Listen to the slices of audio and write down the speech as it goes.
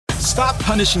Stop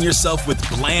punishing yourself with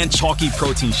bland, chalky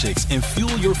protein shakes and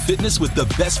fuel your fitness with the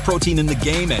best protein in the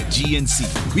game at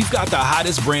GNC. We've got the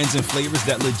hottest brands and flavors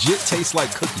that legit taste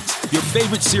like cookies, your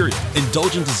favorite cereal,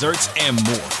 indulgent desserts, and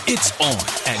more. It's on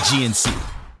at GNC.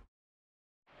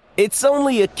 It's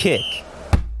only a kick,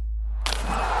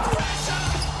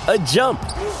 a jump,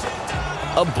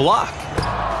 a block.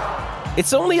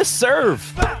 It's only a serve.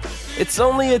 It's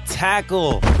only a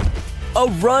tackle, a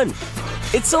run.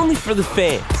 It's only for the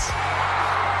fans.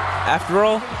 After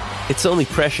all, it's only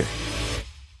pressure.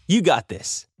 You got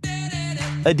this.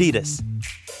 Adidas.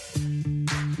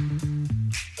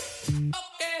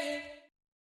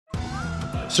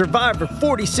 Survivor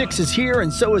 46 is here,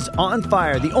 and so is On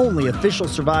Fire, the only official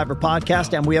Survivor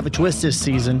podcast, and we have a twist this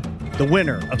season. The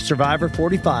winner of Survivor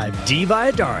 45, Dee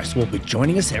Valladares, will be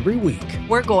joining us every week.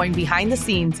 We're going behind the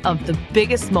scenes of the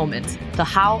biggest moments, the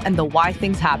how and the why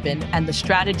things happen, and the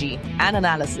strategy and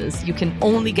analysis you can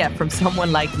only get from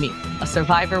someone like me, a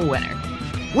Survivor winner.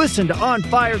 Listen to On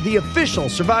Fire, the official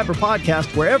Survivor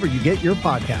podcast, wherever you get your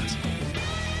podcasts.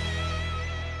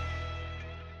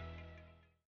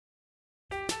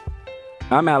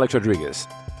 I'm Alex Rodriguez.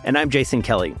 And I'm Jason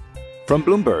Kelly. From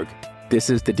Bloomberg, this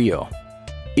is The Deal.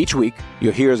 Each week,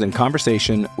 you'll hear us in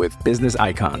conversation with business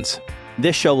icons.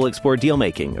 This show will explore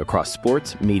deal-making across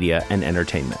sports, media, and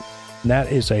entertainment. That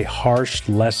is a harsh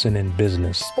lesson in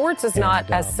business. Sports is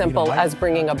not as simple as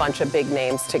bringing a bunch of big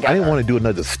names together. I didn't want to do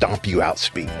another stomp you out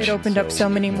speech. It opened up so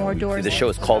many more doors. The show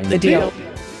is called The Deal.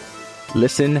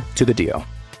 Listen to The Deal.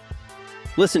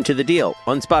 Listen to The Deal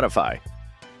on Spotify.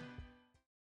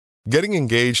 Getting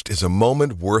engaged is a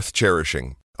moment worth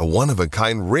cherishing. A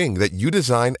one-of-a-kind ring that you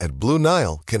design at Blue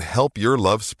Nile can help your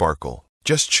love sparkle.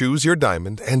 Just choose your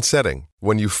diamond and setting.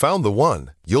 When you've found the one,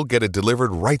 you'll get it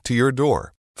delivered right to your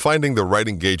door. Finding the right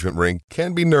engagement ring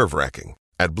can be nerve-wracking.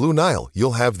 At Blue Nile,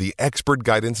 you'll have the expert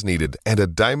guidance needed and a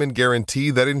diamond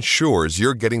guarantee that ensures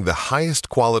you're getting the highest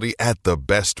quality at the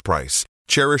best price.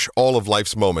 Cherish all of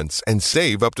life's moments and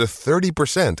save up to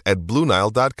 30% at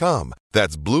BlueNile.com.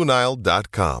 That's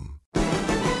BlueNile.com.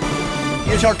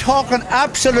 You're talking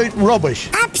absolute rubbish.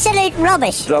 Absolute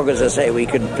rubbish. As long as I say we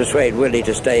can persuade Willie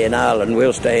to stay in Ireland,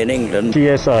 we'll stay in England.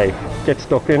 TSI, get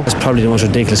stuck in. That's probably the most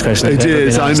ridiculous question I've ever been asked. It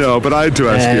is, I know, but I had to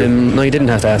ask you. No, you didn't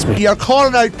have to ask me. You're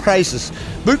calling out prices.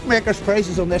 Bookmakers'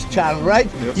 prices on this channel, right?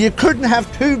 Yep. You couldn't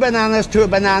have two bananas to a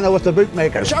banana with the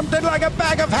bookmakers. Something like a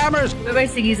bag of hammers. The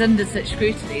racing is under such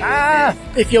scrutiny.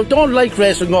 If you don't like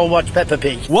racing, go and watch Peppa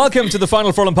Pig. Welcome to the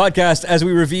Final Furlong podcast as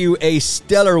we review a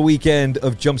stellar weekend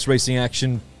of jumps racing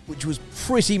action, which was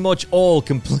pretty much all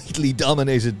completely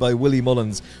dominated by Willie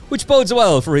Mullins, which bodes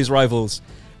well for his rivals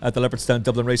at the Leopardstown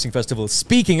Dublin Racing Festival.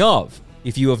 Speaking of,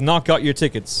 if you have not got your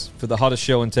tickets for the hottest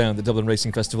show in town, the Dublin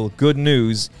Racing Festival, good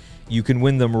news, you can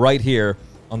win them right here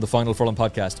on the Final Furlong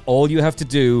podcast. All you have to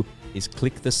do is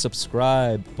click the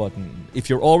subscribe button. If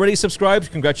you're already subscribed,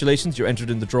 congratulations, you're entered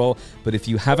in the draw. But if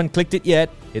you haven't clicked it yet,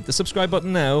 hit the subscribe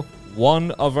button now.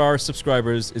 One of our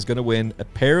subscribers is going to win a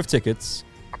pair of tickets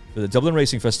for the Dublin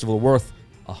Racing Festival worth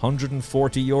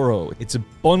 €140. It's a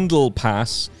bundle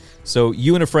pass, so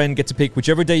you and a friend get to pick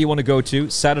whichever day you want to go to,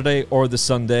 Saturday or the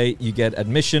Sunday. You get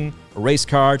admission, a race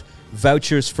card,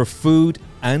 vouchers for food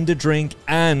and a drink,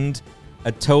 and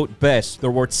a tote bet. They're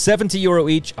worth €70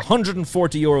 each,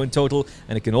 €140 in total,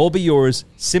 and it can all be yours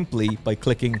simply by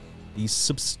clicking the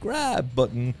subscribe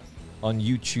button on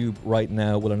YouTube right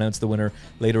now. We'll announce the winner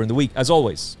later in the week. As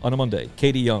always, on a Monday,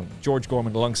 Katie Young, George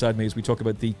Gorman alongside me as we talk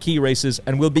about the key races,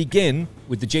 and we'll begin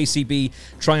with the JCB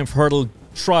Triumph Hurdle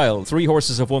Trial. 3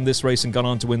 horses have won this race and gone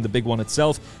on to win the big one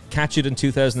itself. Catch It in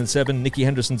 2007, Nicky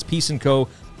Henderson's Peace & Co.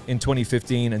 in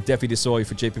 2015, and Defi DeSoy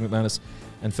for JP McManus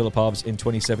and Philip Hobbs in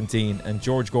 2017. And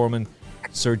George Gorman,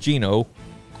 Sir Gino,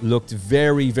 looked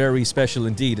very, very special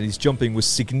indeed, and his jumping was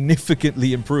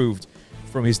significantly improved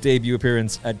from his debut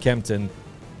appearance at Kempton.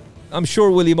 I'm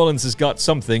sure Willie Mullins has got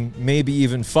something, maybe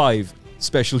even 5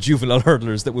 special juvenile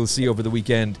hurdlers that we'll see over the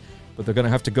weekend, but they're going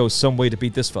to have to go some way to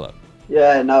beat this fella.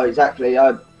 Yeah, no, exactly.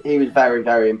 He was very,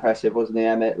 very impressive, wasn't he,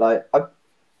 Emmett? Like, I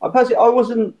personally, I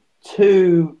wasn't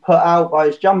too put out by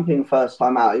his jumping first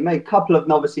time out. He made a couple of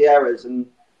novice errors, and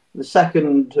the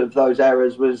second of those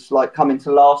errors was like coming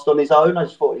to last on his own. I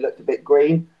just thought he looked a bit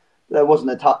green. There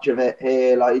wasn't a touch of it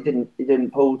here. Like, he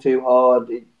didn't pull too hard.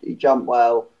 He jumped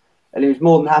well, and he was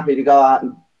more than happy to go out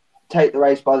and take the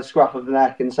race by the scruff of the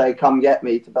neck and say, "Come get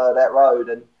me" to Burdett Road.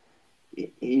 And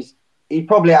he's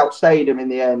probably outstayed him in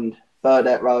the end.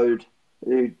 Burdett Road,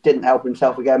 who didn't help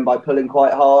himself again by pulling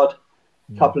quite hard.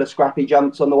 A couple of scrappy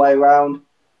jumps on the way around.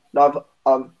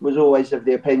 I was always of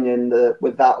the opinion that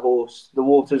with that horse, the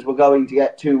waters were going to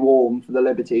get too warm for the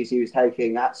liberties he was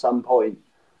taking at some point.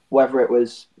 whether it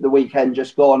was the weekend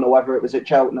just gone or whether it was at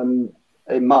Cheltenham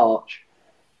in March,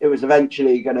 it was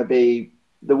eventually going to be,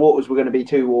 the waters were going to be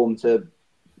too warm to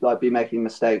like be making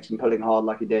mistakes and pulling hard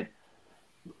like he did.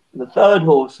 The third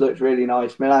horse looked really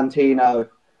nice, Milantino.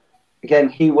 Again,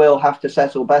 he will have to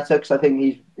settle better because I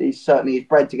think he's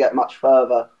bred to get much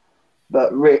further.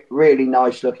 But really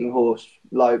nice looking horse,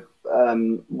 like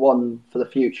one for the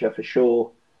future for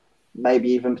sure. Maybe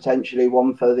even potentially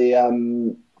one for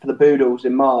the Boodles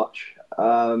in March.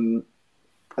 I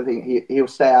think he'll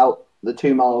stay out the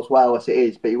 2 miles well as it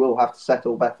is, but he will have to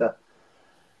settle better.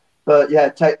 But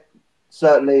yeah,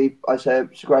 certainly I say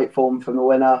it's great form from the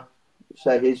winner.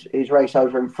 So his race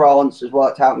over in France has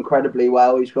worked out incredibly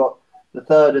well. He's got the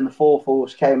third and the fourth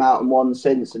horse came out and won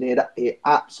since, and he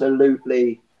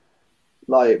absolutely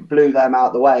like blew them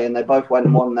out the way, and they both went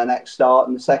and won their next start.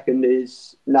 And the second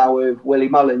is now with Willie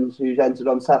Mullins, who's entered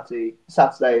on Saturday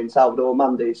in Salvador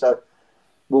Monday. So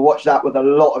we'll watch that with a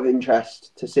lot of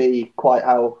interest to see quite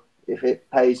how, if it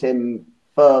pays him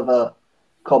further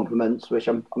compliments, which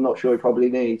I'm not sure he probably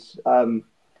needs.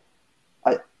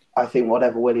 I think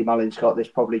whatever Willie Mullins got, this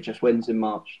probably just wins in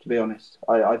March, to be honest.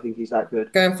 I think he's that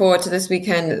good. Going forward to this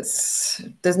weekend,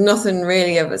 there's nothing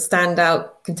really of a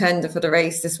standout contender for the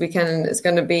race this weekend. It's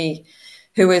going to be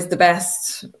who is the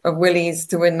best of Willie's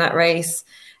to win that race.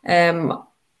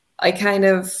 I kind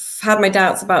of had my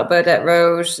doubts about Burdett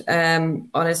Road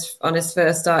on his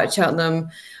first start at Cheltenham.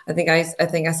 I think I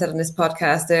said on this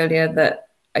podcast earlier that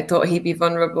I thought he'd be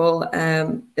vulnerable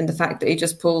in the fact that he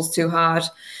just pulls too hard.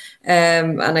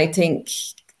 And I think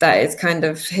that is kind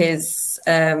of his,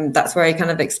 that's where he kind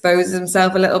of exposes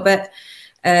himself a little bit.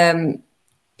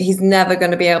 He's never going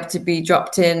to be able to be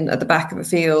dropped in at the back of a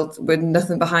field with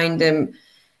nothing behind him,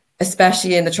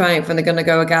 especially in the Triumph when they're going to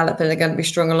go a gallop and they're going to be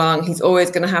strung along. He's always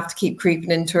going to have to keep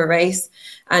creeping into a race.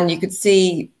 And you could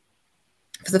see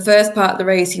for the first part of the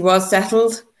race, he was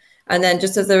settled. And then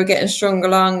just as they were getting strung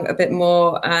along a bit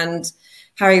more and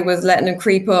Harry was letting him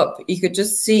creep up, you could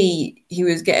just see he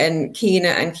was getting keener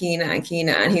and keener and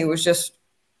keener, and he just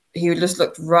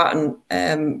looked rotten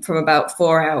from about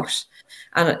 4 out,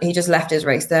 and he just left his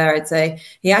race there. I'd say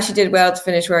he actually did well to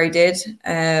finish where he did.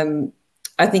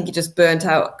 I think he just burnt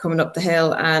out coming up the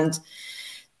hill, and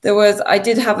I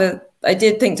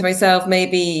did think to myself,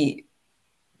 maybe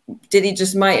did he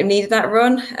just might have needed that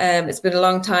run? It's been a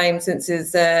long time since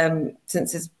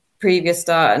his previous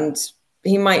start, and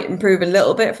he might improve a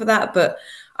little bit for that, but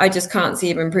I just can't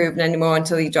see him improving anymore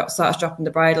until he starts dropping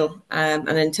the bridle. And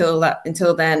until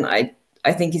then, I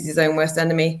think he's his own worst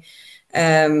enemy.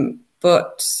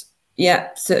 But yeah,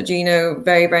 Sergino,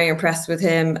 very, very impressed with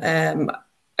him.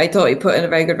 I thought he put in a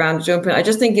very good round of jumping. I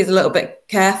just think he's a little bit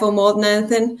careful more than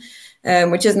anything,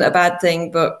 which isn't a bad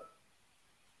thing, but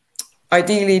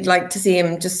ideally I'd like to see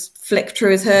him just flick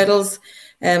through his hurdles.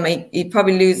 He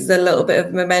probably loses a little bit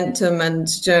of momentum and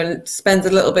spends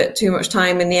a little bit too much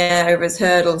time in the air over his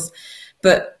hurdles,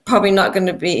 but probably not going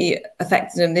to be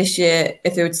affecting him this year.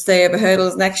 If he would stay over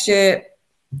hurdles next year,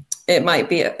 it might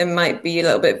be a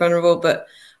little bit vulnerable, but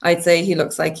I'd say he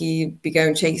looks like he'd be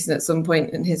going chasing at some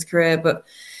point in his career. But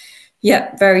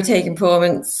yeah, very taken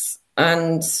performance,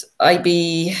 and I'd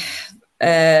be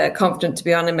confident to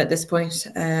be on him at this point.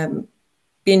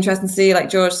 Be interesting to see, like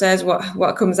George says,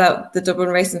 what comes out the Dublin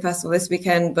Racing Festival this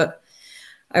weekend, but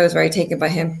I was very taken by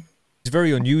him. He's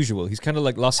very unusual. He's kind of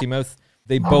like Lossiemouth.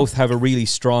 They both have a really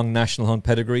strong national hunt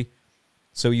pedigree.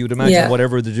 So you would imagine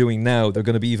whatever they're doing now, they're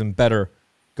going to be even better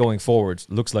going forward.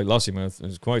 Looks like Lossiemouth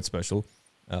is quite special.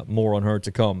 More on her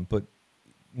to come. But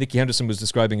Nicky Henderson was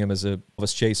describing him as a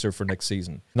chaser for next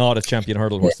season, not a champion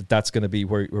hurdle horse. That's going to be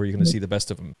where you're going to see the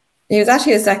best of him. He was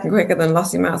actually a second quicker than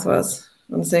Lossiemouth was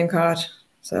on the same card.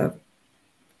 So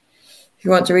if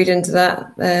you want to read into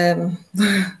that,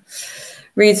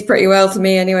 reads pretty well to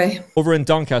me anyway. Over in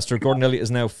Doncaster, Gordon Elliott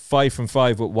is now 5 from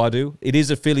 5 with Wadu. It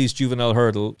is a filly's juvenile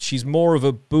hurdle. She's more of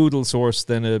a Boodles horse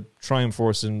than a Triumph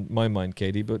horse in my mind,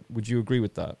 Katie, but would you agree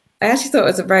with that? I actually thought it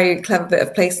was a very clever bit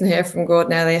of placing here from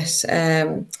Gordon Elliott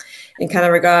in kind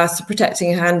of regards to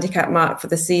protecting a handicap mark for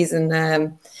the season.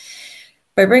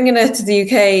 By bringing her to the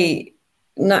UK,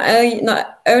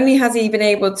 not only has he been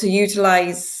able to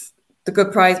utilise the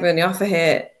good prize money offer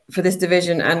here for this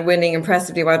division and winning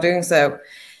impressively while doing so,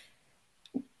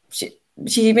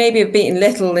 she maybe have beaten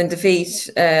little in defeat.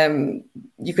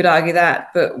 You could argue that,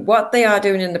 but what they are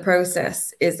doing in the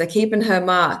process is they're keeping her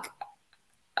mark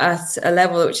at a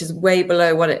level which is way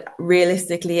below what it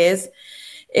realistically is.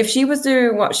 If she was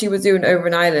doing what she was doing over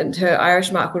in Ireland, her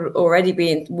Irish mark would already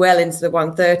be well into the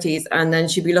 130s, and then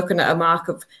she'd be looking at a mark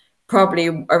of probably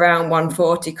around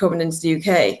 140 coming into the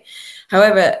UK.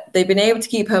 However, they've been able to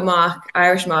keep her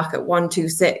Irish mark at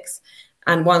 126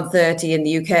 and 130 in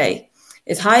the UK.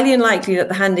 It's highly unlikely that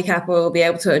the handicapper will be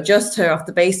able to adjust her off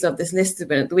the base of this listed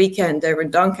win at the weekend over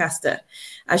in Doncaster,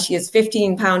 as she is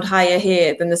 £15 higher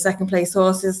here than the second place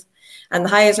horses. And the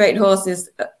highest rated horses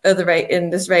other rate in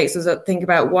this race was, I think,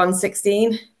 about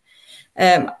 116.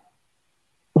 I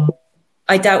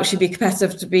doubt she'd be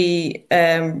competitive to be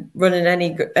running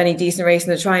any decent race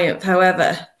in the Triumph.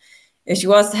 However, if she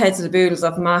was to head to the Boodles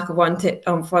off a mark of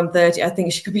 130, I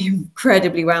think she could be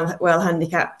incredibly well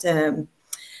handicapped. And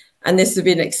this would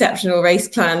be an exceptional race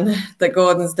plan that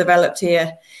Gordon's developed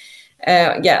here.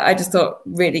 I just thought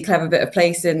really clever bit of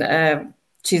placing.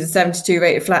 She's a 72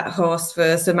 rated flat horse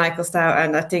for Sir Michael Stout,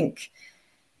 and I think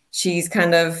she's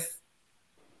kind of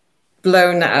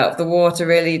blown that out of the water,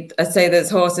 really. I'd say there's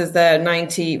horses there,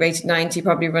 rated 90,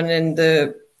 probably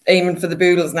aiming for the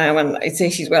Boodles now, and I'd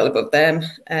say she's well above them.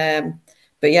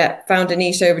 Found a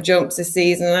niche over jumps this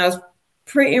season, and I was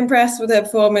pretty impressed with her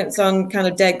performance on kind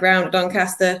of dead ground at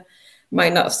Doncaster.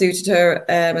 Might not have suited her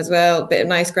as well. Bit of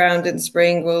nice ground in the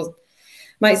spring.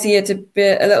 Might see her to be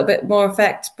a little bit more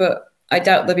effect, but I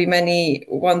doubt there'll be many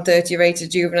 130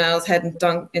 rated juveniles heading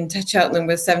into Cheltenham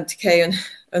with 70k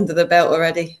under the belt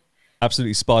already.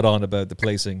 Absolutely spot on about the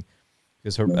placing,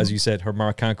 because as you said, her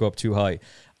mark can't go up too high.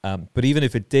 But even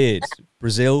if it did,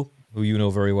 Brazil, who you know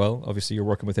very well, obviously you're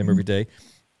working with him every day,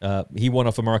 he won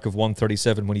off a mark of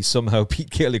 137 when he somehow beat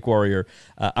Gaelic Warrior.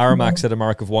 Aramax had a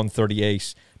mark of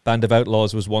 138. Band of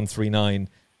Outlaws was 139.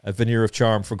 Veneer of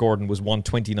Charm for Gordon was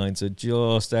 129, so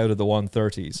just out of the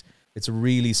 130s. It's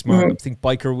really smart. I think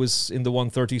Biker was in the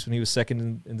 130s when he was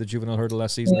second in the juvenile hurdle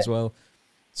last season as well.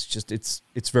 It's just,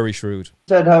 it's very shrewd.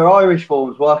 Said her Irish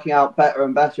form's working out better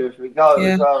and better as we go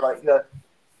as well. Like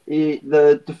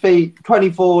the defeat,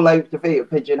 24 length defeat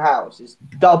of Pigeon House is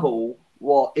double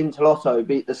what Interlotto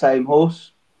beat the same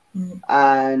horse.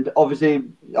 And obviously,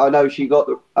 I know she got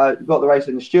the race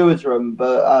in the stewards' room,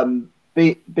 but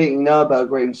beating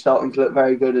Nürburgring's starting to look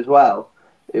very good as well.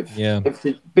 If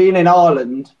it's being in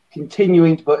Ireland,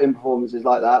 continuing to put in performances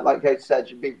like that, like Kate said,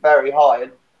 she'd be very high.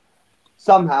 And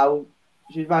somehow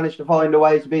she's managed to find a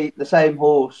way to beat the same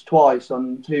horse twice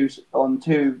on two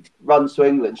runs to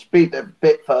England. She beat it a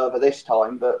bit further this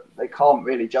time, but they can't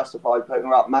really justify putting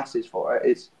her up masses for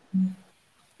it.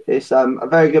 It's a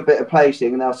very good bit of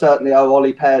placing, and they'll certainly owe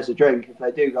Ollie Pears a drink if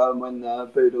they do go and win the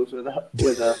Boodles with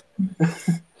her.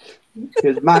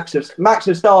 Because Max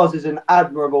of Stars is an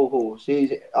admirable horse.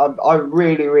 I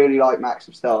really, really like Max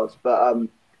of Stars, but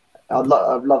I'd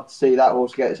love to see that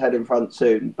horse get its head in front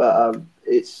soon. But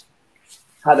it's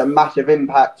had a massive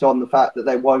impact on the fact that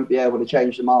they won't be able to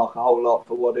change the mark a whole lot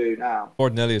for Wadu now.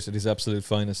 Gordon Elliott at his absolute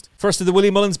finest. First to the Willie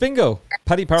Mullins Bingo.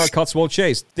 Paddy Power Cotswold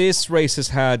Chase. This race has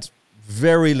had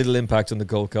very little impact on the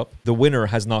Gold Cup. The winner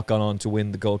has not gone on to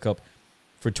win the Gold Cup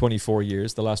for 24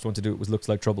 years. The last one to do it was Looks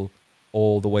Like Trouble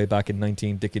all the way back in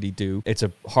 19 Dickety Doo. It's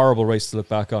a horrible race to look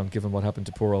back on, given what happened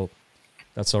to poor old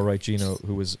That's All Right Gino,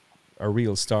 who was a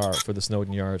real star for the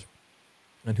Snowdon Yard.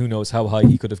 And who knows how high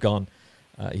he could have gone.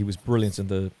 He was brilliant in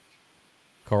the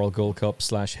Coral Gold Cup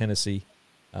 / Hennessy.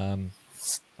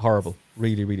 Horrible.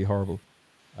 Really, really horrible.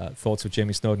 Thoughts with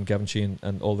Jamie Snowden, Gavin Sheehan,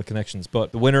 and all the connections.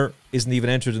 But the winner isn't even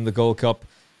entered in the Gold Cup.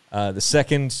 The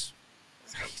second,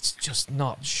 he's just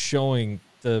not showing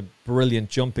the brilliant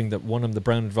jumping that won him the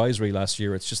Brown Advisory last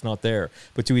year. It's just not there.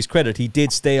 But to his credit, he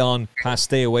did stay on past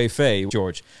Stay Away Faye.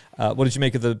 George, what did you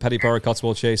make of the Paddy Power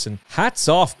Cotswold Chase? And hats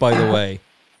off, by the way,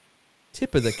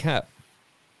 tip of the cap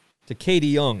to Katie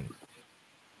Young,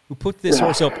 who put this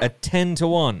horse up at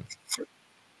 10-1.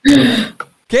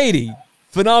 Katie,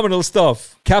 phenomenal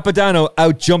stuff. Capodanno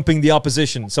out jumping the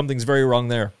opposition. Something's very wrong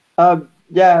there. I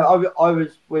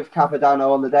was with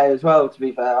Capodanno on the day as well, to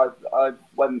be fair. I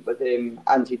went with him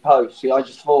anti-post. I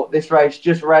just thought this race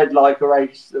just read like a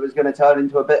race that was going to turn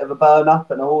into a bit of a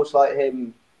burn-up, and a horse like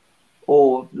him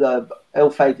or the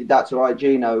ill-fated That's All Right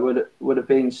Gino would have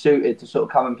been suited to sort of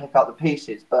come and pick up the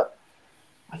pieces. But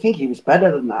I think he was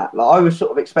better than that. Like, I was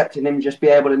sort of expecting him just be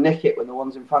able to nick it when the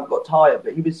ones in front got tired,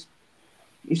 but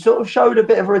he sort of showed a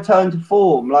bit of a return to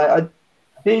form. Like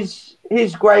his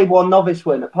Grade 1 novice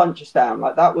win at Punchestown,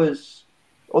 like that was,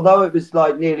 although it was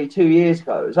like nearly 2 years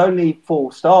ago, it was only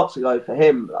 4 starts ago for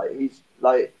him. Like he's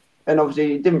like, and obviously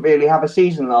he didn't really have a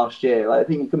season last year. Like I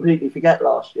think you completely forget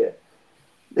last year.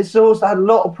 This horse had a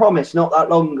lot of promise not that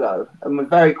long ago, and was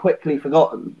very quickly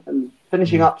forgotten. And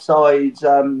finishing upsides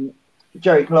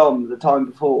Jerry Colomb the time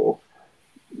before,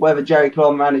 whether Jerry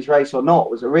Colomb ran his race or not,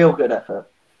 was a real good effort.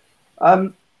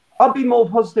 I'd be more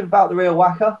positive about the real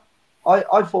Wacker.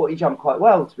 I thought he jumped quite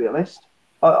well, to be honest.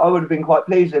 I would have been quite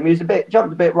pleased with him. He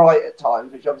jumped a bit right at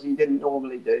times, which obviously he didn't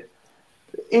normally do.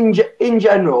 In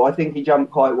general, I think he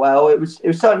jumped quite well. It was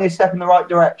certainly a step in the right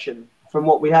direction from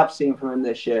what we have seen from him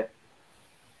this year.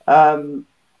 I'd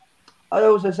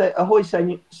also say Ahoy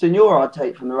Senor I'd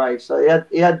take from the race. So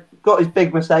he had got his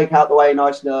big mistake out the way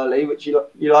nice and early, which you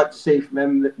like to see from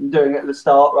him, doing it at the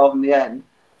start rather than the end.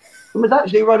 And was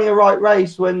actually running a right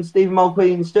race when Stephen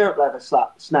Mulqueen's stirrup leather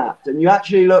snapped. And you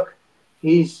actually look,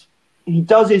 he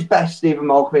does his best, Stephen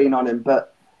Mulqueen, on him,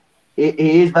 but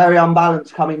he is very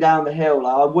unbalanced coming down the hill.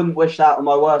 Like, I wouldn't wish that on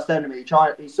my worst enemy.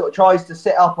 He sort of tries to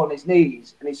sit up on his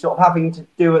knees, and he's sort of having to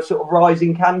do a sort of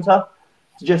rising canter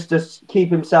to keep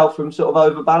himself from sort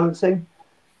of overbalancing.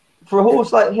 For a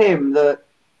horse like him that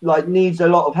needs a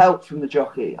lot of help from the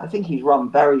jockey, I think he's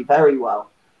run very, very well.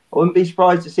 I wouldn't be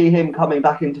surprised to see him coming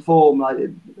back into form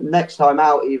next time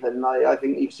out. Even I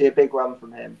think you see a big run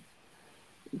from him.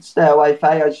 Stay away,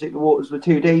 Faye. I just think the waters were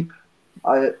too deep.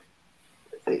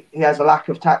 He has a lack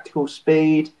of tactical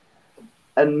speed,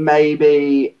 and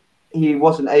maybe he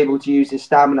wasn't able to use his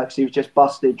stamina because he was just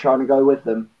busted trying to go with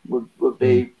them. Would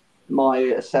be my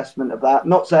assessment of that.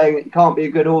 Not saying that he can't be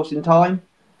a good horse in time.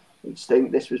 I just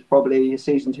think this was probably a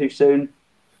season too soon.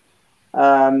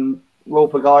 Royal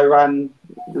Pagaille ran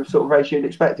the sort of race you'd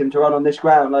expect him to run on this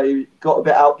ground. He got a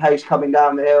bit outpaced coming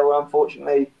down the hill.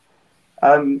 Unfortunately,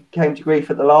 came to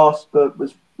grief at the last, but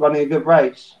was running a good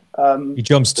race. He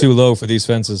jumps too low for these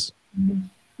fences.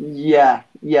 Yeah.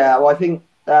 Well, I think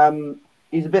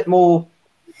he's a bit more.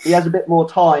 He has a bit more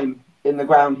time in the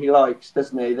ground he likes,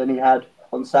 doesn't he, than he had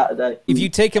on Saturday. If you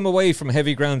take him away from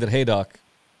heavy ground at Haydock,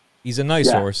 he's a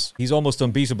nice horse. He's almost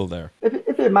unbeatable there.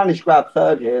 If he had managed to grab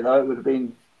third here, though, it would have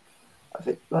been. I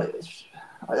think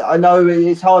I know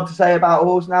it's hard to say about a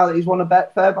horse now that he's won a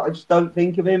Betfair, but I just don't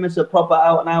think of him as a proper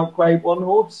out-and-out Grade 1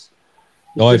 horse.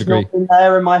 No, I'd agree. Not in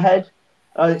there in my head.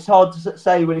 It's hard to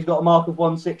say when he's got a mark of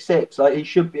 166. He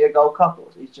should be a Gold Cup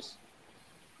horse.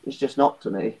 He's just not to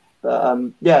me.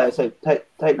 But so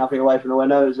take nothing away from the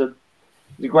winner. It was a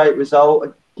great result.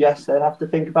 I guess they'd have to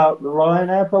think about the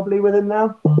Ryanair probably with him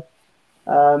now.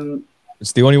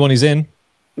 It's the only one he's in.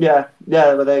 Yeah.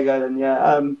 Well, there you go then.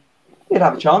 Yeah. He'd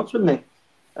have a chance, wouldn't he?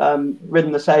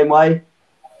 Ridden the same way.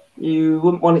 You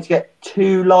wouldn't want it to get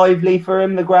too lively for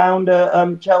him, the ground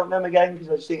at Cheltenham again, because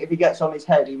I just think if he gets on his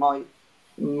head, he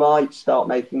might start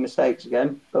making mistakes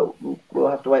again. But we'll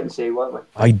have to wait and see, won't we?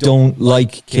 I don't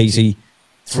like Katie.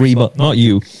 Not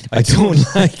you. I don't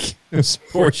like.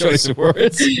 Poor choice of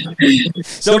words.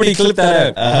 Somebody clip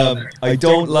that out. I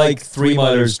don't like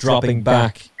 3-milers dropping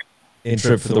back in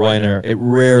trip for the Ryanair. It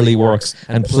rarely works,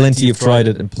 and plenty have tried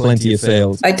it and plenty have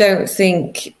failed. I don't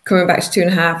think coming back to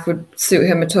 2.5 would suit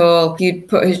him at all. You'd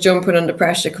put his jumping under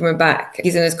pressure coming back.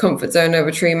 He's in his comfort zone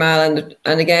over 3 mile,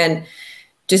 and again,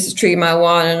 just as 3 mile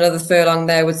 1, another furlong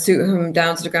there would suit him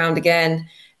down to the ground again.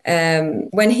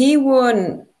 When he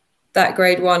won that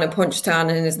Grade 1 at Punchestown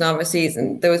in his novice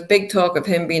season, there was big talk of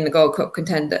him being the Gold Cup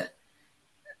contender.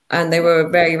 And they were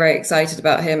very, very excited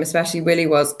about him, especially Willie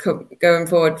was going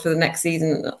forward for the next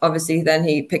season. Obviously, then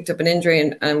he picked up an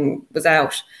injury and was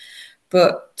out.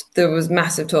 But there was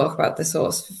massive talk about this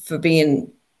horse for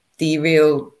being the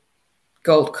real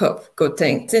Gold Cup good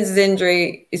thing. Since his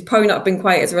injury, he's probably not been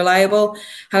quite as reliable.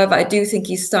 However, I do think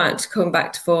he's starting to come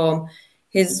back to form.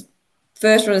 His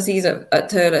first run of the season at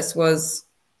Turles was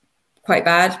quite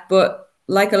bad, but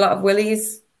like a lot of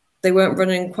Willies, they weren't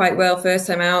running quite well first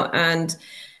time out, and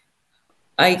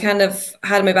I kind of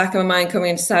had in my back of my mind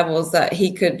coming into Savills that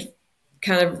he could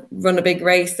kind of run a big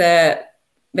race there,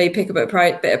 maybe pick up a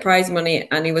bit of prize money,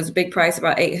 and he was a big price,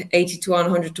 about 80 to 1,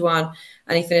 100 to 1,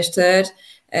 and he finished third.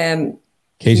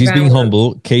 Casey's being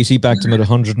humble. Casey backed him at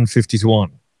 150 to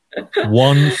 1.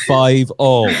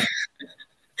 150.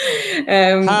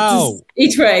 How?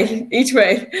 Each way.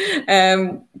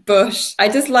 But I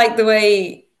just like the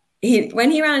way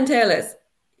when he ran in Taylor's,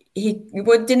 he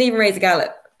didn't even raise a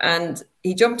gallop, and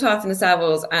he jumped off in the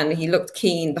Savills and he looked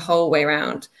keen the whole way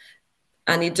around,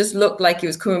 and he just looked like he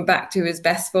was coming back to his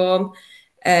best form.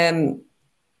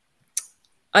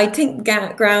 I think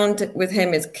ground with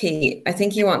him is key. I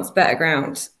think he wants better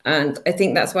ground, and I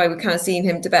think that's why we're kind of seeing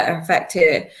him to better effect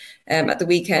here. At the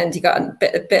weekend, he got a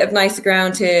bit of nicer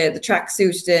ground here. The track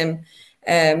suited him.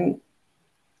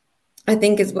 I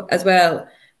think as well,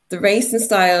 the racing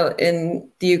style in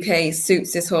the UK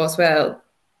suits this horse well.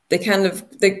 They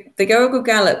go a good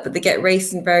gallop, but they get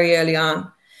racing very early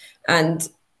on, and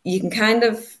you can kind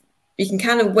of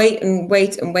wait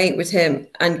with him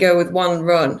and go with one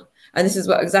run. And this is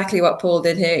exactly what Paul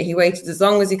did here. He waited as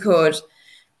long as he could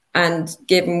and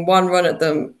gave him one run at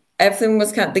them everything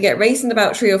was they get racing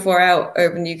about 3 or 4 out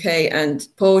over in the UK, and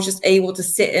Paul was just able to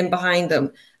sit in behind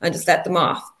them and just let them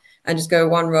off and just go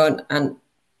one run. And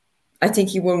I think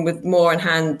he won with more in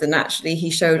hand than actually he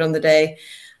showed on the day.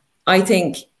 I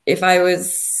think if I were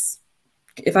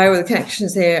the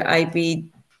connections here, I'd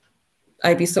be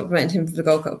supplementing him for the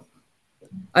Gold Cup.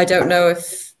 I don't know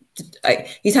if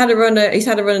he's had a run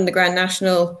in the Grand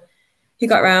National. He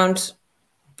got round,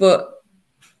 but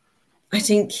I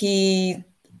think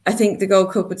the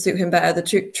Gold Cup would suit him better.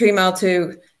 The 3 mile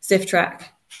 2 stiff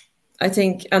track, I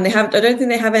think, and I don't think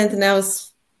they have anything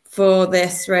else for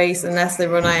this race unless they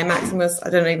run Iron Maximus. I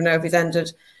don't even know if he's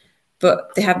entered,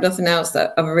 but they have nothing else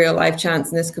that of a real life chance,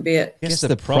 and this could be it. I guess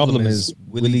the problem is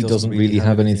Willie doesn't really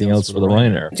have anything else for the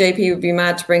Ryanair. JP would be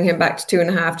mad to bring him back to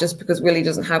 2.5 just because Willie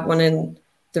doesn't have one in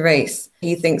the race.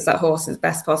 He thinks that horse's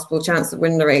best possible chance of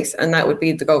winning the race, and that would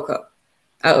be the Gold Cup.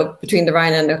 Out of between the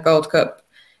Ryanair and the Gold Cup,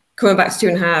 coming back to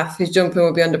 2.5, his jumping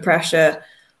will be under pressure.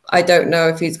 I don't know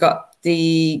if he's got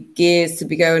the gears to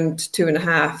be going to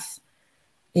 2.5.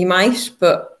 He might,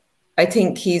 but I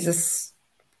think he's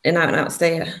an out-and-out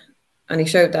stayer, and he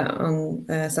showed that on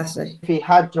Saturday. If he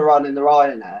had to run in the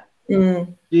Ryanair,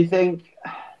 do you think,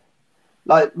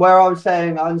 like where I'm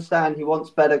saying, I understand he wants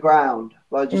better ground,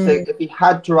 but I just think if he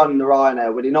had to run in the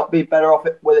Ryanair, would he not be better off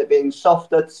with it being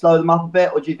softer to slow them up a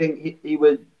bit, or do you think he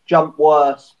would jump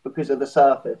worse because of the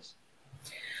surface?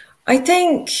 I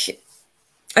think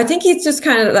he's just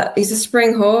kind of that. He's a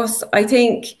spring horse. I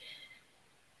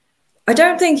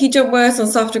don't think he jumped worse on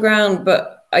softer ground,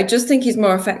 but I just think he's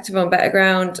more effective on better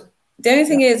ground. The only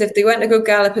thing is, if they went a good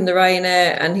gallop in the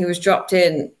Ryanair and he was dropped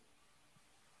in,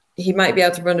 he might be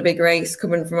able to run a big race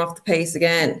coming from off the pace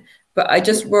again. But I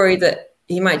just worry that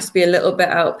he might just be a little bit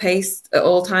outpaced at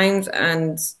all times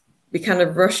and be kind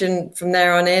of rushing from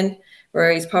there on in,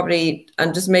 where he's probably,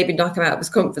 and just maybe knock him out of his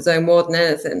comfort zone more than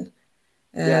anything.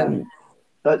 That'd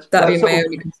be my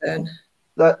only concern.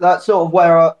 That's sort of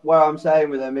where I'm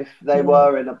saying with him, if they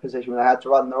were in a position where they had to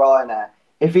run the Ryanair,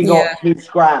 if he got his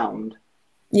ground,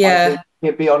 I think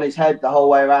he'd be on his head the whole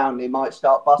way around. He might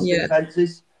start busting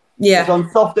fences. Because on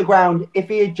softer ground, if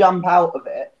he'd jump out of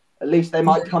it, at least they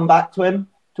might come back to him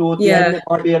towards the end. It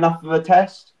might be enough of a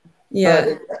test.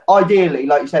 But ideally,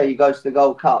 like you say, he goes to the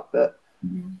Gold Cup, but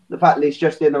the fact that he's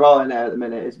just in the Ryanair at the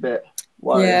minute is a bit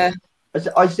worrying.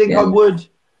 I think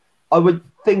I would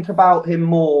think about him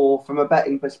more from a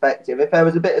betting perspective. If there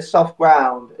was a bit of soft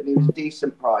ground and he was a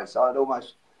decent price, I'd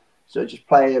almost sort of just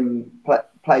play him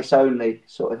place only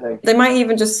sort of thing. They might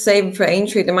even just save him for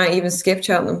Aintree. They might even skip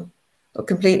Cheltenham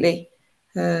completely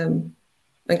and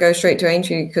go straight to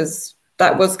Aintree, because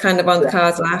that was kind of on the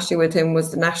cards last year with him, was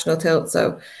the national tilt.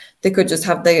 So they could just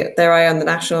have their eye on the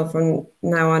national from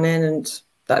now on in, and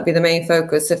that'd be the main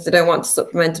focus if they don't want to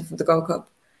supplement it for the Gold Cup.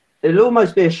 It'd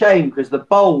almost be a shame because the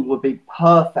bowl would be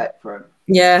perfect for him.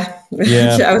 Yeah.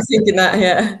 I was thinking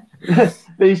that,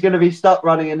 But he's going to be stuck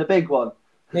running in the big one.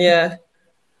 Yeah.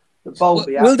 The bowl would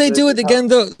be will they do it tough. again,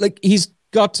 though? Like, he's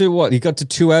got to what? He got to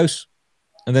 2 out,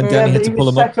 and then Danny had to pull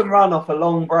him up. Second run off a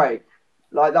long break.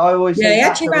 Like, I always think he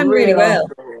actually ran really well.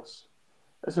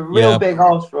 It's a real big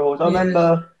horse for a horse. I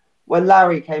remember when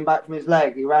Larry came back from his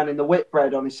leg, he ran in the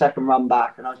Whitbread on his second run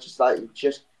back, and I was just like,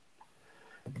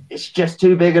 it's just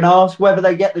too big an ask. Whether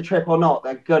they get the trip or not,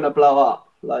 they're gonna blow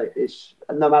up. Like, it's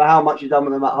no matter how much you've done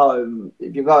with them at home,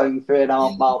 if you're going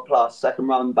 3.5 mile plus, second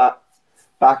run back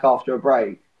after a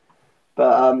break.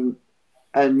 But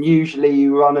and usually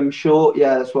you run them short.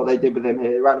 Yeah, that's what they did with him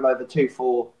here. They ran him over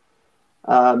 2-4.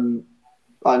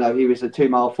 I know he was a 2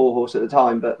 mile 4 horse at the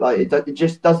time, but like it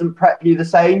just doesn't prep you the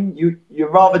same. You'd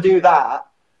rather do that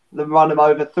than run them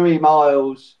over 3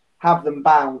 miles, have them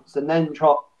bounce, and then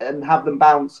trot and have them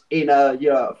bounce in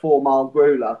a 4 mile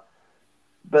grueler.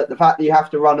 But the fact that you have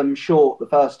to run them short the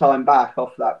first time back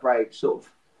off that break sort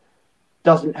of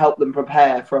doesn't help them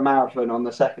prepare for a marathon on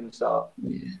the second start.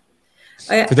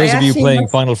 For those of you playing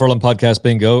Final Furlong Podcast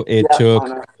Bingo, it took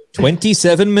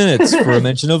 27 minutes for a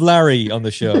mention of Larry on the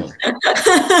show.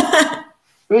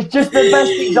 It's just the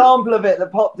best example of it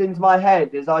that popped into my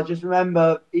head is I just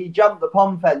remember he jumped the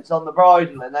pond fence on the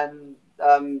bridle, and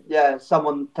then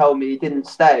someone told me he didn't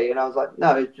stay, and I was like,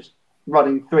 no, he's just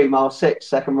running 3 mile 6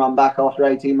 second run back after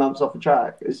 18 months off the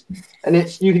track.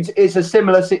 It's a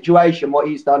similar situation what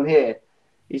he's done here.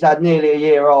 He's had nearly a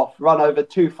year off, run over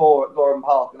 2-4 at Gorham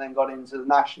Park, and then gone into the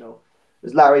national.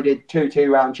 As Larry did 2-2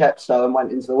 round Chepstow and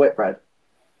went into the Whitbread.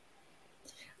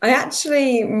 I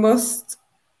actually must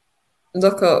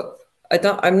look up.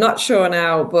 I'm not sure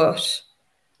now, but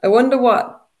I wonder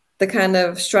what the kind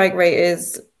of strike rate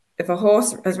is if a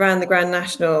horse has ran the Grand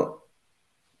National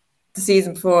the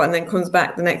season before and then comes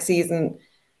back the next season.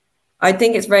 I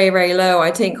think it's very, very low.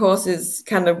 I think horses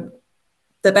kind of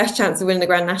the best chance of winning the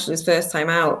Grand National is first time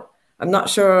out. I'm not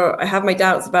sure. I have my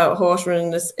doubts about horse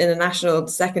running this in a national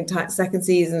second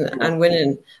season and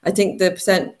winning. I think the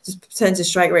percentage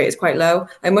strike rate is quite low.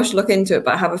 I must look into it,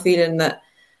 but I have a feeling that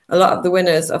a lot of the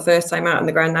winners are first time out in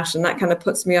the Grand National. And that kind of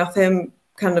puts me off him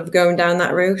kind of going down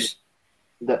that route.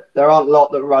 There aren't a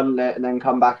lot that run it and then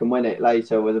come back and win it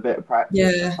later with a bit of practice.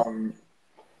 Yeah.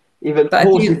 Even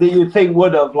horses that you'd think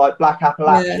would have, like Black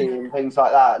Appalachia and things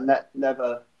like that, and that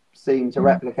never seem to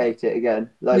replicate it again.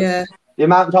 Like, the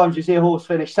amount of times you see a horse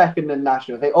finish second in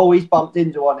national, think, oh, he's bumped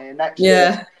into one here next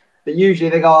year. But usually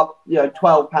they go up,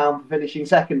 £12 for finishing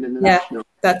second in the national.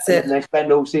 That's it. And they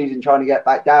spend all season trying to get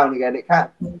back down again. It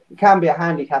can be a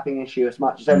handicapping issue as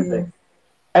much as anything.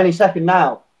 Any second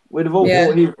now, we'd have all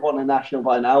thought he would have won a national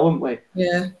by now, wouldn't we?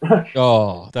 Yeah.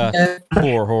 Oh, that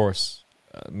poor horse.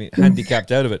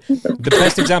 Handicapped out of it. The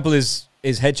best example is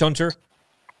Hedgehunter.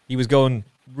 He was going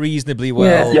reasonably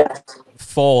well,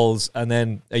 falls, and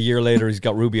then a year later he's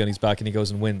got Ruby on his back and he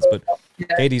goes and wins. But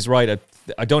Katie's right.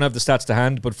 I don't have the stats to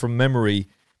hand, but from memory,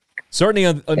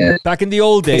 certainly back in the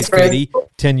old days, Katie,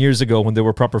 10 years ago when there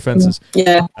were proper fences,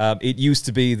 it used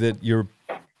to be that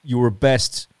you were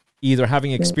best either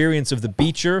having experience of the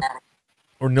beacher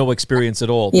or no experience at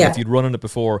all. But if you'd run on it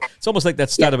before, it's almost like that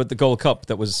stat about the Gold Cup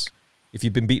that was, if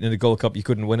you'd been beaten in the Gold Cup, you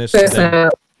couldn't win it. Then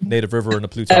Native River and a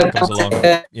Pluton comes along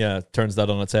and turns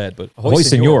that on its head. But Hoy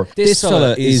Senor, this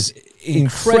fella is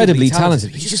incredibly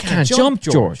talented. He just can't jump,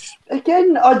 George.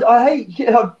 Again, I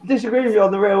disagree with you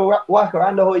on the real whacker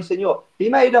and the Hoy Senor. He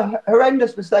made a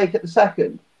horrendous mistake at the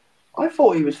second. I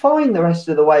thought he was fine the rest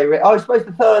of the way. I suppose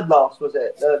the third last, was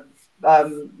it?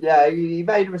 He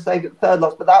made a mistake at the third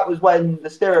last, but that was when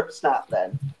the stirrup snapped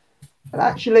then. And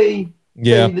actually...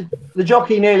 the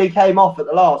jockey nearly came off at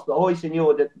the last, but Hoy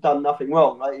Senor had done nothing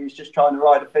wrong. Like, he was just trying to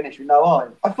ride a finish with no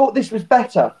iron. I thought this was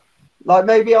better. Like,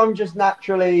 maybe I'm just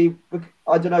naturally,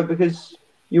 I don't know, because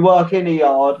you work in a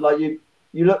yard, like you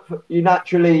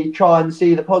naturally try and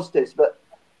see the positives. But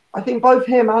I think both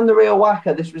him and the real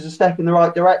whacker, this was a step in the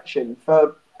right direction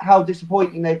for how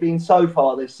disappointing they've been so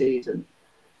far this season.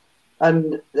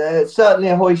 And certainly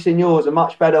a Hoy Senor is a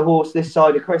much better horse this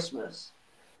side of Christmas.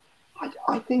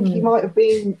 I think he might have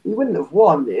been. He wouldn't have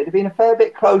won. It'd have been a fair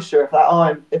bit closer if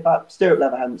that stirrup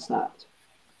leather hadn't snapped.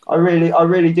 I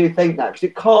really do think that,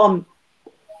 because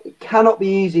it cannot be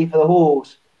easy for the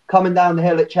horse coming down the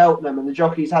hill at Cheltenham and the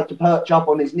jockey's had to perch up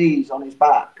on his knees on his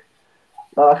back.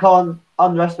 I can't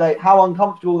underestimate how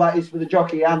uncomfortable that is for the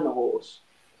jockey and the horse.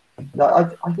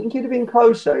 I think he'd have been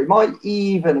closer. He might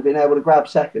even have been able to grab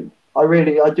second. I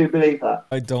do believe that.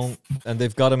 I don't, and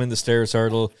they've got him in the stairs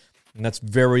hurdle. And that's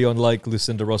very unlike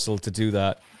Lucinda Russell to do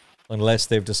that unless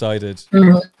they've decided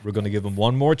we're going to give him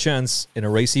one more chance in a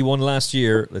race he won last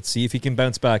year. Let's see if he can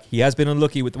bounce back. He has been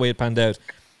unlucky with the way it panned out,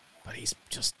 but it's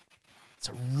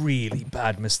a really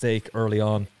bad mistake early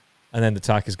on. And then the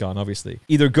tack is gone, obviously.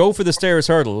 Either go for the stairs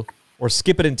hurdle or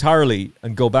skip it entirely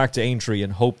and go back to Aintree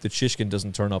and hope that Shishkin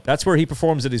doesn't turn up. That's where he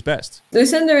performs at his best.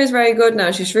 Lucinda is very good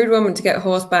now. She's a shrewd woman to get a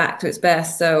horse back to its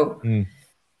best. So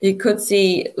you could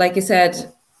see, like you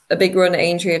said, a big run at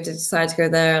Aintree if they decide to go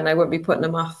there, and I wouldn't be putting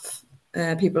them off,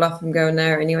 people off from going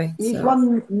there anyway. He's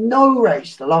run no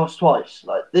race the last twice.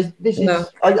 Like this is.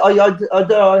 I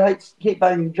hate to keep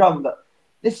banging the drum, but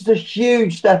this is a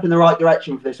huge step in the right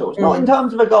direction for this horse. Not in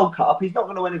terms of a Gold Cup. He's not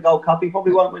going to win a Gold Cup. He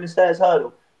probably won't win a stairs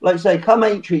hurdle. Like I say, come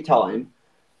Aintree time,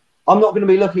 I'm not going to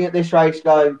be looking at this race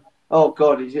going, "Oh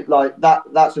God, is it like that?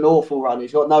 That's an awful run.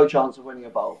 He's got no chance of winning a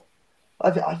bowl." I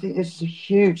think this is a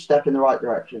huge step in the right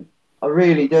direction. I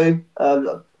really do.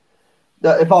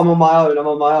 If I'm on my own, I'm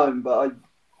on my own. But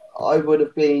I would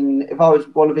have been, if I was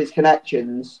one of his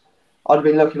connections, I'd have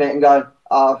been looking at it and going,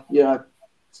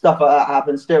 stuff like that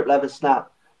happens, stirrup leather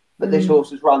snap. But this horse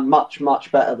has run much,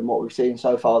 much better than what we've seen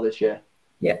so far this year.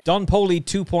 Yeah. Don Poli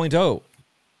 2.0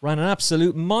 ran an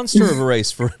absolute monster of a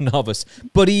race for a novice.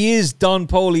 But he is Don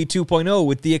Poli 2.0,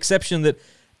 with the exception that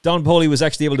Don Poli was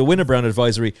actually able to win a Brown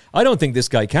Advisory. I don't think this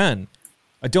guy can.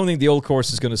 I don't think the old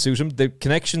course is going to suit him. The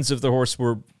connections of the horse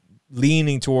were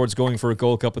leaning towards going for a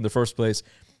Gold Cup in the first place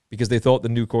because they thought the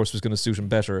new course was going to suit him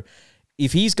better.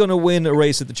 If he's going to win a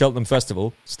race at the Cheltenham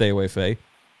Festival, stay away, Faye,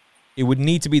 it would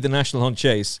need to be the National Hunt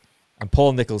Chase, and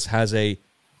Paul Nicholls has a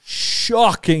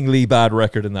shockingly bad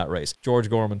record in that race. George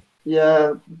Gorman.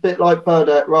 Yeah, a bit like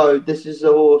Burdett Road. This is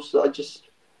a horse that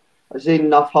I've seen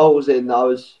enough holes in.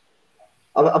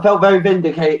 I felt very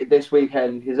vindicated this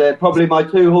weekend because they're probably my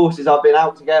two horses I've been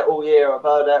out to get all year are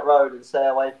Burdett Road and Stay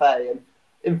Away Faye. And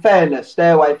in fairness, Stay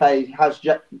Away Faye has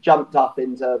jumped up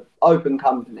into open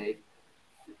company.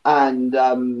 And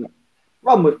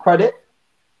run with credit.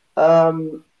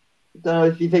 Don't know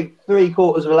if you think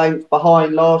 3/4 of a length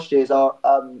behind last year's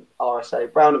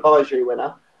RSA Brown Advisory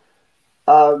winner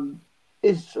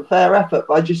is a fair effort,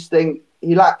 but I just think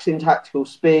he lacks in tactical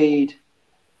speed.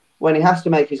 When he has to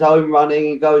make his own running,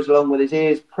 he goes along with his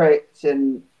ears pricked,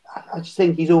 and I just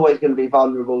think he's always going to be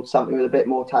vulnerable to something with a bit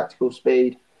more tactical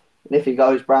speed. And if he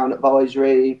goes Brown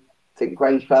Advisory, I think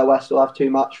Grange Clare West will have too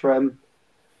much for him.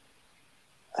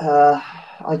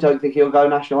 I don't think he'll go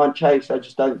National Hunt Chase. I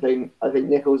think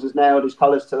Nichols has nailed his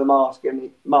colours to the mast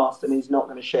and he's not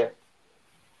going to shift.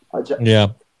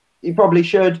 He probably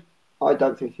should. I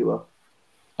don't think he will.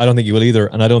 I don't think he will either,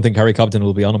 and I don't think Harry Cobden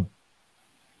will be on him.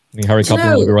 I think Harry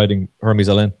Cobden will be riding Hermes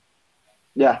Allen.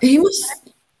 Yeah. He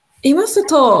must have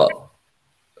taught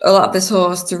a lot of this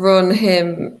horse to run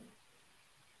him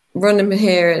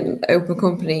here in open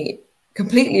company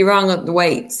completely wrong on the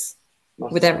weights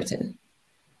with everything.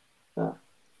 Yeah.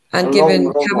 And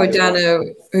given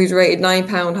Cabodano, who's rated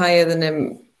 £9 higher than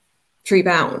him,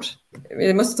 £3.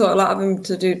 It must have taught a lot of him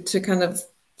to kind of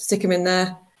stick him in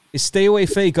there. Is Stay Away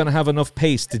Faye going to have enough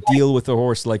pace to deal with a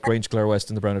horse like Grange Clare West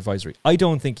and the Brown Advisory? I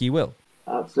don't think he will.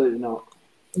 Absolutely not.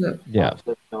 No. Yeah.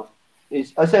 Absolutely not.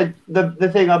 I said the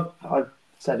thing, I've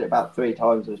said it about 3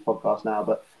 times in this podcast now,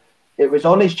 but it was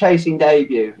on his chasing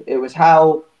debut. It was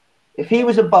how, if he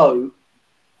was a boat,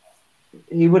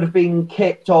 he would have been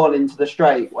kicked on into the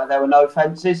straight where there were no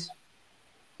fences.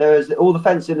 All the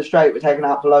fences in the straight were taken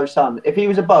out for low sun. If he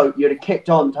was a boat, you'd have kicked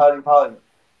on turning home.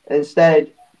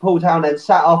 Instead, Paul Town then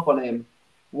sat up on him,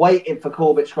 waited for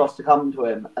Corbett's Cross to come to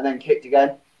him, and then kicked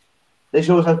again. This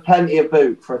horse has plenty of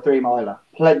boot for a 3-miler.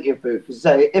 Plenty of boot. Because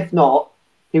if not,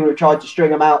 he would have tried to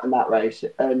string him out in that race.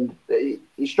 And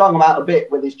he strung him out a bit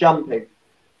with his jumping.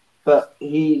 But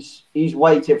he's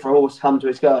waited for a horse to come to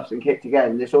his girths and kicked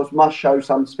again. This horse must show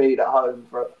some speed at home,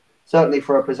 certainly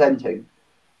for a presenting.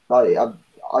 I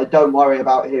don't worry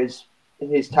about his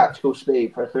tactical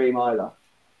speed for a 3-miler.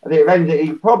 I think if anything,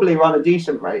 he'd probably run a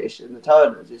decent race in the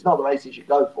Turners. It's not the race he should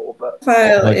go for, but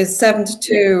File is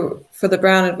 7-2 for the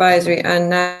Brown Advisory, and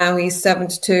now he's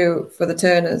 7-2 for the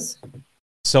Turners.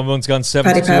 Someone's gone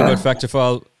 7-2 about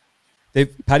Factifile.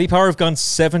 Paddy Power have gone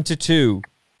 7-2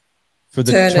 for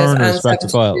the Turners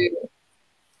Factifile.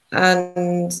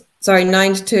 And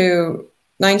 9-2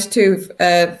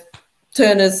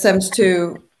 Turners,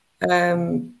 7-2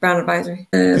 Brown Advisory.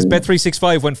 Because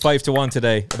Bet365 went 5-1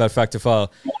 today about Factifile.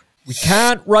 We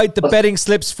can't write the betting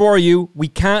slips for you. We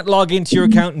can't log into your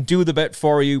account and do the bet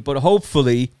for you. But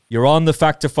hopefully you're on the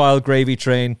Factifile gravy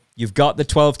train. You've got the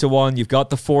 12-1. You've got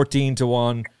the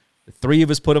 14-1. The 3 of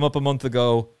us put them up a month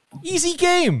ago. Easy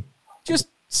game. Just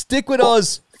stick with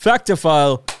us.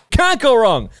 Factifile. Can't go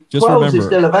wrong. Just 12s remember, is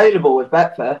still available with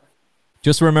Betfair.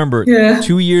 Just remember,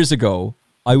 2 years ago,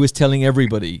 I was telling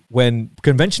everybody when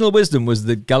conventional wisdom was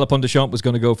that Galopin Deschamps was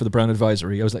going to go for the Brown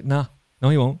Advisory. I was like, no,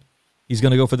 he won't. He's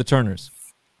going to go for the Turners.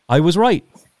 I was right.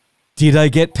 Did I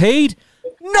get paid?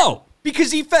 No,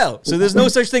 because he fell. So there's no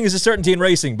such thing as a certainty in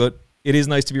racing, but it is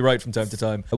nice to be right from time to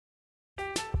time.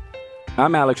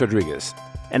 I'm Alex Rodriguez.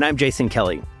 And I'm Jason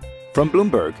Kelly. From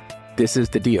Bloomberg, this is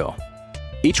The Deal.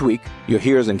 Each week, you'll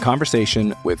hear us in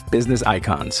conversation with business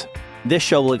icons. This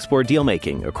show will explore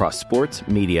deal-making across sports,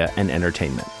 media, and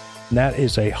entertainment. That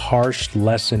is a harsh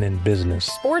lesson in business.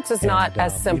 Sports is not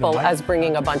as simple as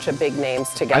bringing a bunch of big names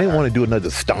together. I didn't want to do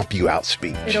another stomp you out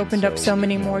speech. It opened up so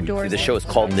many more doors. The show is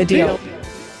called The Deal.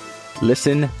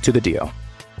 Listen to The Deal.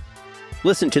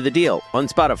 Listen to The Deal on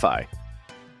Spotify.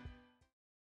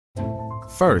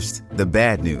 First, the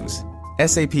bad news.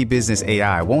 SAP Business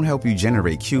AI won't help you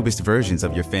generate cubist versions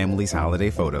of your family's holiday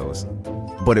photos.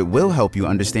 But it will help you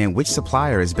understand which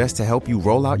supplier is best to help you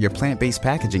roll out your plant-based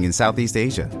packaging in Southeast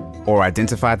Asia, or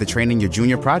identify the training your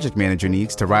junior project manager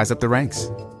needs to rise up the ranks,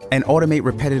 and automate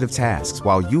repetitive tasks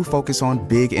while you focus on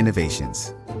big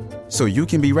innovations, so you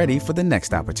can be ready for the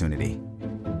next opportunity.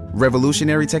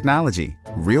 Revolutionary technology,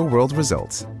 real-world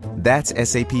results. That's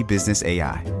SAP Business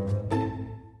AI.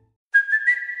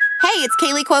 Hey, it's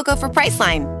Kaylee Cuoco for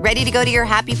Priceline. Ready to go to your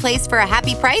happy place for a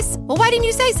happy price? Well, why didn't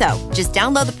you say so? Just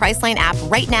download the Priceline app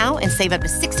right now and save up to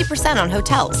 60% on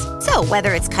hotels. So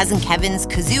whether it's Cousin Kevin's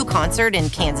Kazoo Concert in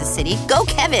Kansas City, go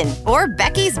Kevin, or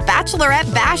Becky's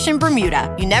Bachelorette Bash in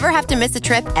Bermuda, you never have to miss a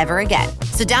trip ever again.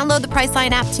 So download the Priceline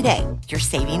app today. Your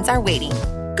savings are waiting.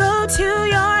 Go to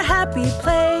your happy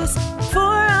place for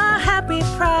a happy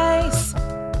price.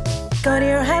 Go to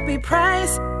your happy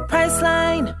price,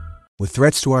 Priceline. With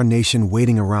threats to our nation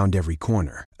waiting around every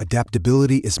corner,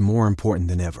 adaptability is more important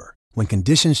than ever. When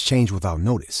conditions change without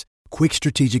notice, quick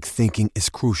strategic thinking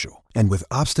is crucial. And with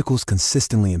obstacles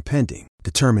consistently impending,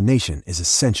 determination is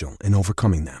essential in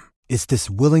overcoming them. It's this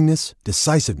willingness,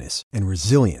 decisiveness, and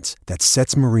resilience that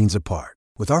sets Marines apart.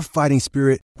 With our fighting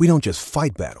spirit, we don't just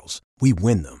fight battles, we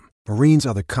win them. Marines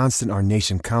are the constant our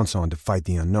nation counts on to fight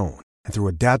the unknown. And through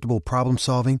adaptable problem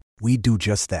solving, we do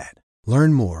just that.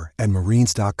 Learn more at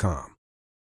marines.com.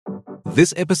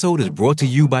 This episode is brought to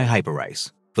you by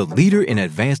Hyperice, the leader in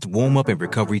advanced warm-up and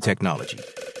recovery technology.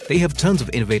 They have tons of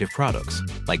innovative products,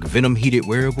 like Venom-heated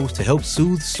wearables to help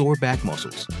soothe sore back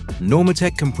muscles,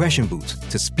 Normatec compression boots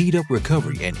to speed up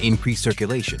recovery and increase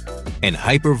circulation, and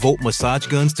Hypervolt massage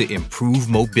guns to improve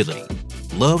mobility.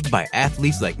 Loved by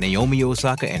athletes like Naomi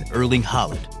Osaka and Erling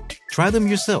Haaland. Try them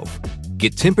yourself.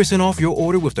 Get 10% off your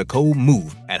order with the code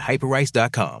MOVE at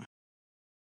hyperice.com.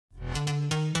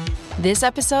 This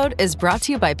episode is brought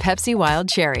to you by Pepsi Wild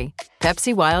Cherry.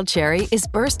 Pepsi Wild Cherry is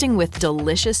bursting with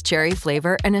delicious cherry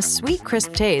flavor and a sweet,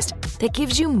 crisp taste that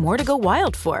gives you more to go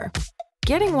wild for.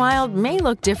 Getting wild may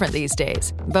look different these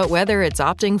days, but whether it's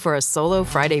opting for a solo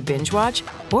Friday binge watch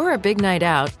or a big night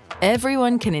out,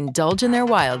 everyone can indulge in their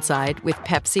wild side with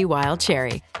Pepsi Wild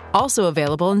Cherry. Also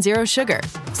available in Zero Sugar.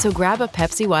 So grab a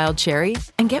Pepsi Wild Cherry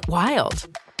and get wild.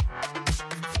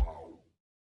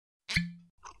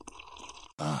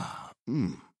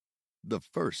 The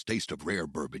first taste of rare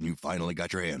bourbon you finally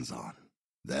got your hands on.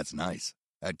 That's nice.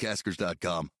 At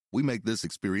Caskers.com, we make this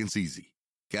experience easy.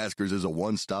 Caskers is a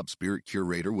one-stop spirit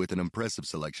curator with an impressive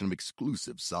selection of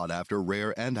exclusive, sought-after,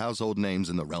 rare, and household names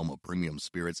in the realm of premium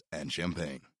spirits and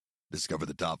champagne. Discover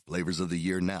the top flavors of the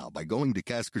year now by going to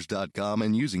Caskers.com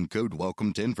and using code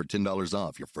WELCOME10 for $10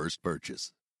 off your first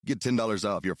purchase. Get $10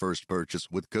 off your first purchase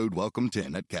with code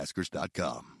WELCOME10 at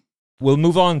Caskers.com. We'll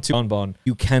move on to Bonbon.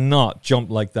 You cannot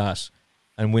jump like that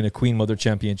and win a Queen Mother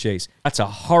Champion chase. That's a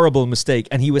horrible mistake.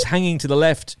 And he was hanging to the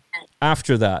left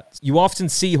after that. You often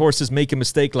see horses make a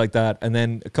mistake like that, and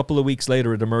then a couple of weeks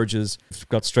later it emerges, it's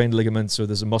got strained ligaments or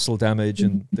there's a muscle damage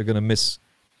and they're going to miss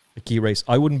a key race.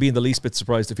 I wouldn't be in the least bit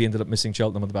surprised if he ended up missing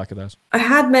Cheltenham on the back of that. I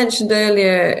had mentioned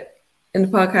earlier in the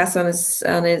podcast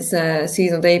on his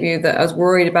season debut that I was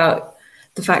worried about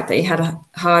the fact that he had a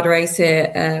hard race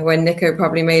here when Nico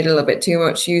probably made a little bit too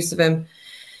much use of him.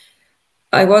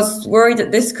 I was worried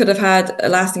that this could have had a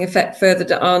lasting effect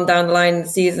further on down the line in the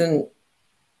season.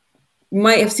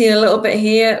 Might have seen a little bit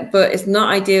here, but it's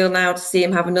not ideal now to see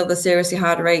him have another seriously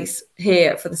hard race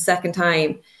here for the second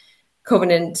time,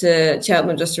 coming into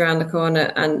Cheltenham just around the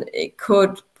corner, and it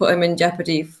could put him in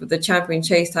jeopardy for the champion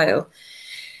chase title.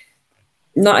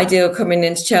 Not ideal coming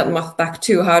into Cheltenham off the back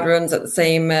 2 hard runs at the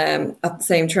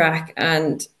same track,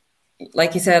 and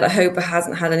like you said, I hope it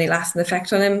hasn't had any lasting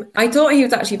effect on him. I thought he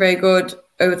was actually very good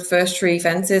over the first 3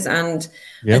 fences, and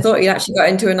I thought he actually got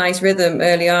into a nice rhythm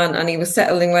early on, and he was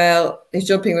settling well. His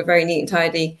jumping was very neat and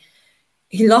tidy.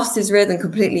 He lost his rhythm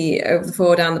completely over the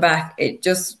 4 down the back.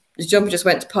 His jumper just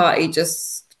went to pot. He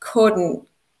just couldn't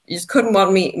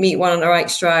meet one on the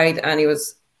right stride, and he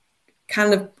was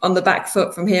kind of on the back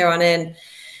foot from here on in.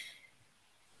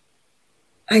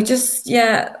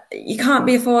 You can't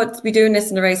be afford to be doing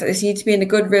this in a race like this. You need to be in a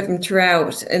good rhythm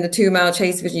throughout. In the 2 mile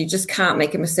chase division, you just can't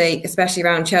make a mistake, especially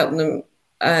around Cheltenham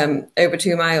over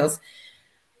 2 miles.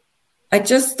 I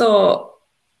just thought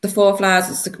the 4 flowers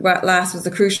was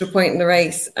the crucial point in the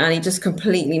race, and he just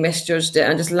completely misjudged it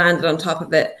and just landed on top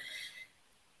of it.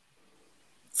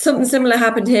 Something similar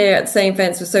happened here at the same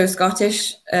fence with So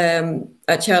Scottish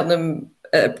at Cheltenham.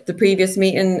 The previous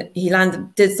meeting, he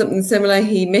did something similar.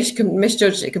 He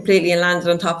misjudged it completely and landed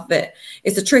on top of it.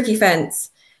 It's a tricky fence.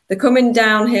 They're coming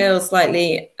downhill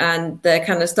slightly, and they're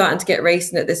kind of starting to get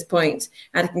racing at this point,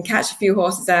 and it can catch a few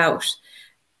horses out.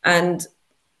 And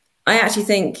I actually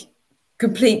think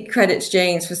complete credit to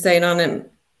James for staying on him.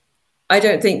 I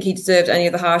don't think he deserved any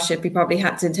of the hardship he probably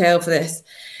had to entail for this.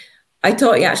 I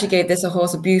thought he actually gave this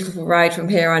horse a beautiful ride from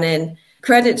here on in.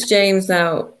 Credit to James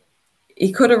now.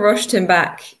 He could have rushed him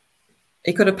back.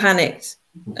 He could have panicked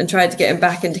and tried to get him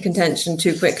back into contention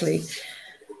too quickly.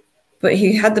 But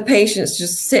he had the patience to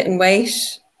just sit and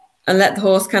wait and let the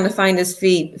horse kind of find his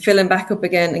feet, fill him back up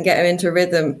again and get him into a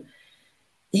rhythm.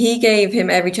 He gave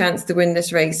him every chance to win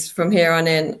this race from here on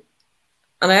in.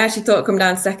 And I actually thought come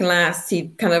down second last, he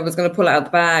kind of was going to pull it out of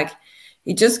the bag.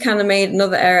 He just kind of made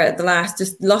another error at the last,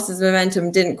 just lost his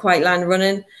momentum, didn't quite land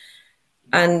running.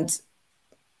 And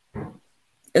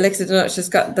Elixir de Nuts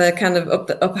just got the kind of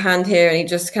upper hand here, and he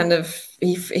just kind of,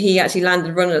 he actually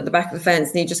landed running at the back of the fence,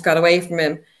 and he just got away from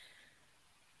him.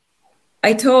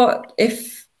 I thought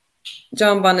if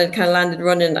John Bonn had kind of landed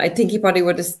running, I think he probably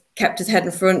would have kept his head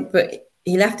in front, but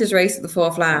he left his race at the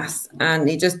 4th last, and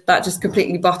that just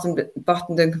completely bottomed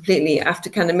him completely after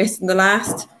kind of missing the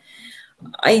last.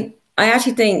 I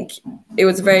actually think it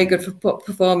was a very good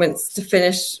performance to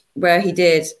finish where he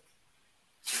did.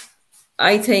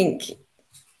 I think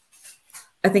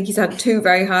he's had 2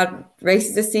 very hard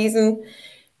races this season.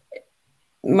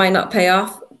 Might not pay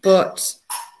off, but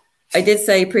I did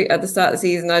say at the start of the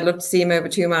season I'd love to see him over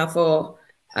 2 mile 4,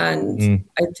 and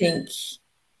I think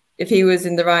if he was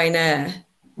in the Ryanair,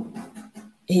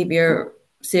 he'd be a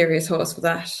serious horse for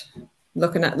that.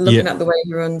 Looking at the way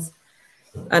he runs,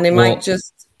 and he might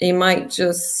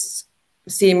just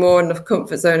see him more in the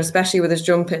comfort zone, especially with his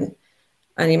jumping,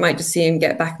 and you might just see him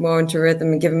get back more into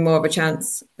rhythm and give him more of a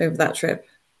chance over that trip.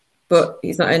 But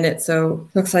he's not in it, so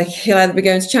looks like he'll either be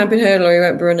going to Champion Hurdle or he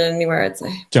won't be running anywhere, I'd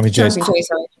say. Champion Chase.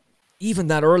 Even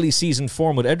that early season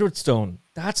form with Edwardstone,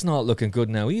 that's not looking good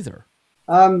now either.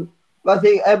 I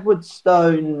think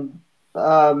Edwardstone,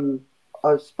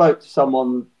 I spoke to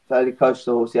someone fairly close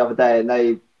to the horse the other day, and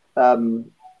they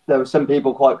there were some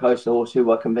people quite close to the horse who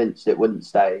were convinced it wouldn't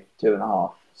stay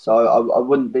 2.5. So I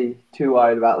wouldn't be too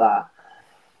worried about that.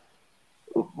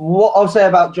 What I'll say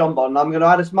about John Bon, I'm going to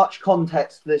add as much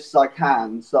context to this as I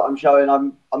can, so that I'm showing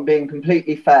I'm being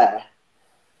completely fair.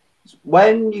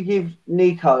 When you give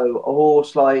Nico a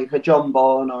horse like a John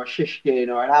Bon or a Shishkin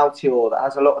or an Altior that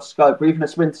has a lot of scope, or even a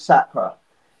Swinter Sacra,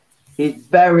 he's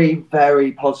very,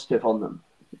 very positive on them.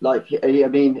 Like, I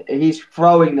mean, he's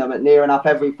throwing them at near enough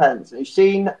every fence. And you've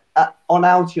seen on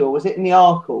Altior, was it in the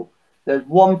Arkle? There's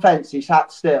one fence he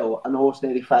sat still and the horse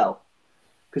nearly fell.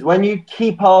 Because when you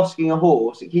keep asking a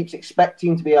horse, it keeps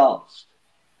expecting to be asked.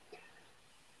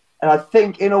 And I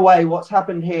think, in a way, what's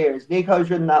happened here is Nico's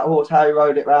ridden that horse how he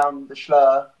rode it round the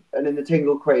Schlur and in the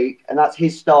Tingle Creek, and that's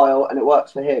his style, and it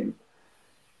works for him.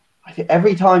 I think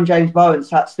every time James Bowen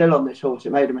sat still on this horse,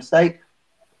 it made a mistake.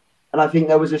 And I think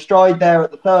there was a stride there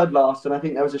at the third last, and I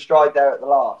think there was a stride there at the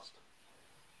last.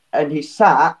 And he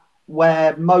sat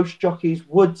where most jockeys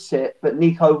would sit, but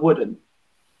Nico wouldn't,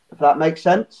 if that makes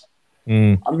sense.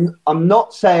 I'm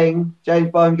not saying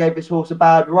James Bowen gave this horse a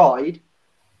bad ride.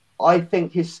 I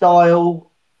think his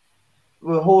style,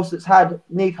 the horse that's had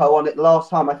Nico on it the last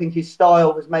time, I think his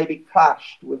style has maybe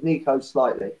clashed with Nico's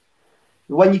slightly.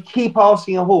 When you keep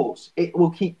asking a horse, it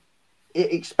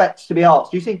expects to be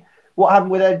asked. You see what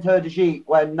happened with Enter de Gite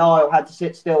when Niall had to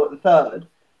sit still at the third?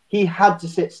 He had to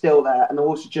sit still there, and the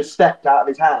horse just stepped out of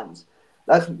his hands.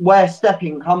 That's where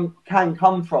stepping can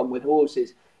come from with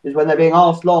horses, is when they're being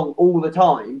asked long all the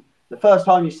time. The first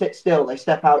time you sit still, they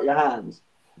step out your hands.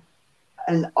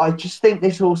 And I just think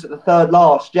this horse at the third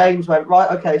last, James went,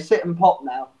 right, okay, sit and pop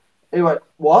now. He went,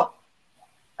 what?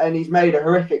 And he's made a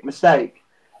horrific mistake.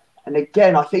 And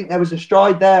again, I think there was a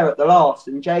stride there at the last,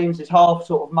 and James is half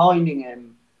sort of minding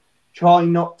him,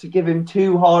 trying not to give him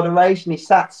too hard a race, and he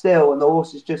sat still, and the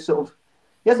horse is just sort of,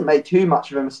 he hasn't made too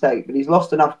much of a mistake, but he's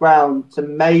lost enough ground to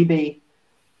maybe,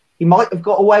 he might have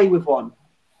got away with one,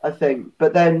 I think.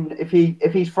 But then if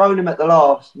he's thrown him at the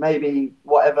last, maybe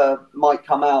whatever might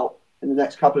come out in the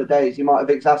next couple of days, he might have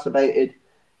exacerbated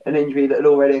an injury that had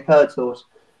already occurred to the horse.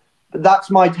 But that's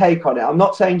my take on it. I'm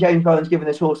not saying James Bowen's given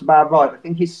this horse a bad ride. I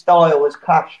think his style has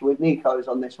clashed with Nico's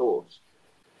on this horse,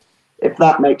 if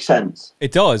that makes sense.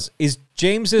 It does. Is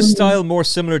James's style more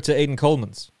similar to Aidan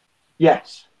Coleman's?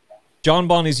 Yes. John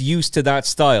Bon is used to that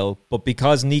style, but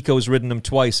because Nico's ridden him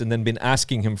twice and then been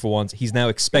asking him for once, he's now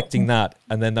expecting that,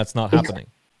 and then that's not happening.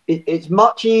 It's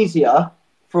much easier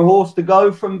for a horse to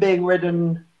go from being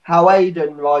ridden how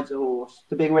Aidan rides a horse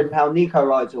to being ridden how Nico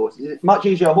rides a horse. It's much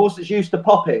easier. A horse that's used to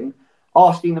popping,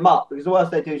 asking them up, because the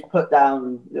worst they do is put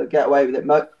down and get away with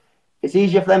it. It's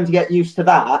easier for them to get used to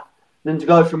that than to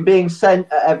go from being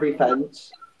sent at every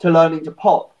fence to learning to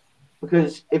pop.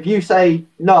 Because if you say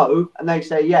no and they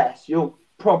say yes, you're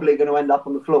probably going to end up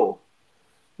on the floor.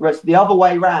 Whereas the other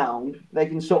way round, they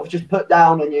can sort of just put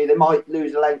down on you. They might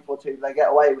lose a length or two, but they get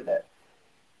away with it.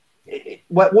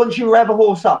 Once you rev a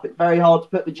horse up, it's very hard to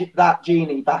put that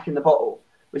genie back in the bottle.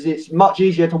 Because it's much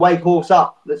easier to wake a horse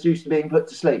up that's used to being put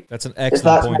to sleep. That's an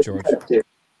excellent point, George.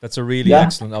 That's a really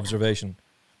excellent observation.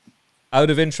 Out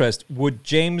of interest, would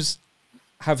James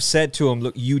have said to him,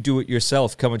 look, you do it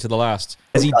yourself coming to the last?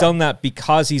 Has he done that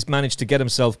because he's managed to get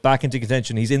himself back into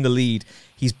contention? He's in the lead.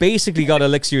 He's basically got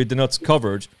Elixir the Nuts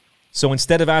covered. So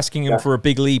instead of asking him for a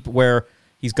big leap where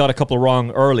he's got a couple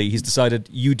wrong early, he's decided,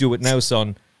 you do it now,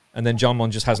 son. And then John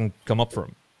Mon just hasn't come up for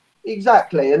him.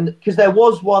 Exactly. And because there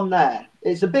was one there.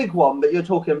 It's a big one, but you're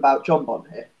talking about John Bon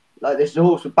here. Like, this is a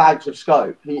horse with bags of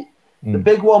scope. The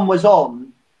big one was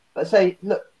on. But say,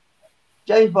 look,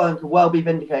 James Bowen could well be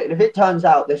vindicated. If it turns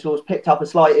out this horse picked up a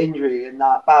slight injury in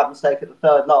that bad mistake at the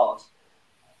third last,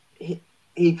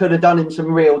 he could have done him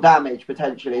some real damage,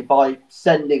 potentially, by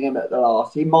sending him at the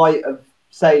last. He might have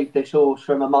saved this horse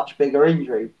from a much bigger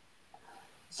injury.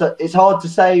 So it's hard to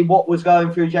say what was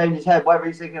going through James's head, whether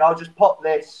he's thinking, I'll just pop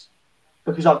this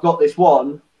because I've got this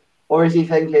one, or is he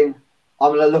thinking,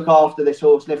 I'm going to look after this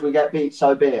horse, and if we get beat,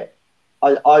 so be it?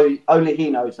 I only he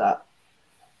knows that.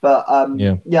 But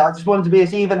yeah, I just wanted to be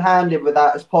as even-handed with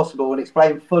that as possible and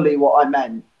explain fully what I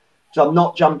meant. So I'm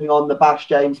not jumping on the Bash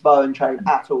James Bowen train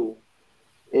at all.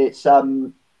 It's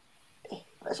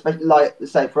especially like I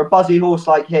say, for a buzzy horse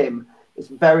like him, it's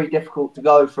very difficult to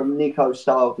go from Nico's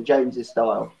style to James's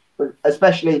style. But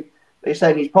especially, they're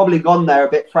saying he's probably gone there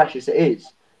a bit fresh as it is.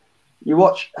 You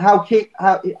watch how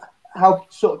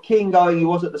sort of keen going he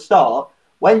was at the start.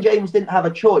 When James didn't have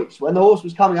a choice, when the horse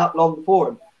was coming up long before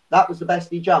him, that was the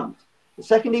best he jumped. The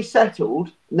second he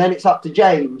settled, and then it's up to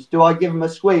James, do I give him a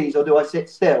squeeze or do I sit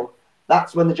still?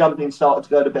 That's when the jumping started to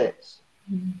go to bits.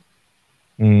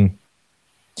 Mm.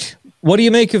 What do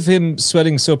you make of him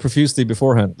sweating so profusely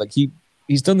beforehand? Like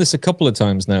he's done this a couple of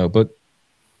times now, but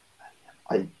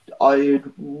I'd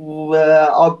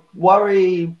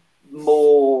worry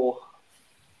more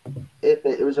if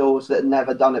it was a horse that had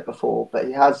never done it before, but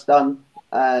he has done.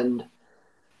 And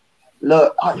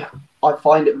look, I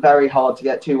find it very hard to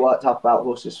get too worked up about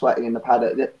horses sweating in the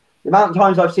paddock. The amount of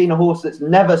times I've seen a horse that's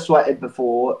never sweated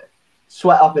before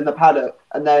sweat up in the paddock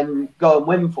and then go and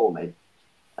win for me.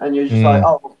 And you're just like,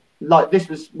 oh, like this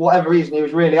was whatever reason he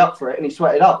was really up for it and he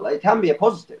sweated up. Like, it can be a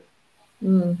positive.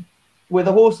 With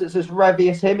a horse that's as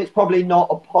revvy as him, it's probably not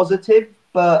a positive,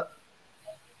 but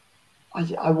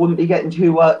I wouldn't be getting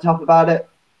too worked up about it.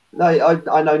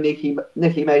 I know Nicky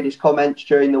made his comments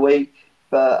during the week,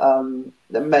 but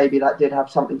maybe that did have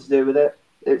something to do with it.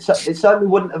 It certainly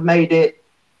wouldn't have made it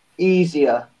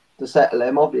easier to settle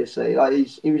him, obviously. Like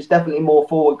he was definitely more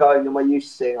forward going than we're used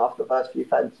to seeing after the first few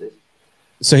fences.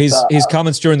 So his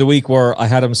comments during the week were, I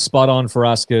had him spot on for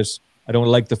Ascot. I don't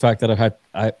like the fact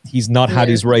that he's not had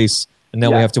his race and now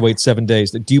we have to wait 7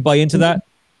 days. Do you buy into that?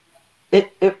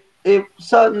 It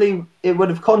certainly would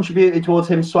have contributed towards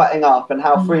him sweating up and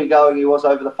how free going he was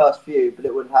over the first few, but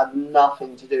it would have had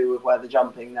nothing to do with where the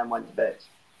jumping then went to bits.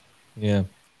 Yeah.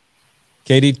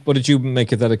 Katie, what did you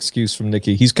make of that excuse from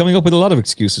Nicky? He's coming up with a lot of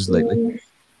excuses lately.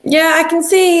 Yeah, I can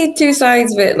see two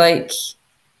sides of it. Like,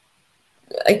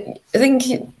 I think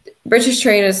British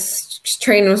trainers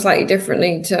train them slightly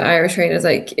differently to Irish trainers.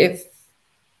 Like, if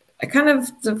I kind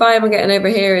of the vibe I'm getting over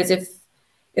here is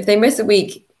if they miss a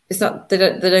week, it's not they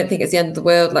don't think it's the end of the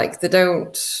world. Like, they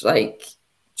don't like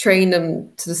train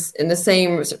them in the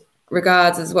same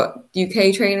regards as what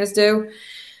UK trainers do.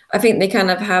 I think they kind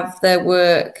of have their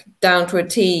work down to a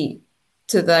T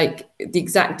to like the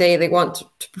exact day they want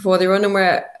before they run. And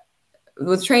where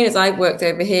with trainers I've worked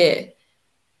over here,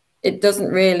 it doesn't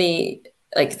really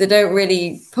like they don't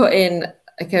really put in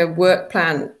like a work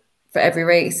plan for every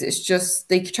race. It's just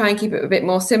they try and keep it a bit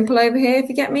more simple over here, if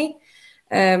you get me.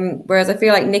 Whereas I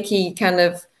feel like Nicky kind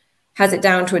of has it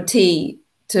down to a T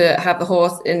to have the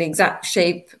horse in the exact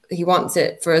shape he wants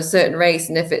it for a certain race.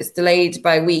 And if it's delayed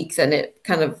by weeks, then it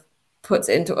kind of puts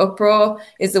it into uproar,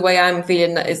 is the way I'm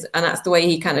feeling that is, and that's the way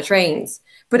he kind of trains,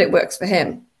 but it works for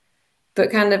him.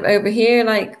 But kind of over here,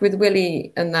 like with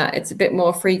Willie and that, it's a bit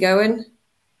more free going.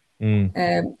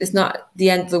 It's not the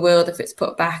end of the world if it's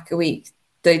put back a week.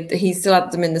 He still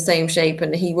had them in the same shape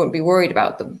and he wouldn't be worried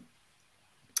about them.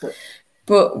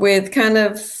 But with kind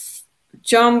of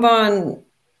John Bon,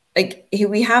 like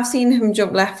we have seen him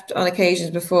jump left on occasions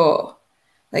before.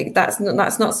 Like that's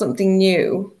not something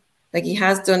new. Like he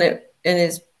has done it in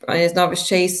his novice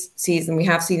chase season. We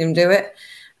have seen him do it.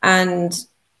 And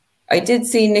I did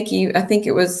see Nicky, I think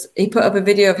he put up a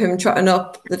video of him trotting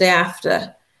up the day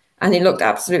after and he looked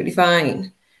absolutely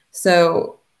fine.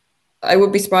 So I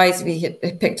would be surprised if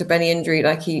he picked up any injury.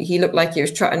 Like he looked like he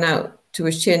was trotting out to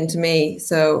his chin to me.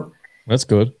 So that's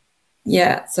good.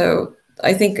 Yeah. So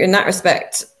I think in that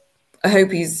respect, I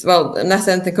hope he's well, unless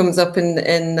anything comes up in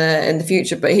the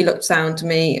future. But he looked sound to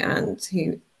me, and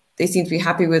they seem to be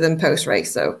happy with him post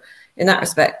race. So in that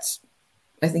respect,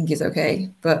 I think he's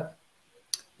okay. But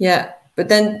yeah, but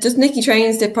then just Nicky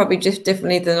trains probably just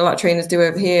differently than a lot of trainers do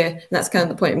over here, and that's kind of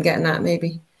the point I'm getting at,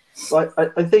 maybe. Like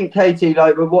I think Katie,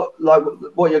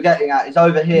 what you're getting at is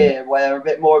over here where they're a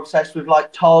bit more obsessed with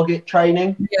like target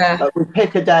training. Yeah, like we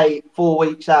pick a date 4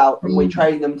 weeks out and we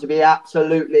train them to be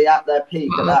absolutely at their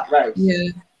peak at that race.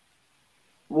 Yeah.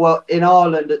 Well, in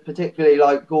Ireland, particularly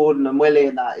like Gordon and Willie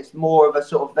and that, it's more of a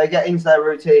sort of they get into their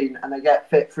routine and they get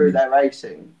fit through their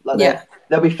racing. Like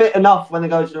they'll be fit enough when they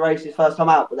go to the races first time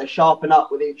out, but they sharpen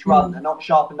up with each run. They're not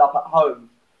sharpened up at home.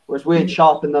 Whereas we'd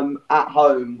sharpen them at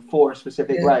home for a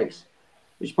specific race,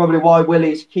 which is probably why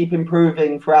Willie's keep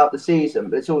improving throughout the season.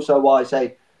 But it's also why I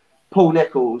say Paul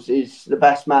Nicholls is the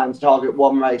best man to target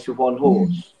one race with one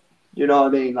horse. You know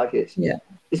what I mean? Like it's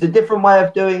a different way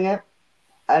of doing it.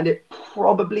 and it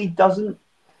probably doesn't,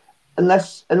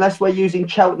 unless we're using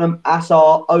Cheltenham as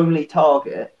our only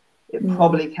target, it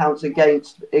probably counts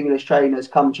against English trainers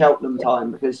come Cheltenham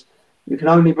time, because you can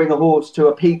only bring a horse to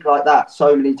a peak like that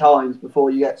so many times before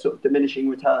you get sort of diminishing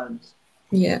returns.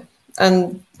 Yeah,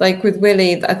 and like with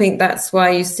Willie, I think that's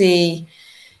why you see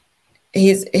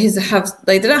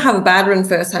they don't have a bad run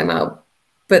first time out,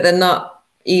 but they're not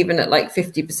even at like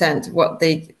 50%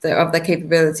 of their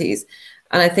capabilities.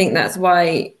 And I think that's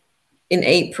why in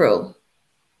April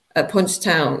at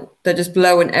Punchestown, they're just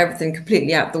blowing everything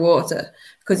completely out the water,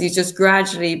 because he's just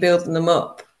gradually building them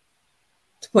up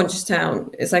to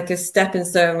Punchestown. It's like a stepping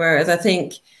stone, whereas I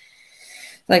think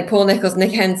like Paul Nicholls,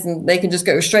 Nick Henson, they can just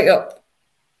go straight up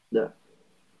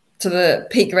to the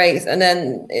peak race, and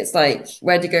then it's like,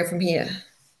 where do you go from here?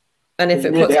 And if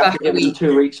it puts back a week,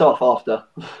 2 weeks off after.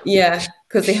 Yeah,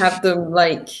 because they have them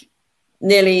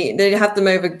they have them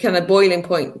over kind of boiling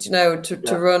point,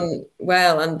 to run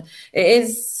well, and it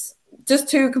is just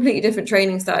two completely different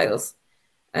training styles,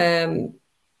 and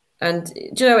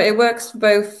it works for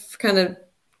both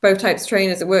types of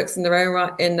trainers. It works in their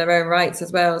own rights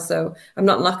as well. So I'm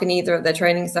not knocking either of their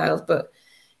training styles, but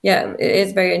yeah, it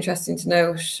is very interesting to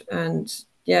note, and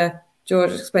yeah,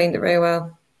 George explained it very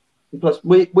well. Plus,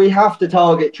 we have to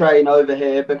target train over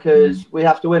here, because we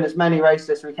have to win as many races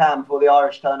as we can before the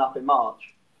Irish turn up in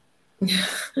March.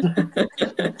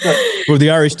 For the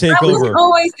Irish takeover. That wasn't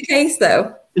always the case,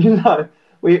 though.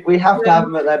 We have to have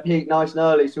them at their peak nice and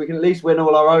early, so we can at least win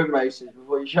all our own races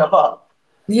before you show up.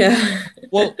 Yeah.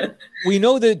 Well, we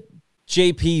know that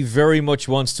JP very much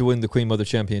wants to win the Queen Mother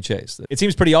Champion Chase. It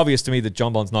seems pretty obvious to me that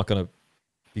John Bond's not going to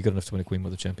be good enough to win a Queen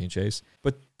Mother Champion Chase.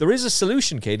 But there is a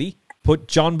solution, Katie. Put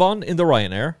John Bond in the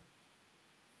Ryanair.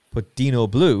 Put Dino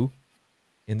Blue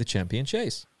in the Champion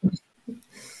Chase.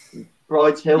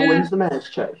 Bride's Hill wins the Mayor's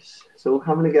Chase. It's all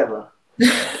coming together.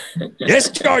 Yes,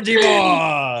 Georgie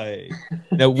boy!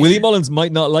 Now, Willie Mullins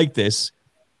might not like this,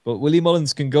 but Willie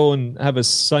Mullins can go and have a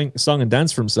song and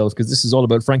dance for himself, because this is all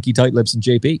about Frankie Tightlips and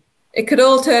JP. It could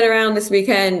all turn around this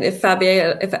weekend if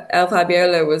El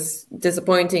Fabiola was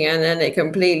disappointing, and then it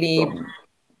completely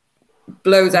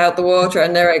blows out the water,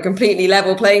 and they're a completely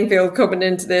level playing field coming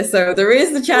into this. So there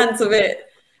is the chance of it.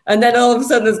 And then all of a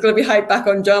sudden there's going to be hype back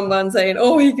on John Bond saying,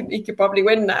 oh, he could probably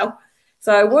win now.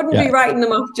 So I wouldn't be writing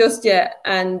them off just yet.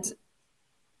 And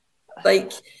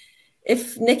like,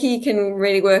 if Nicky can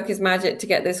really work his magic to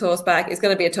get this horse back, it's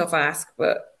going to be a tough ask,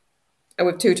 but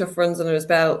with 2 tough runs under his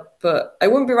belt. But I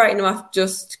wouldn't be writing him off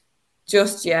just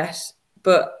yet.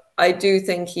 But I do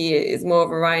think he is more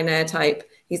of a Ryanair type.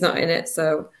 He's not in it,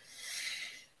 so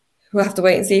we'll have to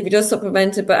wait and see if he does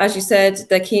supplement it. But as you said,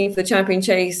 they're keen for the Champion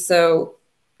Chase, so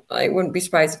I wouldn't be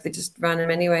surprised if they just ran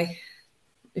him anyway.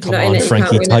 If Come on,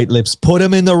 Frankie Tightlips. Put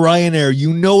him in the Ryanair.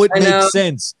 You know it makes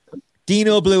sense.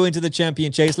 Dino Blue into the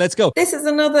Champion Chase. Let's go. This is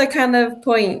another kind of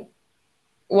point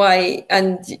why,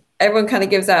 and everyone kind of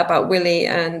gives out about Willie,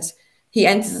 and he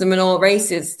enters them in all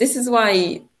races. This is why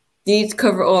you need to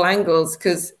cover all angles,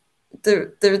 because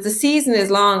the season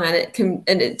is long, and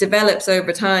it develops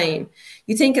over time.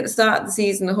 You think at the start of the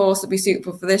season the horse will be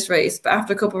suitable for this race, but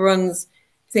after a couple of runs,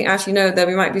 you think, actually, no, then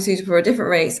we might be suitable for a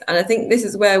different race. And I think this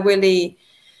is where Willie,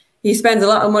 he spends a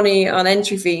lot of money on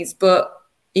entry fees, but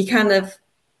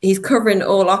he's covering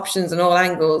all options and all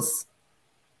angles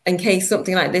in case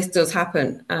something like this does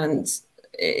happen. And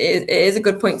it is a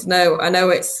good point to know. I know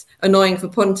it's annoying for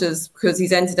punters because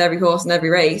he's entered every horse in every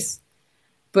race,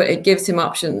 but it gives him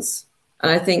options.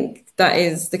 And I think that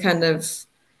is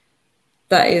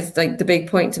like the big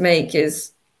point to make,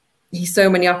 is he's so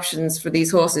many options for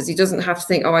these horses. He doesn't have to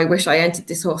think, oh, I wish I entered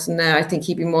this horse in there. I think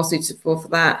he'd be more suitable for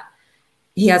that.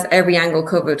 He has every angle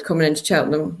covered coming into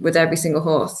Cheltenham with every single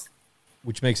horse.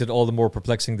 Which makes it all the more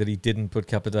perplexing that he didn't put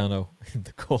Capodanno in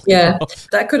the call. Yeah,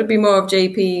 that could be more of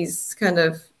JP's kind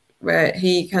of, where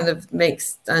he kind of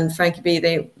makes, and Frankie B,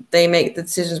 they make the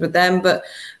decisions with them. But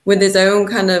with his own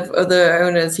kind of other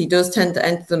owners, he does tend to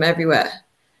enter them everywhere.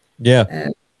 Yeah.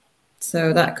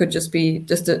 So that could just be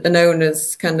just an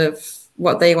owner's kind of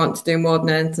what they want to do more than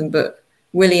anything. But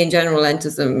Willie in general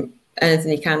enters them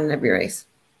anything he can in every race.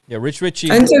 Yeah, Rich Ritchie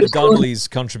and Donnelly's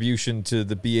contribution to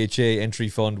the BHA entry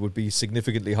fund would be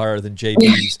significantly higher than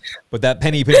JP's, but that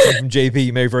penny pinching from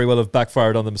JP may very well have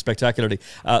backfired on them spectacularly.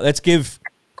 Let's give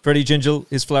Freddie Gingell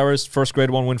his flowers. First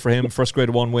Grade 1 win for him. First Grade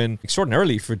 1 win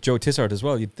extraordinarily for Joe Tissart as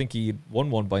well. You'd think he'd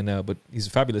won one by now, but he's a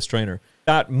fabulous trainer.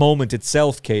 That moment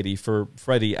itself, Katie, for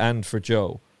Freddie and for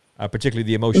Joe, particularly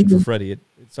the emotion for Freddie,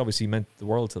 it's obviously meant the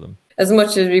world to them. As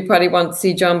much as we probably want to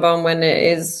see John Bond win,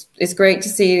 it's great to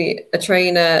see a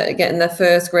trainer getting their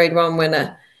first Grade 1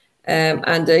 winner.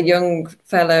 and a young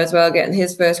fellow as well getting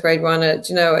his first Grade 1.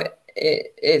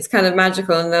 It's kind of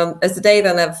magical, and it's a day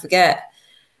they'll never forget.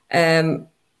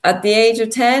 At the age of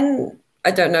 10, I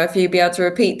don't know if he'd be able to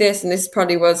repeat this, and this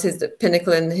probably was his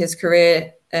pinnacle in his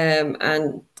career.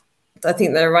 And I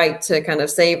think they're right to kind of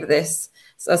savor this.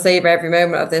 So I'll savor every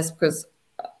moment of this, because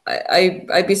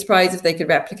I'd be surprised if they could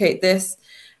replicate this.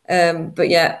 But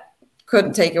yeah,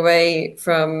 couldn't take away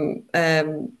from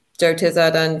Joe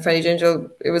Tizard and Freddie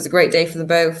Gingill. It was a great day for them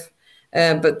both.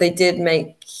 But they did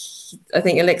I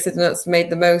think Elixir Nuts made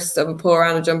the most of a poor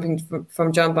round of jumping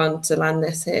from jump on to land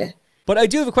this here. But I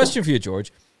do have a question for you,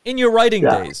 George. In your riding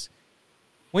days,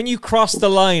 when you crossed the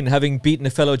line having beaten a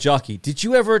fellow jockey, did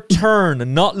you ever turn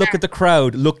and not look at the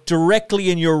crowd, look directly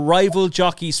in your rival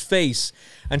jockey's face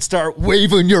and start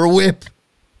waving your whip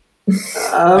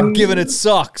and giving it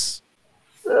socks?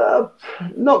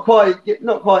 Not quite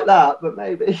that, but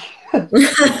maybe.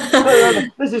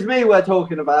 This is me we're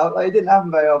talking about. Like, it didn't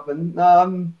happen very often.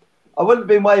 I wouldn't have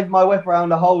been waving my whip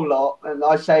around a whole lot, and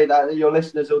I say that your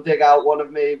listeners will dig out one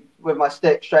of me with my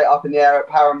stick straight up in the air at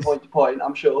power and point to point,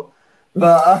 I'm sure.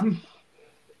 But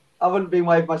I wouldn't have been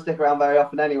waving my stick around very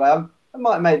often anyway. I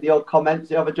might have made the odd comment to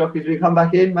the other jockeys when you come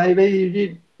back in,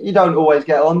 maybe. You don't always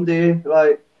get on, do you?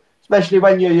 Like, especially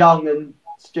when you're young and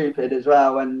stupid as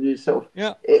well, and you sort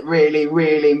of, it really,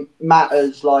 really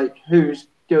matters, like, who's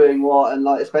doing what, and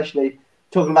like, especially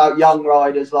talking about young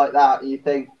riders like that, and you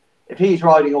think, if he's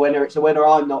riding a winner, it's a winner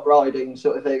I'm not riding,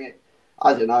 sort of thing.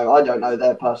 I don't know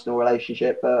their personal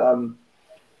relationship, but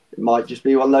it might just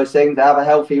be one of those things. They have a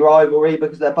healthy rivalry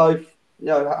because they're both,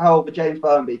 how old would James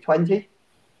Byrne be? 20?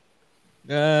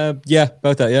 Yeah,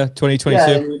 about that, yeah. 2022. Yeah,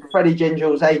 and Freddie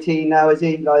Gingill's 18 now, is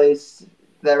he? Like,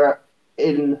 they're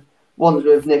in, one's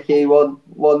with Nicky,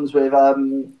 one's with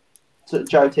sort of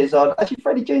Joe Tizard. Actually,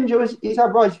 Freddie Gingill, he's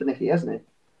had rides for Nicky, hasn't he?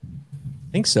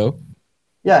 I think so.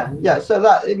 Yeah. So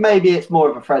that maybe it's more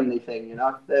of a friendly thing,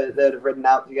 They'd have ridden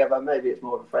out together. Maybe it's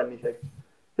more of a friendly thing.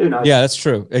 Who knows? Yeah, that's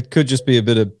true. It could just be a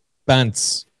bit of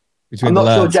bants between the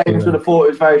lads. I'm not sure James would have thought it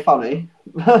was very funny.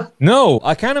 No,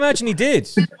 I can't imagine he did.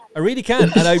 I really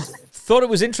can't. And I thought it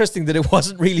was interesting that it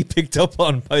wasn't really picked up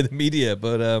on by the media.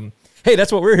 But hey,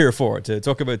 that's what we're here for, to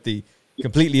talk about the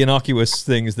completely innocuous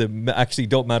things that actually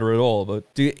don't matter at all.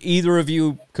 But do either of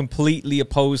you completely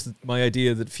oppose my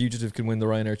idea that Fugitive can win the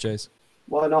Ryanair Chase?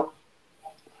 Why not?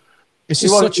 It's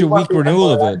just such a weak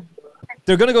renewal of it.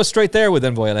 They're going to go straight there with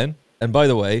Envoy LN. And by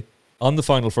the way, on the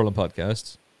Final Furlong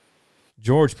podcast,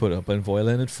 George put up Envoy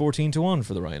LN at 14-1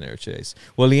 for the Ryanair Chase.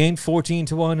 Well, he ain't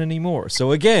 14-1 anymore.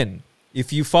 So again,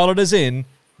 if you followed us in,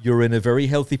 you're in a very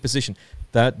healthy position.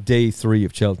 That day 3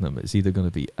 of Cheltenham is either going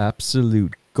to be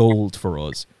absolute gold for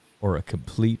us or a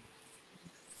complete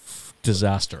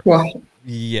disaster. What?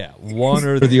 Yeah, one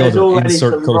or the other. There's already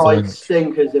some right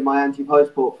stinkers in my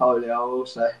anti-post portfolio, I will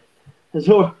say. There's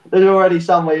already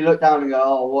some where you look down and go,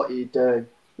 oh, what are you doing?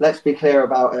 Let's be clear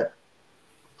about it.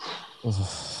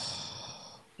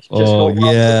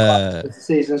 Yeah. The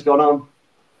season's gone on.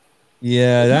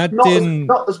 Yeah, that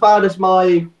not as bad as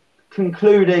my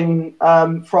concluding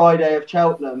Friday of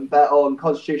Cheltenham bet on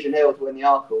Constitution Hill to win the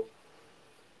Arkle.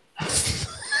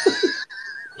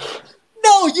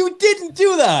 No, you didn't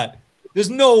do that. There's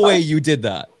no way you did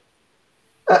that.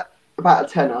 About a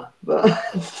tenner, but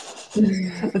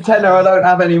a tenner I don't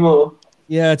have anymore.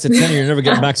 Yeah, it's a tenner. You're never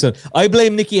getting back on. I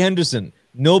blame Nicky Henderson.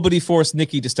 Nobody forced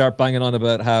Nicky to start banging on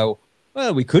about how,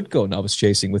 well, we could go novice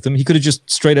chasing with him. He could have just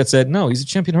straight out said, no, he's a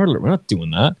champion hurdler. We're not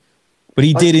doing that. But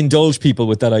he did indulge people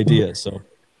with that idea. So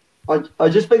I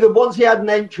just figured once he had an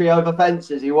entry over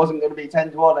fences, he wasn't going to be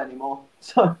 10-1 anymore.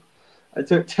 So I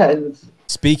took 10s.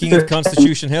 Speaking of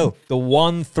Constitution Hill, the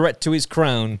one threat to his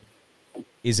crown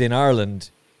is in Ireland,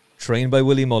 trained by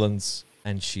Willie Mullins,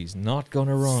 and she's not going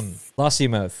to run.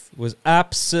 Lossiemouth was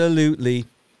absolutely,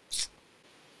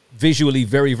 visually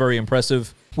very, very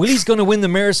impressive. Willie's going to win the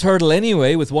Mares' Hurdle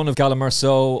anyway with one of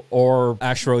Galamarceau or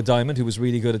Ashrow Diamond, who was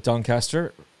really good at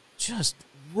Doncaster. Just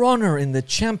runner in the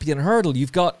Champion Hurdle.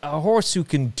 You've got a horse who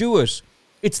can do it.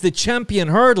 It's the Champion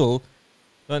Hurdle.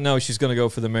 But no, she's going to go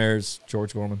for the Mares,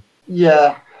 George Gorman.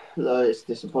 Yeah, it's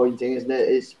disappointing, isn't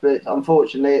it? But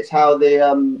unfortunately, it's how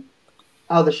the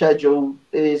schedule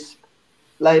is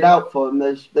laid out for them.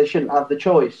 They shouldn't have the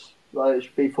choice. Like, they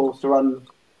should be forced to run.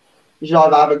 You should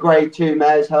either have a Grade 2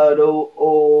 Mares' Hurdle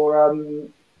or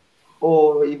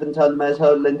even turn the Mares'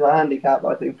 Hurdle into a handicap.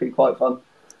 I think would be quite fun.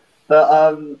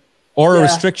 But or a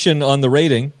restriction on the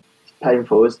rating. It's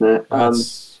painful, isn't it?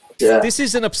 This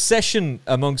is an obsession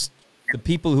amongst the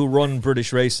people who run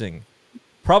British racing.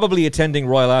 Probably attending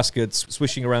Royal Ascot,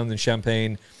 swishing around in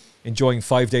Champagne, enjoying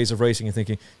 5 days of racing and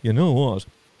thinking, you know what?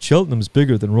 Cheltenham's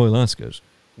bigger than Royal Ascot.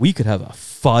 We could have a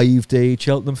 5-day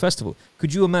Cheltenham festival.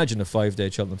 Could you imagine a 5-day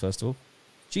Cheltenham festival?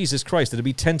 Jesus Christ, it'd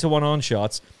be 10-1 on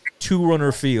shots,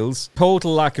 2-runner fields,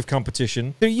 total lack of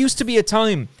competition. There used to be a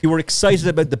time you were excited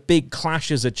about the big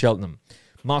clashes at Cheltenham.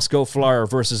 Moscow Flyer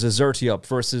versus Azertiup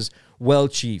versus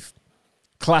Welchief.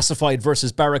 Classified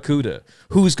versus Barracuda.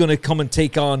 Who's going to come and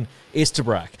take on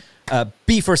Isterbrack?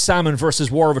 Beef or Salmon versus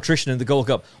War of Attrition in the Gold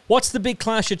Cup. What's the big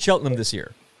clash at Cheltenham this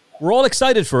year? We're all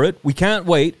excited for it. We can't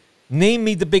wait. Name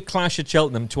me the big clash at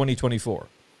Cheltenham 2024.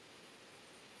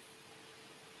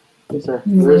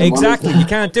 Exactly, you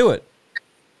can't do it.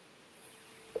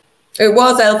 It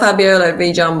was El Fabiolo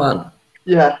v John Bon.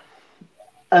 Yeah.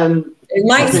 And it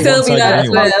might still be that as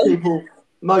well.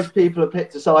 Most people have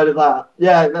picked a side of that.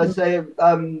 Yeah, let's say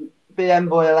BM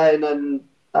Boylan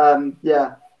and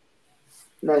the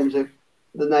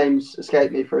names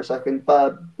escape me for a second.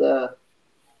 But the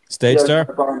Stage Star?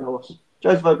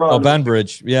 Joseph O'Brien. Oh,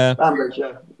 Banbridge, yeah. Banbridge,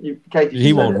 yeah.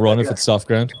 He won't run if it's soft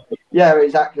ground. Yeah,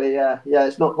 exactly, yeah. Yeah,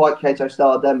 it's not quite Cato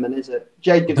Star Denman, is it?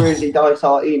 Jade DeGruzzi,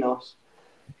 Dysart, Enos.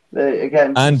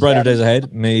 Again. And Brighter Days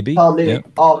Ahead, maybe.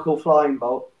 Arkle Flying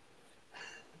Bolt.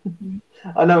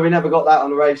 I know we never got that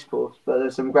on the race course, but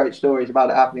there's some great stories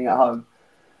about it happening at home.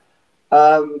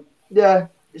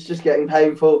 It's just getting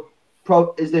painful.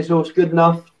 Is this horse good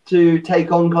enough to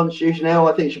take on Constitution Hill?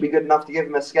 I think it should be good enough to give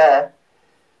him a scare.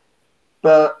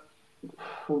 But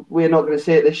we're not going to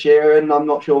see it this year, and I'm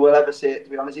not sure we'll ever see it, to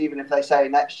be honest, even if they say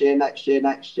next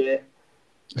year.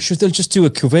 Sure, they'll just do a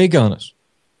Cuvega on it.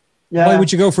 Yeah. Why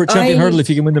would you go for a champion hurdle if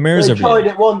you can win the mares every year? They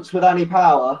tried it once with Annie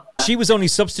Power. She was only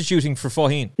substituting for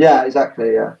Faugheen. Yeah,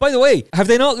 exactly, yeah. By the way, have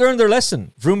they not learned their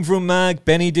lesson? Vroom Vroom Mag,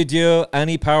 Benny Didier,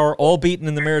 Annie Power, all beaten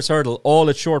in the mares hurdle, all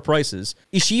at short prices.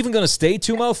 Is she even going to stay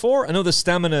 2 mile 4? I know the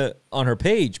stamina on her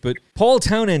page, but Paul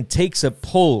Townend takes a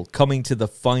pull coming to the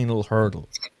final hurdle.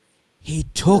 He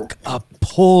took a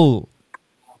pull.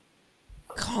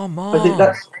 Come on. I think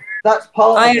that's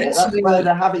part of it. That's where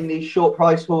they're having these short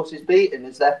price horses beaten,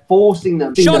 is they're forcing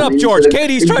them. Shut up, George.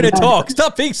 Katie's trying to talk.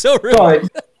 Stop being so rude. Sorry.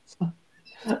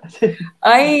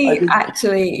 I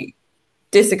actually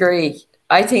disagree.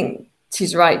 I think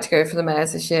she's right to go for the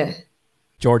mares this year.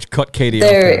 George, cut Katie off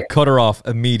there. Cut her off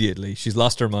immediately. She's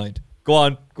lost her mind. Go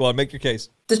on, make your case.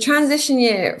 The transition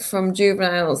year from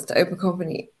juveniles to open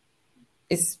company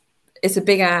is a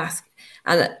big ask,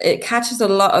 and it catches a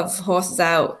lot of horses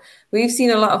out. We've seen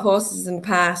a lot of horses in the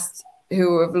past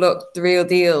who have looked the real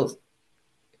deal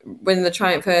winning the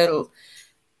Triumph Hurdle.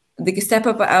 They can step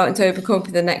up out into open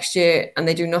company the next year and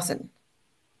they do nothing.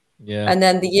 Yeah. And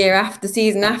then the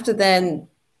season after, then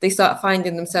they start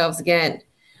finding themselves again.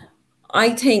 I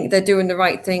think they're doing the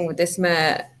right thing with this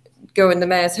mare, going the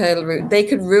mare's hurdle route. They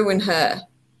could ruin her,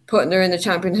 putting her in the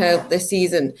champion hurdle this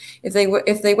season. If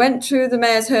they went through the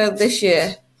mare's hurdle this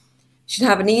year, she'd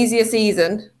have an easier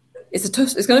season. It's going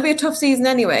to be a tough season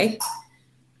anyway,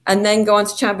 and then go on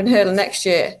to champion hurdle next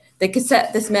year. They could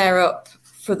set this mare up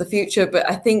for the future, but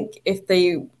I think if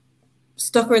they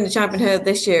stuck her in the champion hurdle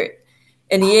this year,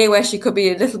 in a year where she could be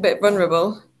a little bit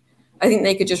vulnerable, I think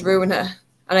they could just ruin her.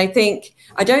 And I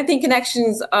don't think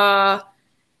connections are.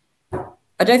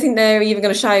 I don't think they're even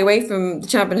going to shy away from the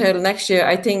champion hurdle next year.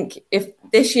 I think if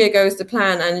this year goes to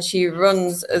plan and she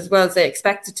runs as well as they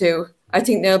expect her to, I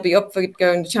think they'll be up for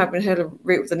going the champion hurdle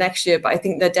route for the next year. But I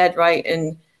think they're dead right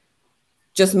in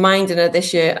just minding her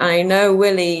this year. And I know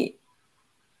Willie,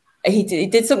 he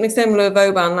did something similar with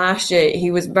Vauban last year.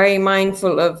 He was very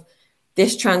mindful of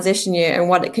this transition year and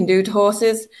what it can do to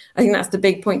horses. I think that's the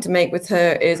big point to make with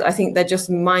her, is I think they're just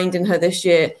minding her this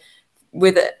year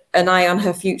with an eye on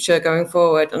her future going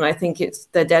forward. And I think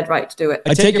they're dead right to do it.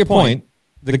 I take your point.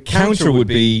 The counter would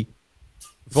be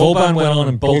Vauban went on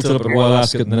and bolted up at Royal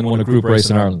Ascot and then won a group race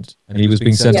in Ireland. And he was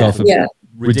being sent off at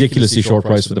ridiculously short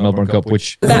price for the Melbourne Cup,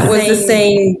 which... That was the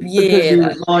same year.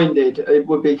 Because he was minded, it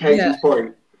would be Katie's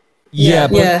point. Yeah,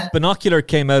 but Binocular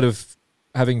came out of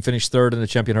having finished third in the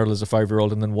champion hurdle as a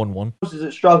 5-year-old and then won one. Horses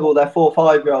that struggle their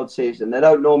 4-5-year-old season, they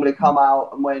don't normally come out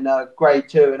and win a grade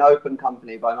 2 in open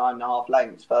company by 9.5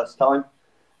 lengths first time.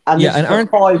 And this is a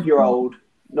 5-year-old,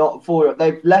 not a 4-year-old.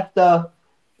 They've left her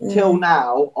till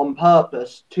now on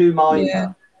purpose to mind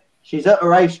her. She's at a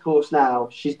race course now.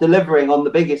 She's delivering on the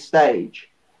biggest stage.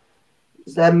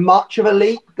 Is there much of a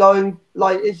leap going?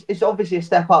 Like, it's obviously a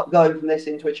step up going from this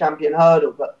into a champion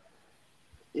hurdle, but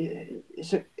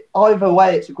either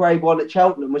way, it's a grade 1 at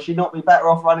Cheltenham. Would she not be better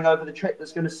off running over the trick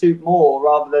that's going to suit more,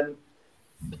 rather than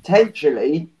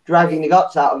potentially dragging the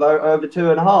guts out of her over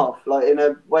 2.5,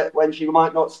 like when she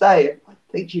might not stay? I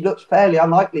think she looks fairly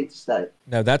unlikely to stay.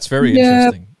 Now that's very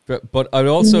interesting. But I'd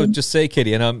also just say,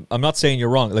 Kitty, and I'm not saying you're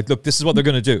wrong. Like, look, this is what they're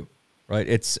going to do, right?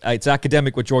 It's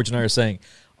academic what George and I are saying.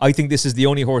 I think this is the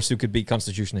only horse who could beat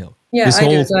Constitution Hill. Yeah, this I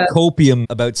whole do. copium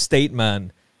about State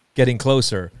Man getting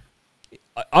closer.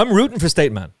 I'm rooting for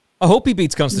State Man. I hope he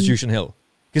beats Constitution Hill,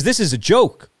 because this is a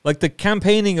joke. Like, the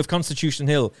campaigning of Constitution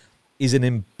Hill is an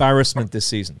embarrassment this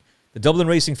season. The Dublin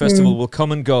Racing Festival will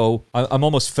come and go. I'm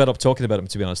almost fed up talking about him,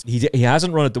 to be honest. He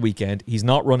hasn't run at the weekend. He's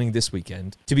not running this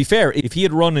weekend. To be fair, if he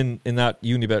had run in that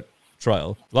Unibet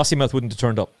trial, Lossiemouth wouldn't have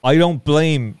turned up. I don't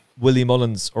blame Willie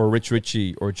Mullins or Rich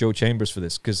Ritchie or Joe Chambers for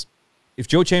this, because if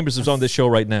Joe Chambers was on this show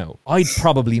right now, I'd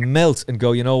probably melt and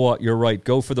go, you know what, you're right.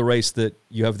 Go for the race that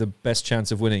you have the best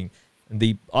chance of winning. And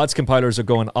the odds compilers are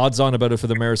going odds on about it for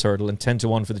the Mayor's Hurdle and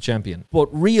 10-1 for the champion. But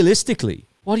realistically,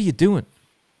 what are you doing?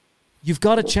 You've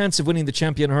got a chance of winning the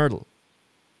champion hurdle,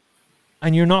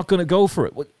 and you're not going to go for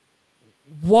it.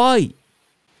 Why?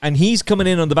 And he's coming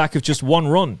in on the back of just one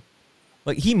run.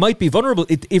 Like, he might be vulnerable.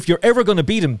 If you're ever going to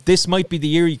beat him, this might be the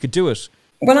year you could do it.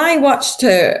 When I watched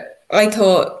her, I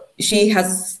thought she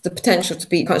has the potential to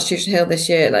beat Constitution Hill this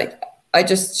year. Like, I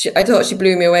thought she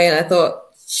blew me away, and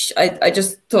I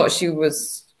just thought she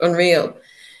was unreal.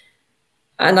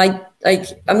 And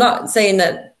I'm not saying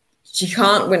that she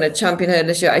can't win a champion hurdle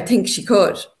this year. I think she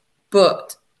could,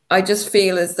 but I just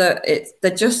feel as though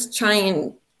they're just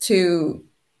trying to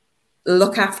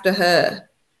look after her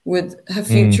with her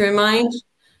future in mind.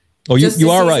 Oh, you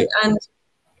are right. And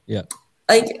yeah,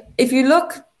 like, if you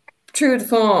look through the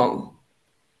form,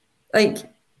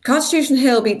 like, Constitution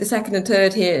Hill beat the second and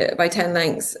third here by 10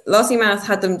 lengths. Lossiemouth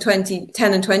had them 10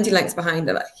 and 20 lengths behind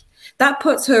her. Like, that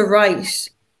puts her right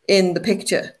in the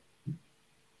picture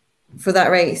for that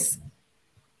race.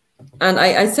 And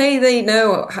I say they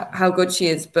know how good she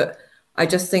is, but I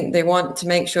just think they want to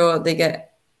make sure they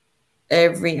get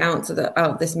every ounce out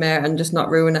of this mare and just not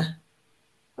ruin her.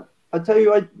 I tell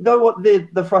you, I know what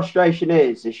the frustration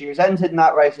is she was entered in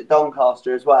that race at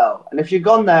Doncaster as well. And if she'd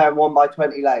gone there and won by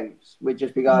 20 lengths, we'd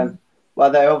just be going,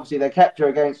 well, they kept her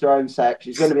against her own sex.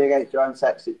 She's going to be against her own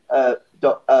sex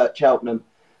at Cheltenham.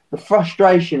 The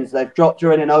frustrations, they've dropped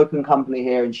her in an open company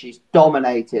here and she's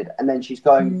dominated, and then she's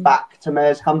going back to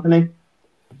mare's company.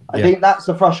 I think that's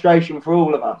the frustration for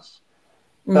all of us.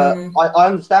 But I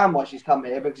understand why she's come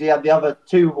here, because he had the other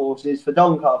two horses for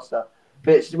Doncaster.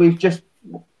 But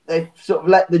they've sort of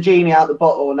let the genie out the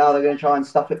bottle, and now they're going to try and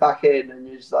stuff it back in, and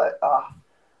you're just like,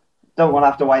 don't want to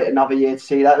have to wait another year to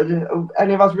see that.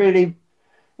 Any of us really,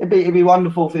 it'd be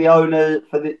wonderful for the owner,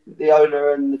 the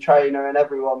owner and the trainer and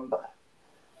everyone, but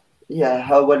yeah,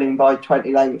 her winning by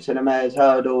 20 lengths in a mare's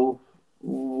hurdle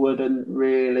wouldn't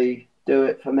really do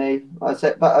it for me. I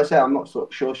say I'm not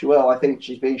sure she will. I think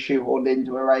she's being shoehorned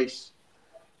into a race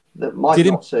that might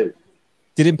not suit.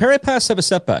 Did Imperial Pass have a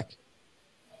setback?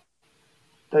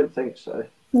 Don't think so.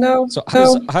 No. So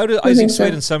how do Isaac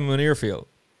Swade and Sam Munir feel?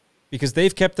 Because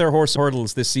they've kept their horse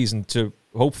hurdles this season to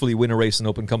hopefully win a race in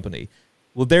open company.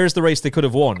 Well, there's the race they could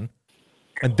have won,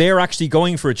 and they're actually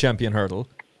going for a champion hurdle.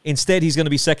 Instead, he's going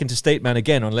to be second to State Man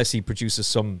again, unless he produces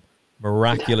some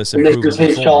miraculous improvement. This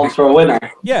is his chance for a winner.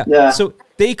 Yeah. So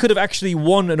they could have actually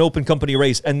won an open company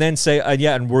race and then say,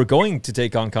 and we're going to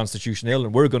take on Constitution Hill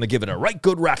and we're going to give it a right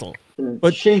good rattle.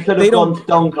 But she could have gone to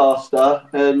Doncaster,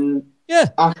 and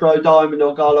Astro Diamond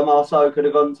or Gala Marceau could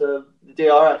have gone to the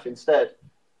DRF instead.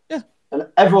 Yeah. And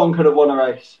everyone could have won a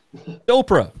race.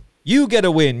 Oprah, you get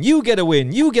a win, you get a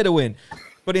win, you get a win.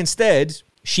 But instead,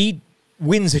 she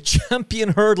wins a champion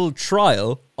hurdle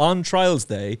trial on trials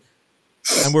day,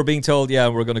 and we're being told,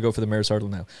 we're going to go for the mare's hurdle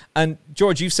now. And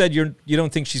George, you've said you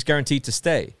don't think she's guaranteed to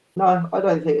stay. No, I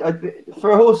don't think.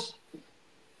 For a horse,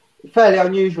 fairly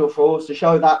unusual for a horse to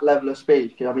show that level of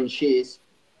speed. I mean, she is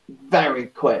very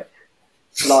quick.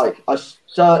 Like, I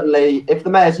certainly, if the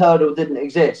mare's hurdle didn't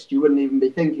exist, you wouldn't even be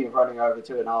thinking of running over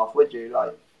 2.5, would you?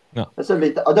 Like, no. I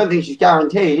don't think she's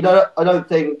guaranteed.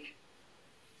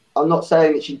 I'm not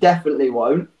saying that she definitely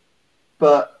won't,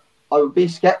 but I would be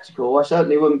sceptical. I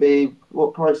certainly wouldn't be.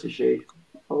 What price is she?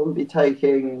 I wouldn't be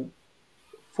taking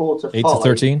 4 to 5. 8 to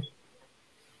 13.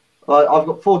 I've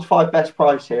got 4 to 5 best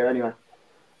price here anyway.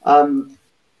 I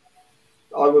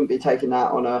wouldn't be taking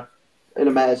that in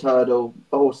a mare's hurdle.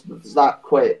 A horse that's that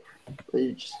quick,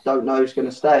 you just don't know who's going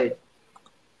to stay.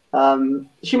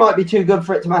 She might be too good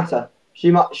for it to matter.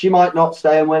 She might not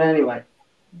stay and win anyway.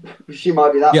 She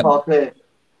might be that far clear.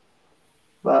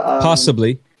 But,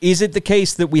 possibly. Is it the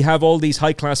case that we have all these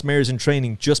high-class mares in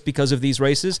training just because of these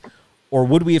races? Or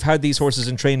would we have had these horses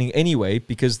in training anyway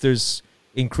because there's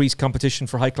increased competition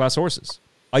for high-class horses?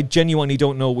 I genuinely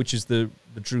don't know which is the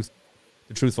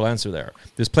truthful answer there.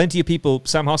 There's plenty of people.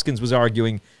 Sam Hoskins was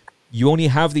arguing, you only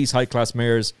have these high-class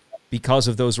mares because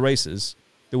of those races,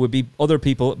 there would be other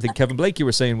people. I think Kevin Blake, you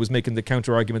were saying, was making the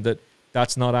counter argument that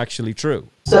that's not actually true.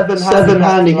 Seven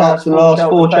handicaps in the last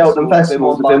 4 Cheltenham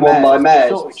festivals have been won by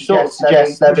mares, which sort of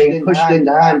suggests they're being pushed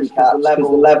into handicaps because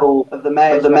the level of the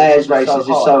mares' races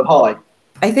is so high.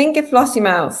 I think if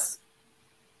Lossiemouth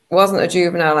wasn't a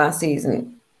juvenile last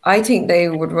season, I think they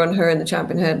would run her in the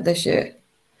champion hurdle this year.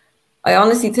 I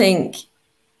honestly think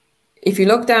if you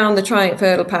look down the Triumph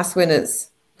Hurdle past winners,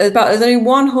 there's only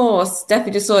one horse,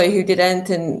 Defi DeSoy, who did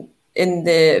anything in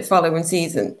the following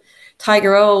season.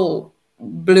 Tiger Owl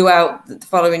blew out the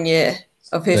following year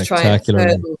of his Triumph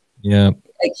Hurdle. Yeah.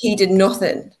 Like, he did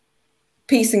nothing.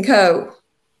 Peace and Co,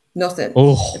 nothing.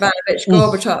 Oh. Ivanovich,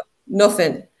 Gorbachev,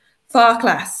 nothing.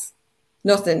 Farclas,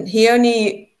 nothing. He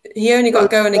only got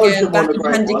going again back in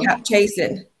handicap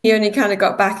chasing. He only kind of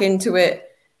got back into it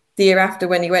the year after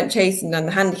when he went chasing on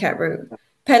the handicap route.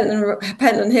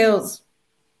 Pentland Hills,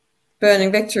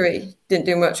 Burning Victory, didn't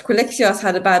do much. Quilixios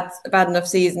had a bad enough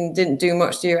season, didn't do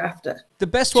much the year after. The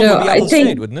best one would be Apple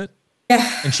Shade, wouldn't it?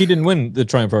 Yeah. And she didn't win the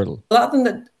Triumph Hurdle. A lot of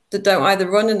them that don't either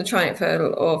run in the Triumph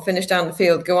Hurdle or finish down the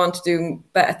field go on to do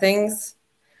better things.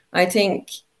 I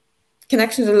think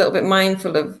Connection's a little bit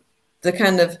mindful of the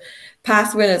kind of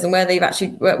past winners and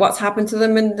what's happened to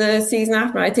them in the season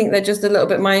after. I think they're just a little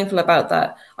bit mindful about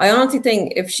that. I honestly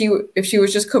think if she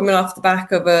was just coming off the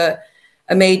back of a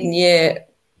maiden year,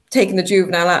 taking the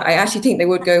juvenile out, I actually think they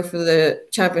would go for the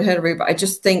champion hurdle route, but I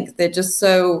just think they're just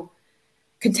so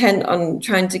content on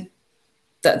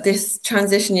that this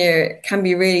transition year can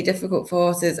be really difficult for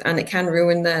horses and it can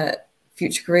ruin their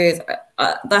future careers.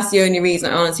 That's the only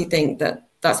reason I honestly think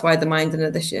that's why they're minding her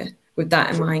this year, with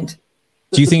that in mind.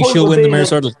 Do you think she'll win the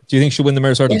Mare's Hurdle? Do you think she'll win the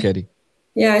Mare's Hurdle, Katie?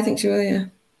 Yeah, I think she will, yeah.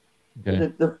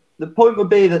 Okay. The point would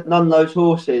be that none of those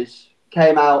horses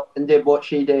came out and did what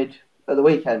she did at the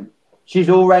weekend. She's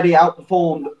already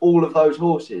outperformed all of those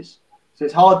horses. So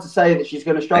it's hard to say that she's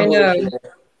going to struggle this year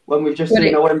when we've just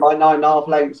seen her win by 9.5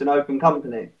 lengths in open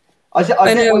company. I get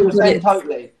what you're saying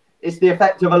totally. It's the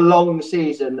effect of a long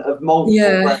season of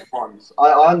multiple red ones.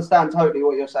 I understand totally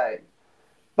what you're saying.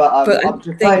 But I'm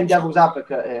just playing devil's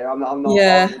advocate here. I'm not.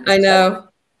 Yeah, I know.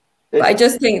 But I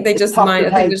just think they just mind.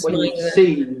 I think when you've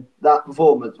seen that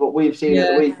performance, what we've seen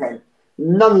at the weekend,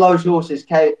 none of those horses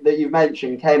that you've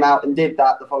mentioned came out and did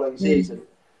that the following season.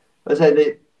 I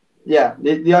say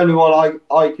the only one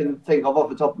I can think of off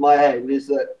the top of my head is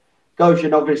that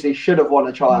Goshen obviously should have won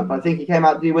a Triumph. I think he came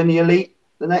out to win the Elite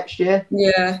the next year.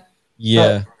 Yeah.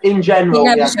 But in general,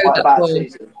 he had quite a bad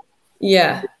season.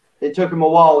 Yeah. It took him a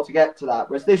while to get to that.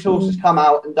 Whereas this horse has come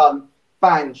out and done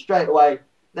bang straight away.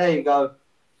 There you go.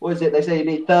 What is it? They say you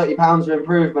need £30 of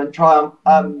improvement. Triumph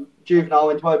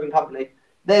juvenile into open company.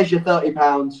 There's your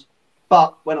 £30,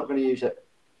 but we're not going to use it.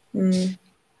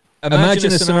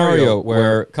 Imagine a scenario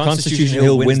where Constitution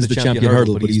Hill wins the champion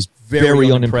hurdle, but he's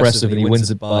very unimpressive and he wins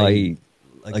it by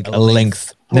like a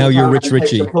length. Now you're Rich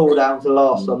Ritchie. Takes a pull down to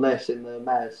last on this in the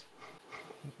mares.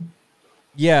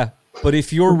 Yeah, but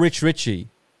if you're Rich Ritchie,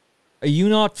 are you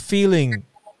not feeling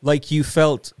like you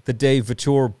felt the day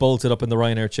Vautour bolted up in the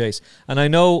Ryanair chase? And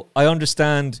I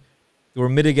understand there were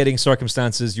mitigating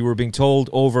circumstances. You were being told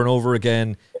over and over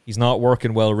again, he's not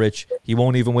working well, Rich. He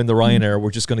won't even win the Ryanair. We're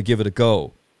just going to give it a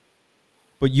go.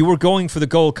 But you were going for the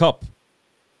Gold Cup.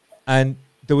 And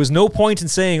there was no point in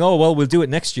saying, oh, well, we'll do it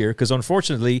next year, because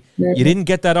unfortunately, you didn't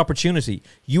get that opportunity.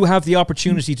 You have the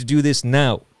opportunity to do this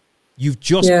now. You've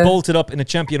just bolted up in a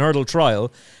champion hurdle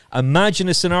trial. Imagine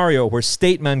a scenario where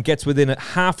Stateman gets within a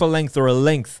half a length or a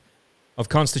length of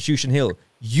Constitution Hill.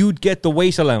 You'd get the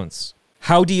weight allowance.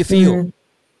 How do you feel?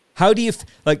 How do you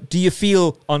do you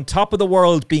feel on top of the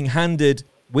world being handed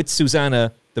with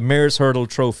Susanna the Mare's Hurdle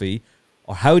trophy,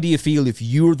 or how do you feel if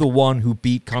you're the one who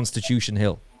beat Constitution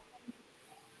Hill?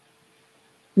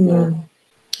 Yeah,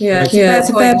 it's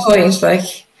a fair point.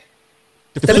 Like,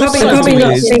 the flip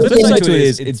side to it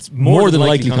is it's more than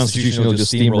likely Constitution Hill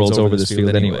just steamrolls over this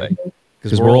field anyway,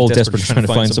 because we're all desperate trying to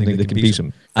find something that can beat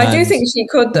him. I do think she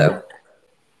could, though.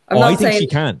 I think she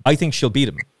can. I think she'll beat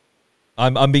him.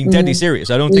 I'm being deadly serious.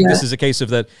 I don't think this is a case of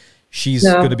that she's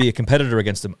going to be a competitor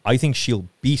against him. I think she'll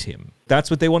beat him. That's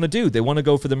what they want to do. They want to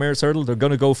go for the Mare's Hurdle. They're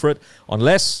going to go for it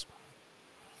unless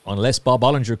Bob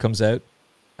Ollinger comes out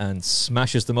and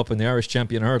smashes them up in the Irish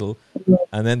Champion Hurdle,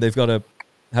 and then they've got to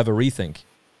have a rethink.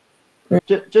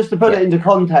 Just to put it into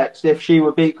context, if she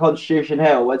would beat Constitution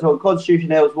Hill, we're talking Constitution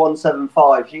Hill's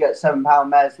 175. She gets £7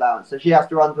 mare's allowance, so she has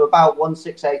to run to about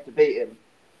 168 to beat him.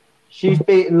 She's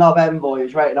beaten Love Envoy,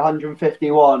 who's rated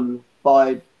 151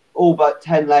 by all but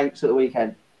 10 lengths at the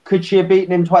weekend. Could she have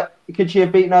beaten him? Could she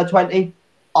have beaten her 20?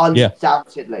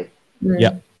 Undoubtedly.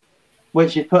 Yeah.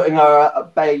 which is putting her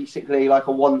at basically like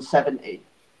a 170.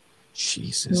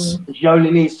 Jesus. She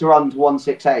only needs to run to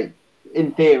 168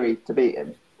 in theory to beat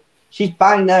him. She's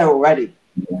bang there already.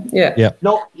 Yeah.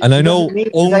 And I know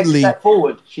only step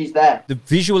forward. She's there. The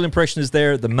visual impression is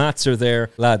there. The maths are there.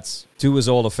 Lads, do us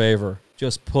all a favour.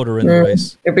 Just put her in the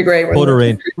race. It'd be great. Put her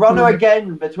in. Run her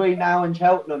again between now and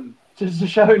Cheltenham, just to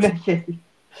show Nikki.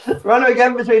 Run her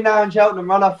again between now and Cheltenham.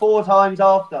 Run her 4 times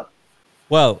after.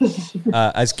 Well,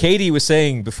 as Katie was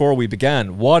saying before we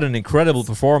began, what an incredible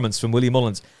performance from Willie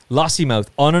Mullins. Lossiemouth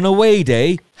on an away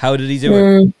day. How did he do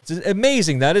it? It's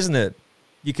amazing, that, isn't it?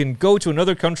 You can go to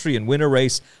another country and win a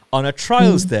race on a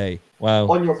trials day. Wow.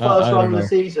 On your first run of the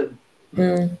season.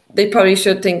 They probably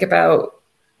should think about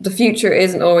the future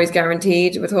isn't always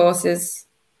guaranteed with horses.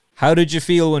 How did you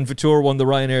feel when Vautour won the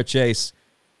Ryanair Chase?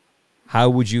 How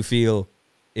would you feel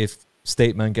if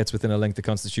Stateman gets within a length of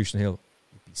Constitution Hill?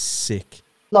 You'd be sick.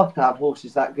 Love to have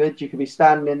horses that good. You could be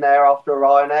standing there after a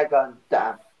Ryanair going,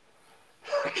 damn.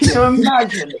 Can you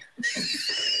imagine?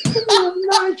 Can you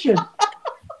imagine?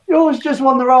 You always just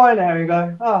won the Ryanair and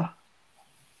go,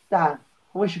 damn,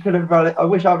 I wish I could have run it. I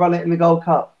wish I run it in the Gold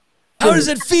Cup. How does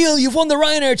it feel? You've won the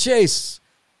Ryanair Chase.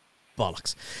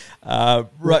 Bollocks.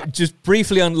 Right, just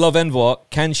briefly on Love Envoi,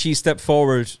 can she step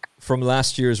forward from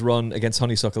last year's run against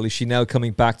Honeysuckle? Is she now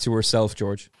coming back to herself,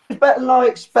 George? It's better than I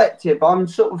expected, but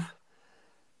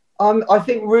I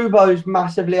think Rubo's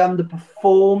massively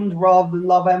underperformed rather than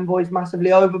Love Envoy's massively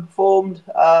overperformed.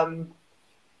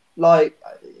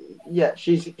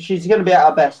 She's going to be at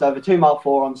her best over 2 mile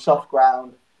 4 on soft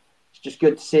ground. It's just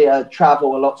good to see her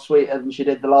travel a lot sweeter than she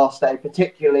did the last day,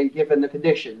 particularly given the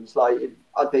conditions. I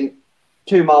think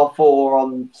 2 mile 4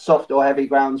 on soft or heavy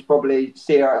grounds will probably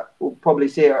see her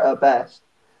at her best.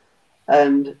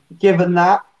 And given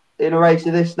that, in a race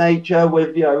of this nature,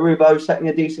 with Rubo setting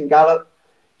a decent gallop,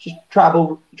 she's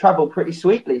travelled pretty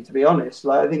sweetly, to be honest.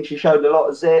 I think she showed a lot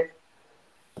of zip.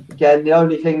 Again, the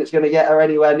only thing that's going to get her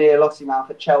anywhere near Lossiemouth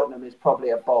at Cheltenham is probably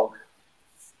a bog.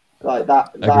 Like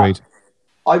that. Agreed.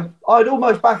 I'd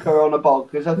almost back her on a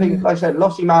bog because I think, like I said,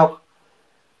 Lossiemouth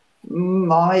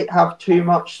might have too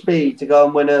much speed to go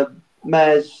and win a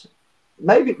mare's.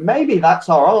 Maybe that's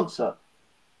our answer.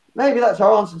 Maybe that's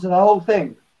our answer to the whole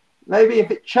thing. Maybe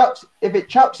if it chucks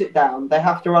it down, they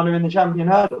have to run her in the champion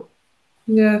hurdle.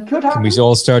 Yeah, could happen. Can we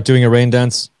all start doing a rain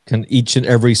dance? Can each and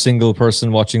every single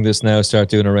person watching this now start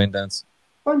doing a rain dance?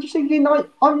 I'm just thinking,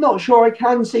 I'm not sure I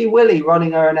can see Willie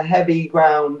running her in a heavy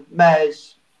ground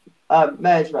mare's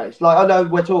race. I know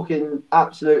we're talking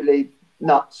absolutely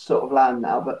nuts sort of land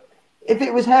now, but if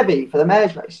it was heavy for the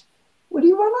mare's race, would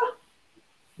he run her?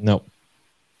 No.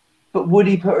 But would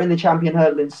he put her in the champion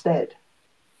hurdle instead?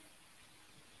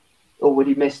 Or would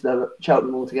he miss the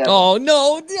Cheltenham altogether? Oh,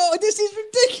 no, this is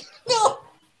ridiculous. No.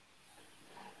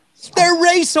 They're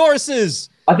racehorses.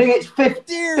 I think it's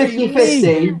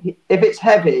 50-50. If it's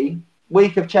heavy,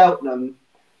 week of Cheltenham,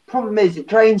 problem is it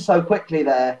drains so quickly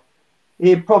there.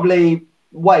 He'd probably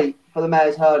wait for the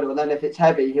mare's hurdle, and then if it's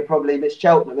heavy, he'd probably miss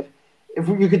Cheltenham. If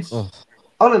you could... Oh,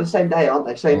 no, the same day, aren't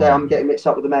they? Same day, I'm getting mixed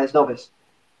up with the mare's novice.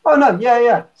 Oh, no,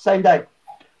 yeah, same day.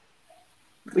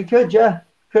 We could, yeah.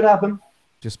 Could happen.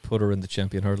 Just put her in the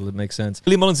champion hurdle. It makes sense.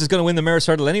 Willie Mullins is going to win the mare's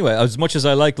hurdle anyway. As much as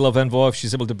I like Love Envoi, if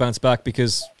she's able to bounce back,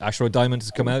 because Ashroad Diamond has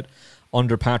come out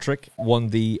under Patrick, won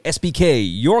the SBK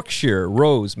Yorkshire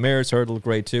Rose mare's hurdle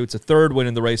grade 2. It's a third win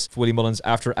in the race for Willie Mullins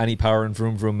after Annie Power and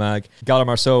Vroom Vroom Mag. Gala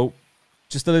Marceau,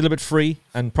 just a little bit free,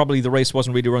 and probably the race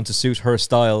wasn't really run to suit her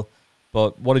style.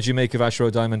 But what did you make of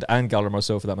Ashroad Diamond and Gala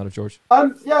Marceau for that matter, George?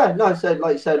 Like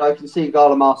you said, I can see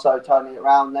Gala Marceau turning it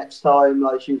around next time.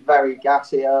 She was very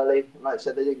gassy early. Like I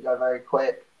said, they didn't go very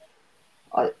quick.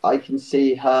 I can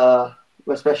see her,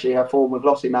 especially her form with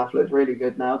Lossiemouth looks really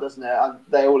good now, doesn't it? And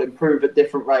they all improve at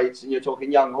different rates, and you're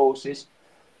talking young horses.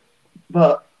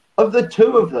 But of the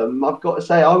two of them, I've got to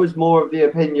say, I was more of the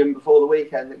opinion before the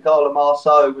weekend that Gala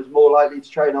Marceau was more likely to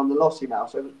train on the Lossiemouth.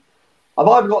 So I've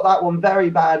either got that one very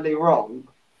badly wrong,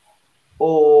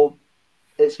 or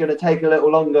it's going to take a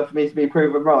little longer for me to be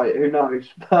proven right. Who knows?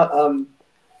 But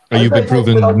you've been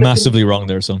proven massively wrong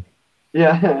there, son.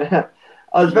 Yeah,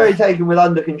 I was very taken with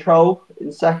Under Control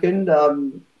in second.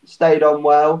 Stayed on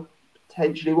well.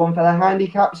 Potentially one for the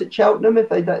handicaps at Cheltenham if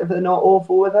they're not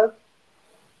awful with her.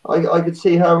 I could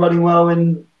see her running well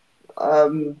in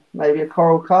maybe a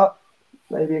Coral Cup,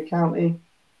 maybe a County.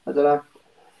 I don't know.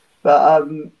 But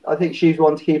I think she's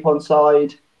one to keep on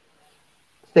side.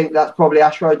 I think that's probably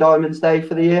Ashroad Diamond's day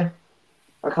for the year.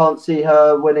 I can't see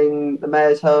her winning the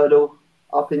mare's hurdle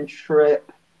up in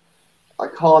Trip. I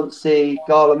can't see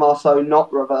Gala Marceau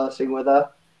not reversing with her.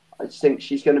 I just think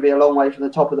she's going to be a long way from the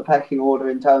top of the pecking order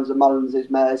in terms of Mullins'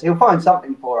 mares. He'll find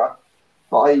something for her,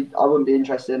 but I wouldn't be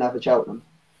interested in her for Cheltenham.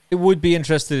 It would be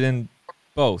interested in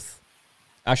both.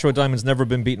 Ashrow Diamond's never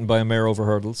been beaten by a mare over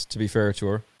hurdles, to be fair to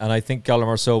her. And I think Gala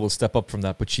Marceau will step up from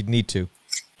that, but she'd need to.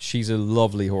 She's a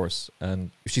lovely horse.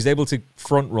 And if she's able to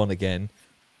front run again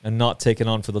and not taken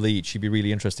on for the lead, she'd be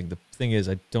really interesting. The thing is,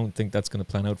 I don't think that's going to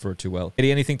plan out for her too well.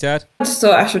 Katie, anything to add? I just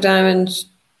thought Ashrow Diamond,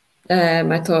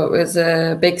 I thought it was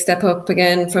a big step up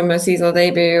again from her seasonal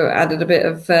debut. Added a bit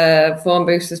of form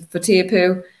boost for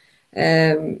Tiapu.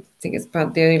 I think it's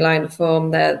about the only line of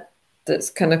form there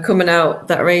that's kind of coming out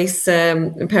that race.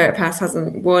 Imperial Pass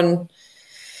hasn't won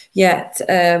yet.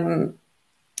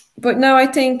 But no, I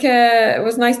think it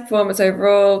was a nice performance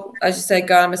overall. As you say,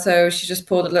 Gala Marceau, she just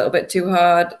pulled a little bit too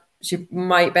hard. She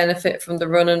might benefit from the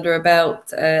run under her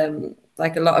belt,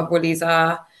 like a lot of Woolies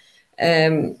are.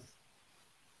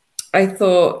 I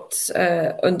thought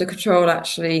Under Control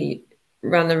actually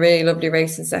ran a really lovely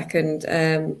race in second.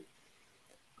 I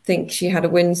think she had a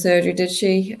wind surgery, did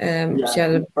she? She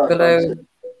had a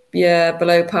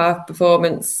below par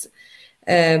performance.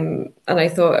 And I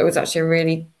thought it was actually a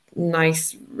really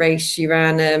nice race she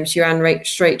ran. She ran right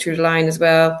straight through the line as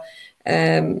well.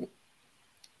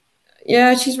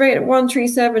 She's rated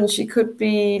 137. She could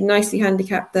be nicely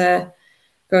handicapped there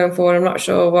going forward. I'm not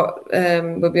sure what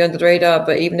will be under the radar,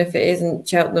 but even if it isn't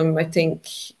Cheltenham, I think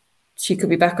she could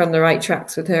be back on the right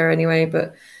tracks with her anyway.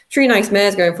 But 3 nice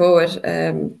mares going forward.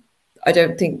 I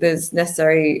don't think there's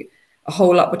necessarily a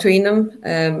whole lot between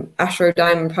them. Ashrow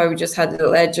Diamond probably just had a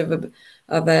little edge of a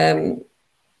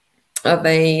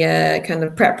kind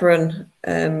of prep run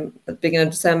at the beginning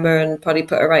of December, and probably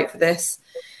put her right for this.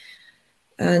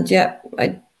 And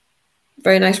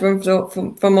very nice run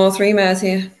from all 3 mares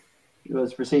here. She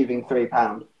was receiving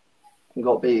 £3 and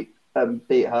got beat her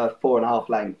 4.5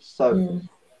 lengths. So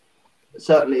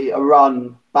certainly a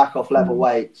run back off level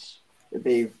weights would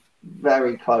be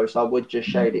very close. I would just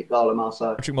shade it Gala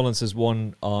Marceau. Patrick Mullins has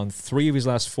won on 3 of his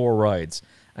last 4 rides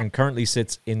and currently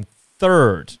sits in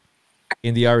 3rd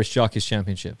in the Irish Jockeys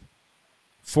Championship.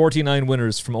 49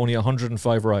 winners from only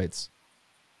 105 rides.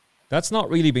 That's not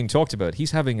really being talked about.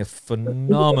 He's having a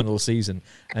phenomenal season,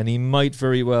 and he might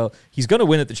very well... He's going to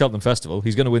win at the Cheltenham Festival.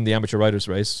 He's going to win the Amateur Riders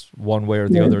Race one way or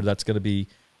the other. That's going to be...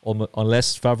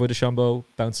 Unless Favre de Chambeau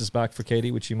bounces back for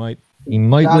Katie, which he might. He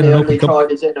might Danny win. Only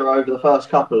tried his inner over the first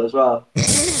couple as well.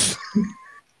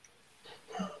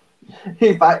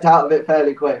 He backed out of it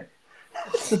fairly quick.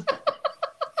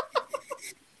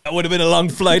 That would have been a long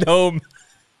flight home.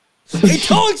 I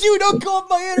told you, don't go up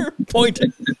my inner.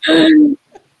 Pointing.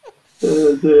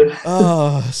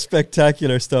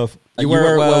 Spectacular stuff. You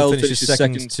were well, finishes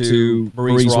second to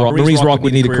Marie's Rock. Marie's Rock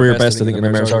would need a career best, I think, in the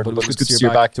mare's heart, but it's good to see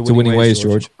her back to winning ways,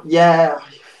 George. Yeah,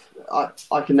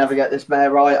 I can never get this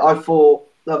mare right. I thought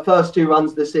the first 2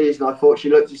 runs of the season, I thought she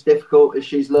looked as difficult as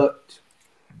she's looked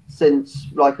since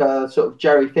like a sort of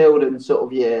Jerry Fielden sort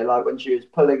of year, like when she was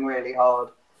pulling really hard.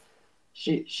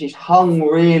 She's hung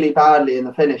really badly in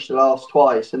the finish the last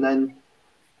twice, and then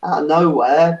out of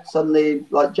nowhere, suddenly,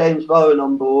 like James Bowen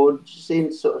on board, she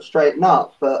seems to sort of straighten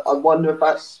up. But I wonder if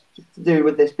that's to do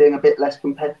with this being a bit less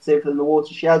competitive than the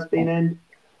water she has been in.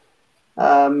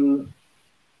 I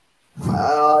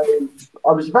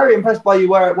was very impressed by You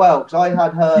Wear It Well, because I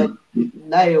had her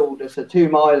nailed as a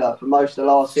 2-miler for most of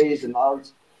last season. I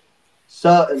was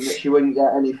certain that she wouldn't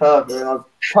get any further, and I was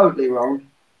totally wrong.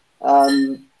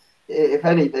 If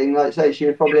anything, like I say, she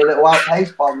was probably a little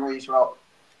outpaced by Marie's Rock.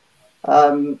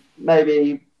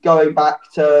 Maybe going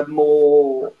back to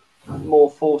more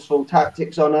forceful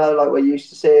tactics on her, like we're used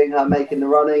to seeing her making the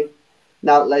running.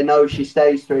 Now that they know she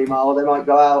stays 3 mile, they might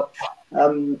go out,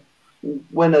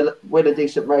 win a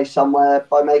decent race somewhere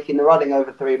by making the running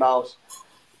over 3 miles.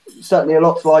 Certainly a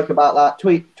lot to like about that.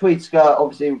 Tweed Skirt,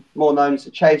 obviously more known as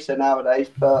a chaser nowadays,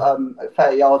 but a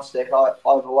fair yardstick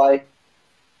either way.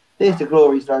 Theatre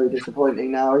Glory's very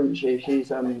disappointing now, isn't she?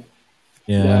 She's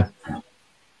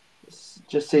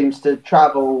just seems to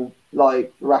travel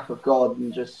like Wrath of God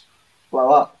and just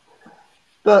blow up.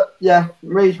 But yeah,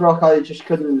 Marie's Rock, I just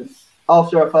couldn't.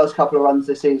 After her first couple of runs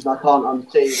this season, I can't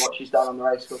unsee what she's done on the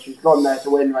race course. She's gone there to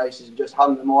win races and just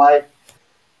hung them away.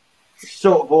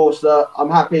 Sort of horse that I'm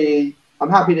happy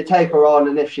to take her on,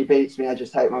 and if she beats me, I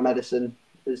just take my medicine.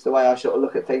 Is the way I sort of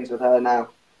look at things with her now.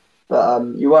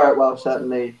 But You Wear It Well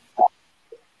certainly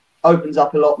opens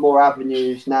up a lot more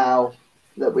avenues now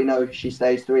that we know she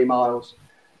stays 3 miles.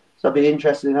 So I'd be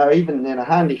interested in her, even in a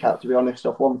handicap, to be honest,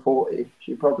 off 140.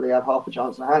 She'd probably have half a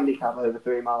chance in a handicap over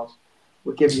 3 miles.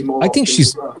 Would give you more. I think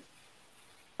she's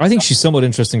somewhat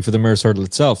interesting for the mare's hurdle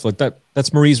itself. Like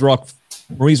that's Marie's Rock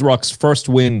Maurice Rock's first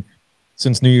win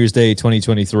since New Year's Day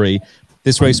 2023.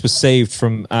 This race was saved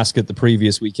from Ascot the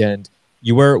previous weekend.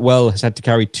 You Wear It Well has had to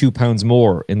carry 2 pounds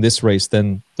more in this race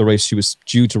than the race she was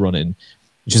due to run in.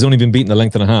 She's only been beaten a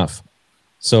length and a half.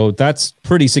 So that's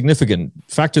pretty significant.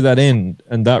 Factor that in,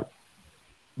 and that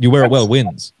You Wear It Well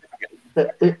wins.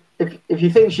 If you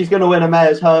think she's going to win a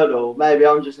mayor's hurdle, maybe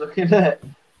I'm just looking at it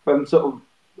from sort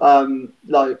of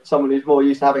like someone who's more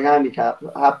used to having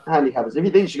handicappers. If you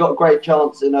think she's got a great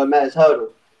chance in a mayor's hurdle,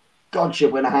 God,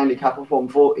 she'd win a handicap of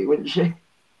 140, wouldn't she?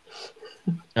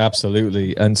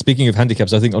 Absolutely. And speaking of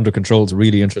handicaps, I think Under Control is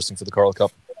really interesting for the Coral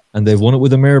Cup. And they've won it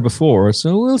with a mare before,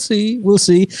 so we'll see. We'll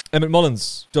see. Emmett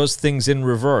Mullins does things in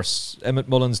reverse. Emmett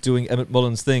Mullins doing Emmett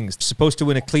Mullins things. Supposed to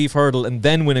win a Cleeve Hurdle and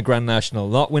then win a Grand National,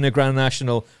 not win a Grand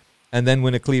National and then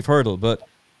win a Cleeve Hurdle. But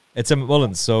it's Emmett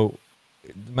Mullins, so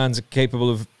the man's capable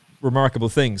of remarkable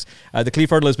things. The Cleeve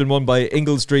Hurdle has been won by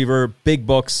Ingoldsdriver, Big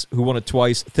Bucks, who won it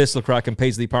twice, Thistlecrack and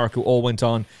Paisley Park, who all went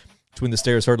on to win the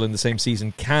Stayers Hurdle in the same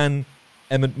season. Can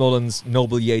Emmett Mullins,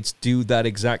 Noble Yates do that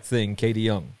exact thing, Katie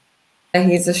Young?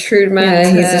 He's a shrewd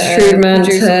man.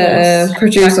 To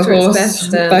produce a horse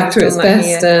back to its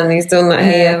best, and he's done that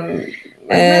here.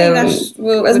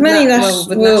 With national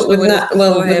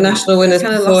winners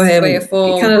before him, he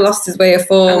kind of lost his way of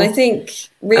form. And I think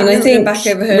rerouting him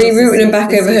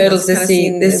back over hurdles this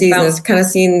season has kind of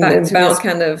seen bounce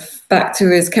kind of back to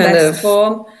his kind of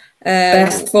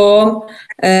best form.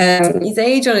 His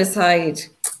age on his side.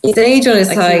 He was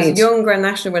a young Grand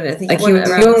National winner. I think he won it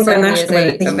around 7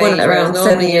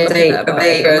 years of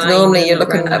age, whereas normally you're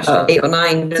looking at about 8 or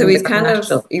 9.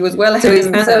 So he was well ahead of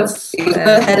himself. He was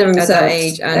well ahead of himself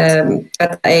at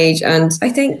that age, and I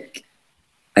think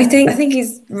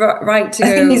he's right to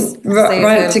go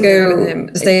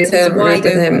stay at home with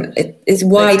him. It's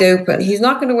wide open. He's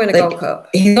not going to win a Gold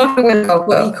Cup. But he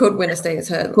could win a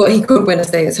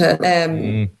Stayers Hurdle.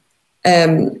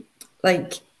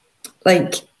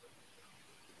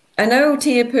 I know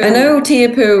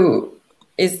Tiapu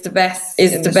is the best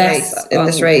in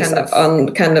this race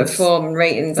on kind of form and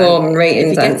ratings.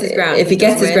 If he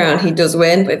gets his ground, he does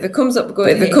win. But if it comes up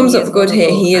good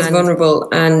here, he is vulnerable.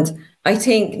 And I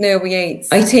think Noble Yates,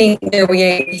 he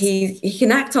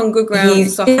can act on good ground. We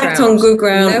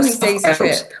know he stays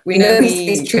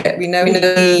trip. We know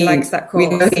he likes that course.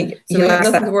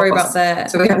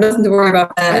 So we have nothing to worry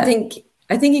about there.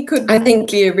 I think he could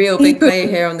be a real big player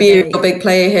here on the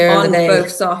day.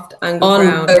 Both soft and good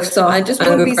ground. I just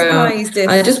wouldn't be surprised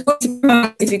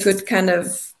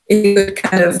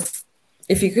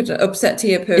if he could upset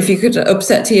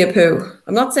Tiapu.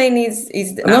 I'm not saying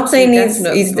he's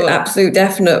the absolute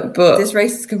definite, but this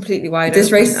race is completely wide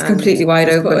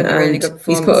open. And he's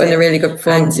put in a really good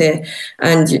performance here.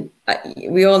 And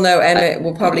we all know Emmett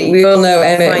will probably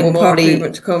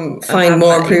find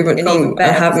more improvement to come and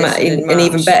have him in an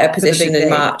even better position in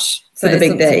March for the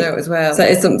big day. So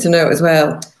that is something to note as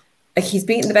well. He's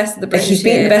beaten the best of the British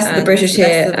here,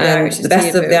 and the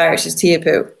best of the Irish is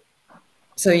Tiapu.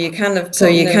 So you kind of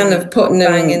putting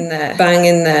him bang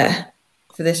in there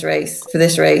for this race.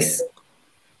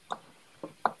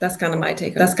 That's kind of my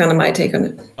take on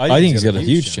it. I think he's got a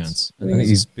huge chance. I think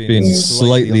he's been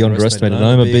slightly underestimated. And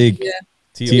I'm a big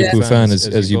Tiapu fan,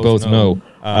 as you both know.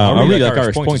 I really like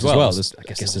Irish points as well. I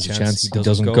guess there's a chance he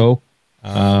doesn't go.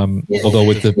 Although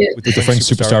with the French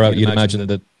superstar out, you'd imagine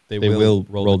that they will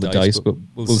roll the dice, but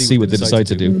we'll see what they decide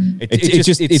to do.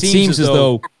 It seems as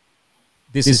though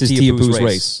this is Tiapu's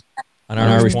race. An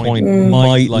Irish point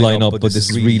might line up, but this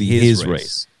is really his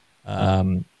race.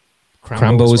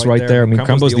 Crambo is right there. I mean,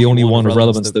 Crambo's the only one of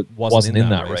relevance that wasn't in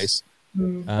that race.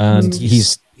 And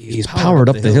he's powered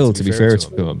up the hill, to be fair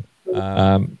to him.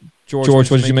 George,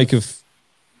 what did you make of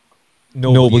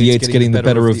Noble Yates getting the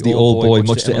better of the old boy,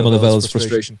 much to Emma Lavelle's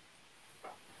frustration?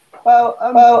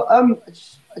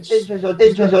 Just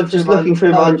looking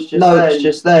through my notes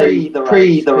just then,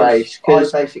 pre the race,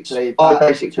 because I basically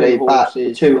backed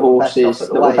 2 horses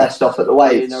that were best off at the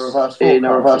weights in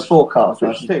a reverse forecast,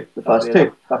 which is the first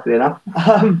two, luckily enough.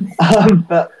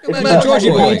 But if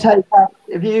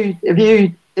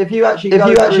you actually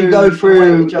go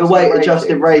through the weight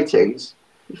adjusted ratings,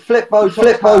 Flip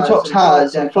Botox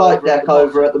has and Flight Deck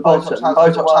over at the bottom. Botox has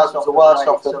was the worst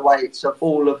off the weights of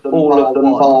all of them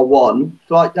bar one.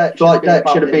 Flight Deck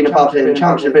should have been above him.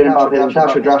 Champ should have been above him.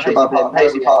 Drash above him.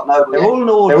 Paisley Park Noble. They're all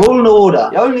in order.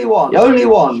 The only one.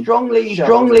 Strong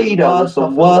leader was the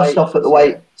worst off at the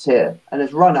weights here, and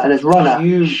has run a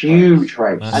huge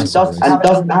race and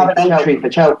doesn't have an entry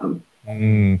for Cheltenham.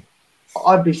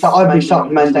 I'd be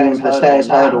supplementing him for the Stayers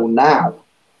Hurdle now.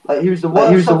 He was the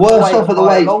worst off at the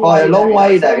weights by a long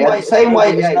way there. He had the same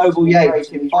weight as Noble Yates,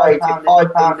 who was rated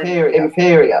 £5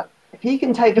 inferior. If he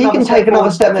can take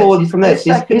another step forward from this,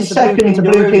 his second to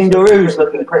Blue King Daru's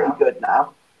looking pretty good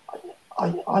now.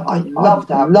 I'd love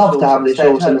to have this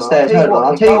horse in the stairs.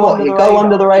 I'll tell you what, he'd go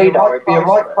under the radar. It'd be a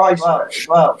right price for it as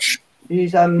well.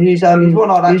 He's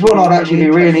one I'd actually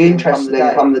be really interested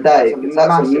in come the day, because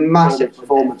that's a massive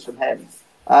performance from him.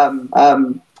 I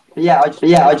just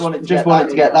wanted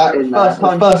to get that in there.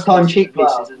 First time cheek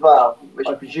pieces as well, which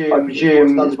I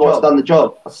presume is what's done the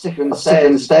job. I'm sick of the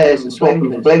stairs and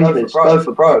swapping for Blinkmans. Go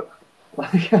for broke.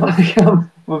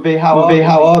 Would be how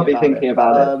I'd be thinking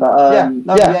about it.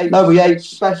 Noble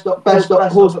Yates, best off at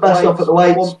the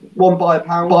weights. One by a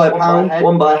pound,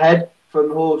 one by a head. From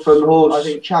the horse. I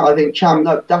think Cham.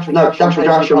 Dash and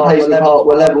Paisley Park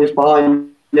were levels behind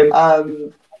him.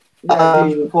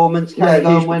 Huge performance.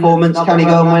 Can he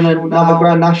go and win another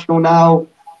Grand National now?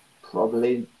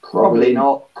 Probably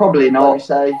not.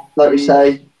 Like we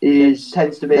say,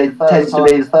 tends to be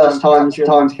the first time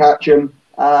to catch him.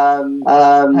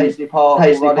 Paisley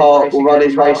Park will run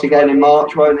his race again in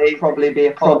March, won't he? Probably be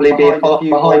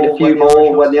behind a few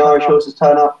more when the Irish horses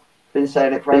turn up. Been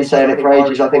saying it for ages.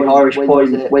 I think Irish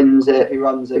Point wins it if he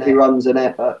runs in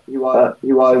it, but he won't.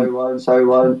 So he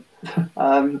won't.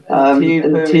 And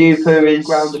Tiupu is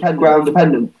ground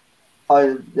dependent.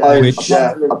 I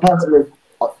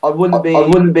wouldn't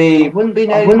be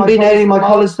nailing my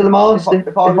colours to the mast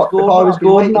if I was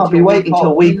Gordon. I'd be waiting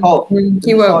till week off.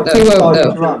 He won't to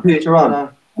run.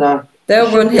 No. They'll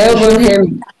run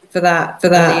him for that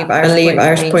and leave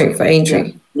Irish Point for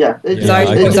Aintree. Yeah, I'll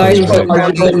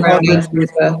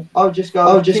just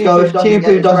go if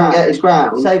Tiupu doesn't get his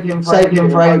ground, save him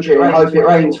for Aintree and hope it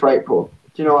rains for April.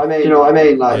 Do you know what I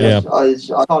mean? Like, I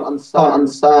can't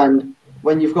understand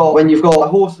when you've got a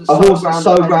horse that's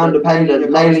so ground dependent,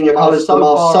 nailing your colours to the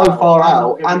mast so far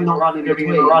out, and not running in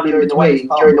between during the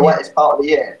wettest part of the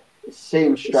year. It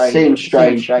seems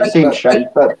strange.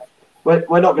 But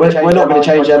we're not going to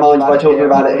change their minds by talking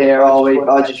about it here, are we?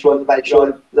 I just want to make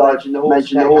sure that I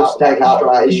mention the horse take out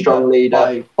that his strong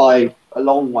leader by a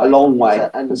long way,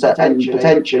 and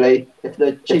potentially, if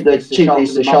the cheap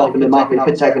needs to sharpen him up, he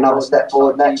could take another step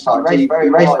forward next time. He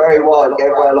raced very wide,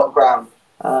 gave away a lot of ground,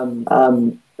 and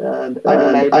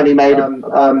he made a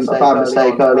bad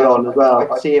mistake early on as well. I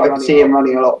could see him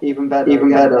running a lot even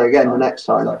better again the next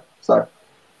time. So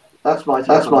that's my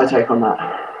take on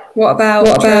that. What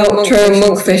about throwing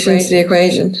Monkfish into the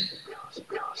equation?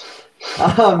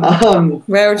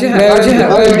 Where would you have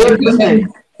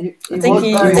him? I think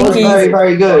he's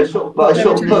very good, but I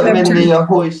sort of put him in the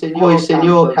voice in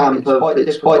your camp of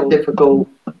it's quite difficult.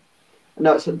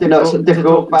 No, it's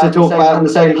difficult to talk about in the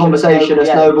same conversation as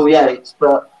Noble Yates,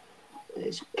 but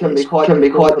it can be quite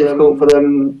difficult for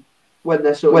them when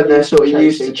they're sort of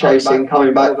used to chasing,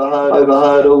 coming back over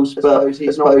hurdles. But I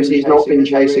suppose he's not been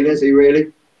chasing, has he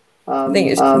really? I think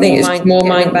it's more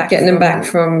mind getting him back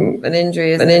from an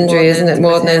injury, isn't it?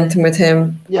 More than anything with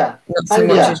him. Yeah. Not so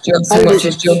much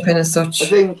as jumping as such. I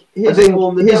think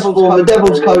the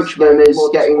Devil's coachman is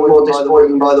getting more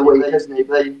disappointing by the week, isn't he?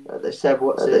 They said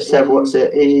what's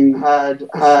it? He had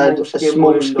a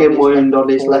small skin wound on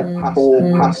his left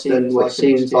pastern, which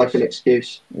seems like an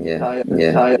excuse. Yeah.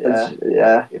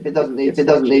 If it doesn't need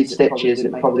stitches,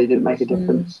 it probably didn't make a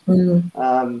difference.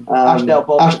 Ashdale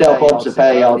Bob's a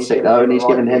fair yardstick though, and he's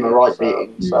given him a right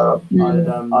beating. So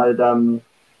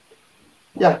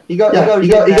he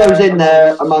goes in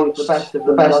there amongst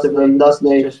the best of them,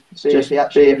 doesn't he? Just if he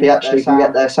actually can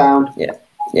get their sound. Yeah.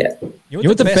 You know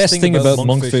what the best thing about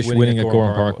Monkfish winning at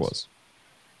Gorham Park was?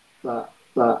 That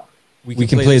we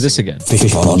can play this again.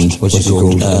 Fish pond, what's it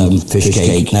called? Fish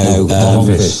cake. No,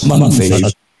 Monkfish.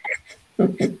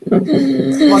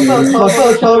 My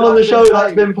first time on the show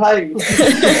that's been playing.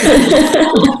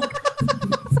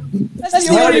 That's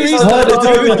the only reason I heard it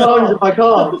so many times in my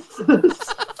car.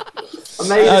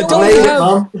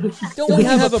 Don't we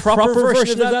have a proper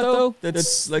version of that though?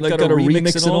 That's like got a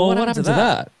remix and all. What happened to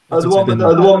that? The one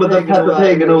with the Peppa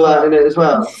Pig and all that in it as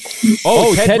well.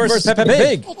 Oh, Ted versus Peppa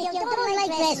Pig.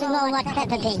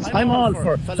 I'm all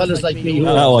for fellas like me.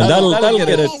 That'll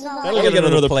get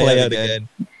another play out again.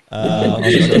 I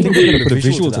think we're going to put a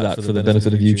visual to that for the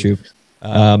benefit of YouTube.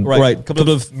 Right, a couple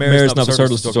of Mares Novice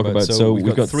Hurdles to talk about. So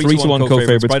we've got 3-1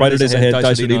 co-favourites, Brighter Days Ahead,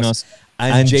 Dice Linos,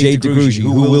 and Jade de Grugy,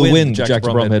 who will win Jack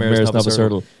Bromhead Mares Novice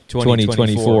Hurdle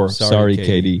 2024. Sorry,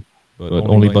 Katie, but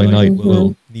only by night.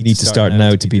 We'll need to start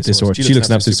now to beat this horse. She looks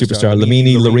an absolute superstar.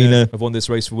 Lamini, Lorena have won this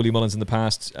race for Willie Mullins in the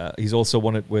past. He's also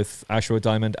won it with Ashroad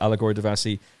Diamond, Allegory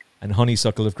Devassi, and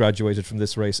Honeysuckle have graduated from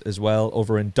this race as well.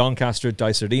 Over in Doncaster,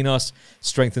 Dysardinos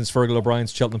strengthens Fergal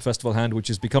O'Brien's Cheltenham Festival hand, which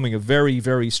is becoming a very,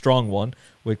 very strong one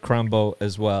with Crambo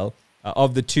as well.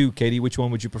 Of the two, Katie, which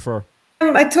one would you prefer?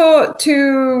 I thought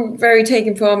two very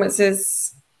taken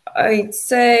performances. I'd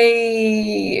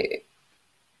say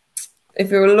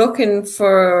if you were looking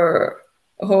for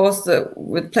a horse that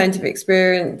with plenty of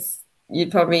experience,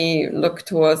 you'd probably look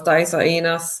towards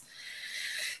Dysardinos.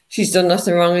 She's done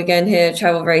nothing wrong again here,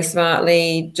 travelled very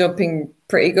smartly, jumping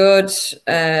pretty good. She's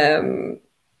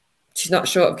not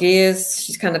short of gears.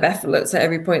 She's kind of effortless at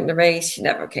every point in the race. She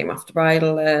never came off the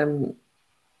bridle. The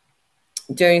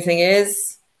only thing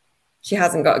is, she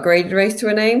hasn't got a graded race to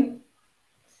her name.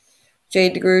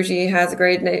 Jade DeGrugy has a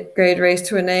graded race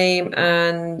to her name,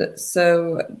 and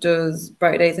so does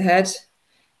Bright Days Ahead.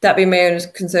 That being my only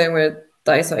concern with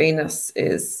Dysardinos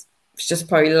is she just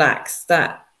probably lacks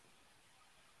that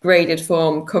graded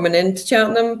form coming into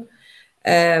Cheltenham.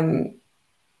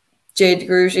 Jade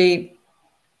DeGrugy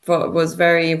was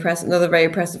very impressive. Another very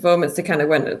impressive performance.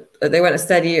 They went a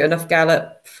steady enough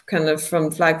gallop, kind of from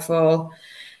flagfall.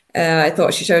 I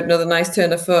thought she showed another nice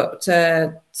turn of foot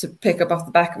to pick up off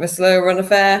the back of a slow run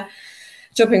affair.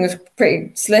 Jumping was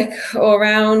pretty slick all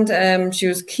around. She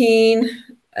was keen.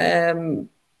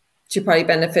 She'd probably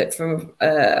benefit from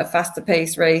a faster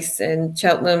pace race in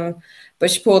Cheltenham,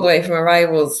 but she pulled away from her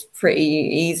rivals pretty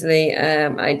easily.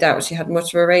 I doubt she had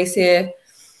much of a race here.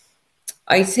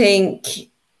 I think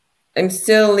I'm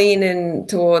still leaning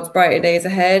towards Brighter Days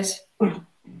Ahead.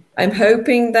 I'm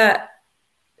hoping that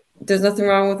there's nothing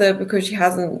wrong with her because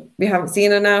we haven't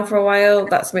seen her now for a while.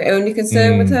 That's my only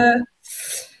concern with her.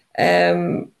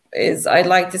 Is I'd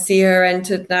like to see her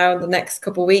entered now in the next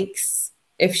couple of weeks.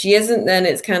 If she isn't, then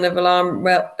it's kind of alarm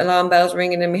bells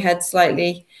ringing in my head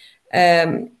slightly.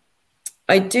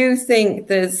 I do think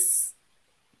there's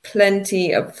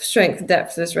plenty of strength and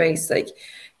depth to this race. Like,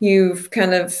 you've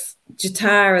kind of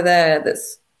Jatara there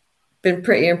that's been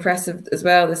pretty impressive as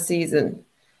well this season.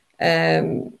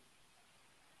 There's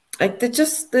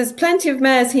plenty of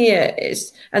mares here,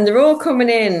 and they're all coming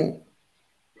in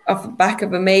off the back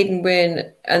of a maiden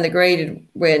win and a graded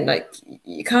win. Like,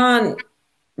 you can't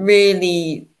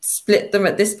really split them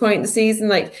at this point in the season.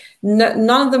 Like, none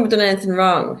of them have done anything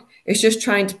wrong. It's just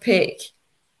trying to pick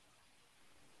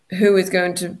who is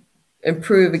going to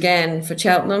improve again for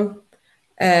Cheltenham.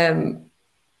 I'm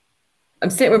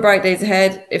sitting with Bright Days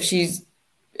Ahead. If she's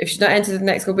not entered the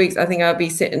next couple of weeks, I think I'll be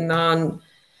sitting on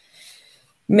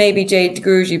maybe Jade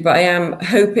DeGrugy, but I am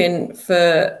hoping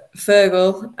for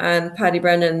Fergal and Paddy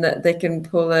Brennan that they can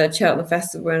pull a Cheltenham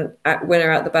Festival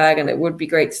winner out the bag, and it would be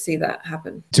great to see that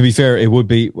happen. To be fair, it would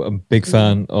be. I'm a big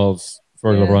fan of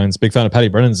Fergal O'Brien's, big fan of Paddy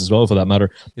Brennan's as well, for that matter.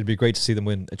 It'd be great to see them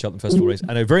win a Cheltenham Festival race,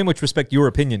 and I very much respect your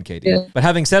opinion, Katie. Yeah. But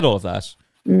having said all of that,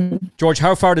 George,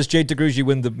 how far does Jade DeGrugy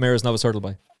win the Mayor's Novice Hurdle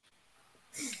by?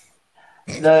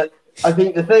 I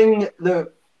think the thing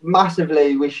that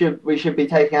massively we should be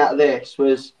taking out of this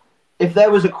was, if there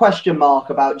was a question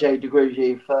mark about Jade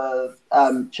DeGrugy for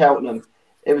Cheltenham,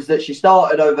 it was that she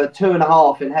started over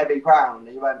 2.5 in heavy ground.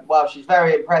 And you went, well, she's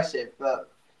very impressive,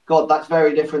 but God, that's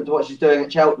very different to what she's doing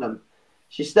at Cheltenham.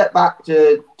 She stepped back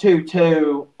to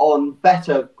 2-2 on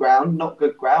better ground, not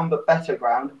good ground, but better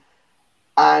ground.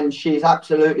 And she's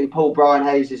absolutely pulled Brian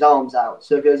Hayes' arms out.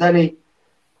 So if there's any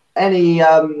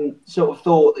sort of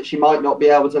thought that she might not be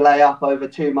able to lay up over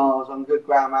 2 miles on good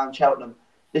ground around Cheltenham,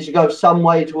 this should go some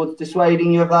way towards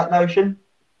dissuading you of that notion,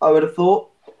 I would have thought.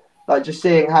 Like, just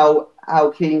seeing how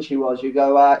keen she was, you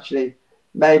go, well, actually,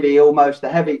 maybe almost the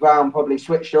heavy ground probably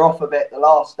switched her off a bit the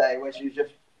last day, where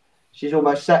she's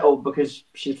almost settled because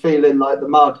she's feeling like the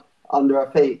mud under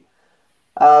her feet.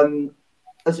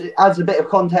 It adds a bit of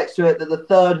context to it that the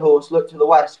third horse, Look to the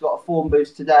West, got a form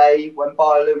boost today when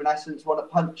Bioluminescence won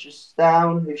at Punches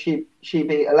Down, who she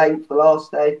beat a length the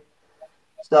last day.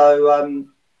 So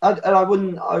I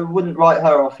wouldn't write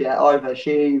her off yet either.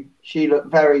 She looked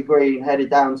very green,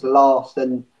 headed down to last,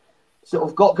 and sort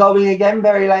of got going again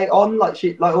very late on, like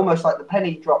almost like the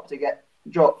penny dropped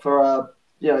for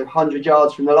 100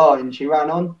 yards from the line. She ran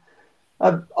on.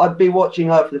 I'd be watching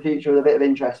her for the future with a bit of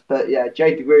interest. But yeah,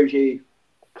 Jade DeGrugy,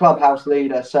 clubhouse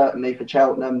leader certainly for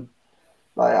Cheltenham.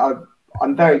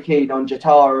 I'm very keen on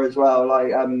Jatara as well,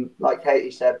 like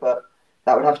Katie said, but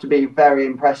that would have to be very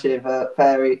impressive at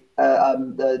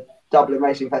the Dublin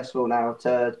Racing Festival now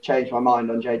to change my mind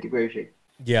on Jade DeGrugy.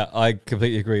 Yeah, I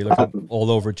completely agree. Look, I'm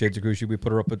all over Jade DeGrugy. We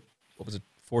put her up at,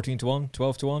 14-1, 12-1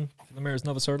 for the Mayor's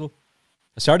Novice Hurdle.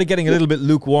 I started getting a little bit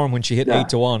lukewarm when she hit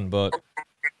 8-1, but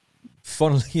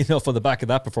funnily enough, on the back of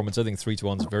that performance, I think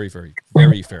 3-1 is a very, very,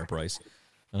 very fair price.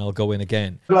 and I'll go in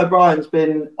again. O'Brien's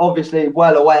been obviously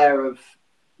well aware of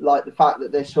like the fact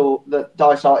that that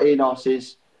Dysart Enos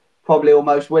is probably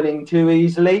almost winning too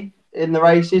easily in the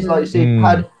races. Like you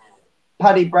see,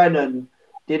 Paddy Brennan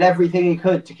did everything he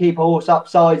could to keep a horse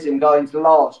upsides him going to the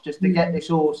last, just to get this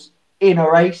horse in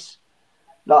a race.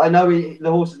 Like I know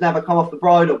the horse has never come off the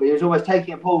bridle, but he was almost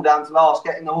taking a pull down to last,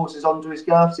 getting the horses onto his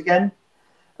girths again.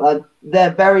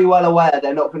 They're very well aware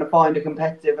they're not going to find a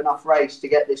competitive enough race to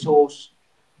get this horse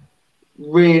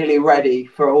really ready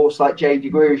for a horse like Jade de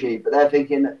Grugy. But they're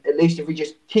thinking, at least if we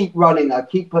just keep running her,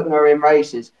 keep putting her in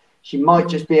races, she might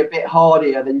just be a bit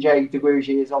hardier than Jade de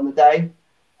Grugy is on the day.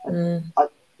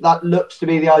 That looks to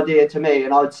be the idea to me,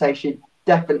 and I would say she'd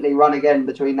definitely run again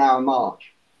between now and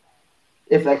March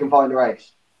if they can find a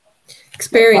race.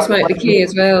 Experience might be key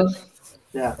as well.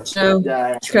 Yeah. So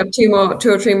she could have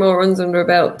two or three more runs under her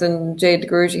belt than Jade de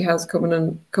Grugy has coming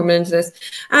into this.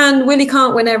 And Willie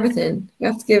can't win everything. You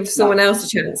have to give someone else a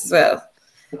chance as well.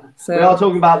 So we are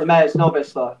talking about the Mayor's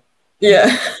Novice, though.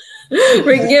 Yeah.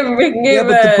 we can give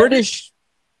but the British,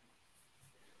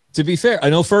 to be fair, I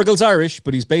know Fergal's Irish,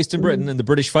 but he's based in Britain, and the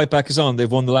British Fight Back is on. They've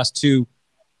won the last 2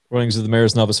 runnings of the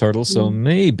Mayor's Novice Hurdle, so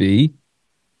maybe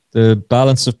the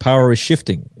balance of power is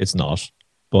shifting. It's not,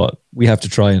 but we have to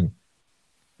try and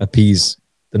appease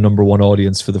the number one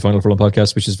audience for the Final Furlong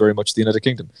podcast, which is very much the United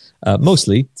Kingdom,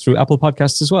 mostly through Apple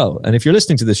Podcasts as well. And if you're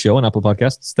listening to this show on Apple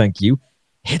Podcasts, thank you.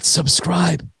 Hit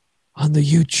subscribe on the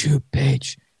YouTube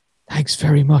page. Thanks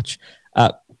very much.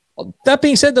 That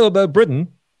being said, though, about Britain,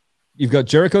 you've got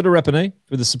Jericho de Repenay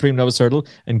for the Supreme Novice Hurdle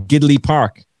and Gidley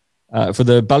Park for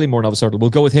the Ballymore Novice Hurdle. We'll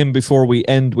go with him before we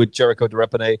end with Jericho de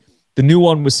Repenay. The new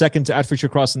one was second to Atfordshire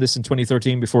Cross in this in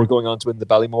 2013 before going on to win the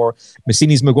Ballymore.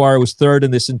 Massini's Maguire was third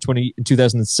in this in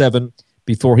 2007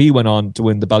 before he went on to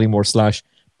win the Ballymore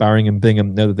 / Barring and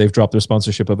Bingham, now that they've dropped their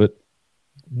sponsorship of it.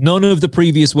 None of the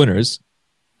previous winners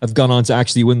have gone on to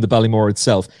actually win the Ballymore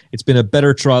itself. It's been a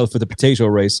better trial for the potato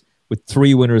race, with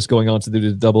 3 winners going on to do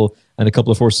the double and a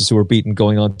couple of horses who were beaten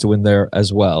going on to win there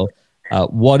as well.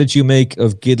 What did you make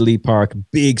of Gidley Park?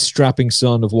 Big strapping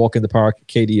son of Walk in the Park,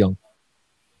 Katie Young.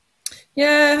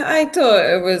 Yeah, I thought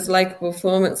it was like a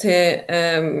performance here.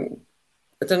 I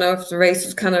don't know if the race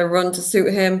was kind of run to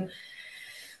suit him.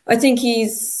 I think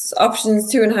he's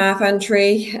options 2.5 and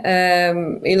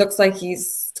 3. He looks like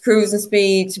he's cruising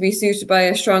speed to be suited by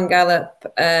a strong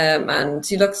gallop, and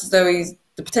he looks as though he's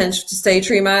the potential to stay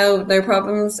 3 mile with no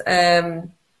problems. I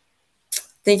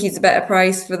think he's a better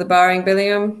price for the Barring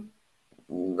Billingham.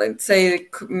 I'd say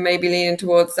maybe leaning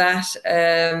towards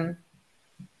that.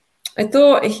 I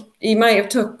thought he might have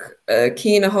took a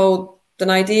keener hold than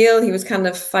ideal. He was kind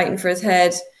of fighting for his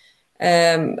head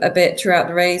a bit throughout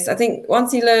the race. I think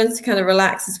once he learns to kind of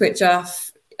relax and switch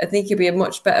off, I think he'll be a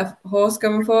much better horse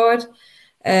going forward.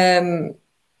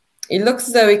 He looks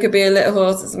as though he could be a little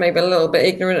horse that's maybe a little bit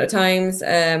ignorant at times.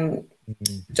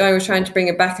 Johnny was trying to bring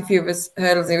him back a few of his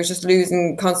hurdles. He was just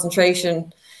losing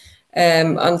concentration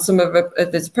on some of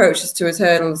his approaches to his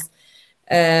hurdles.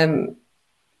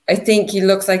 I think he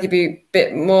looks like he'd be a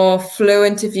bit more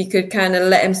fluent if you could kind of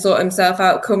let him sort himself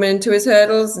out coming into his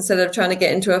hurdles instead of trying to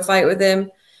get into a fight with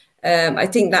him. I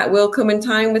think that will come in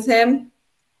time with him.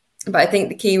 But I think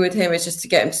the key with him is just to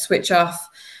get him to switch off.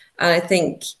 And I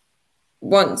think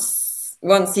once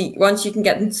you can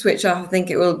get him to switch off, I think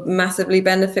it will massively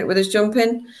benefit with his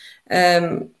jumping.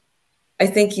 I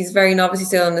think he's very novice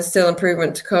still and there's still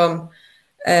improvement to come.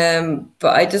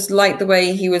 But I just like the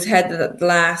way he was headed at the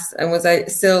last and was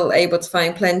still able to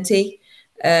find plenty.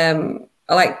 I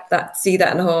like that, see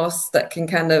that in a horse that can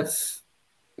kind of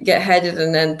get headed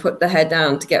and then put the head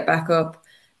down to get back up.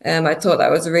 I thought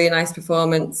that was a really nice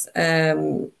performance.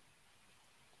 I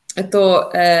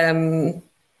thought,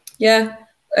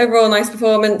 overall nice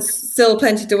performance, still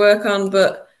plenty to work on,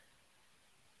 but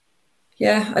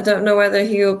I don't know whether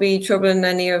he'll be troubling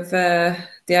any of the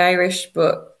Irish,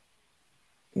 but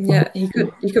he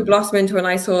could blossom into a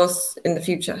nice horse in the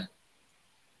future.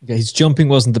 Yeah, his jumping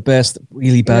wasn't the best.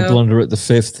 Really bad blunder at the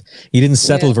 5th. He didn't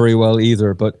settle very well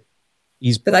either, but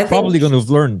he's probably going to have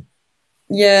learned.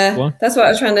 Yeah, that's what I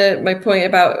was trying to. My point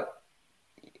about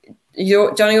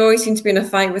Johnny always seemed to be in a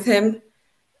fight with him,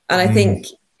 and I think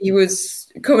he was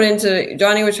coming into.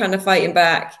 Johnny was trying to fight him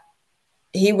back.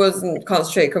 He wasn't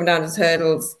concentrating coming down his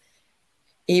hurdles.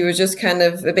 He was just kind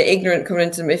of a bit ignorant coming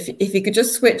into him. If he could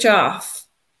just switch off.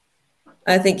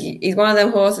 I think he's one of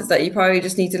them horses that you probably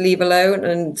just need to leave alone.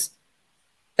 And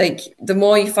like the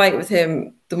more you fight with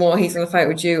him, the more he's going to fight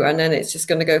with you. And then it's just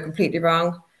going to go completely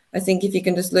wrong. I think if you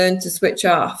can just learn to switch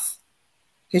off,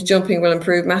 his jumping will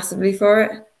improve massively for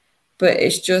it. But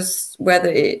it's just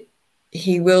whether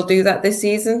he will do that this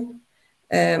season.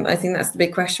 I think that's the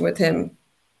big question with him.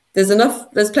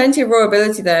 There's plenty of raw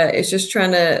ability there. It's just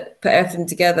trying to put everything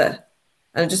together,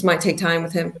 and it just might take time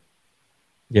with him.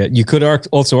 Yeah, you could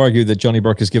also argue that Johnny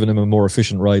Burke has given him a more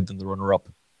efficient ride than the runner-up.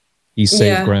 He's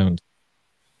saved ground.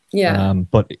 Yeah.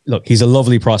 But look, he's a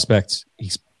lovely prospect.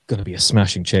 He's going to be a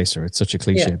smashing chaser. It's such a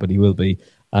cliche, but he will be.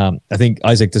 I think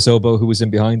Isaac DeSobo, who was in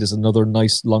behind, is another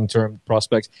nice long-term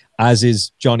prospect, as is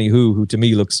Johnny who to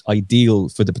me looks ideal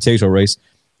for the potato race,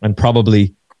 and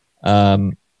probably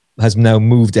has now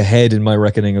moved ahead in my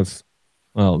reckoning of,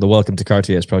 well, the Welcome to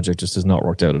Cartier's project just has not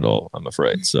worked out at all, I'm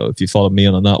afraid. So if you follow me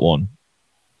on that one,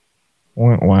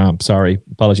 wow, sorry,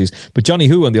 apologies. But Johnny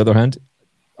Who, on the other hand,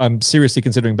 I'm seriously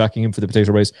considering backing him for the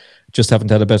potato race. Just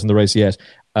haven't had a bet in the race yet.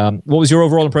 What was your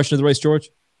overall impression of the race, George?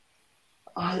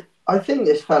 I think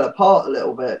this fell apart a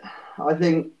little bit. I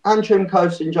think Antrim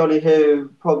Coast and Johnny Who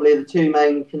probably the two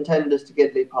main contenders to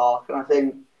Gidley Park, and I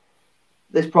think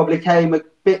this probably came a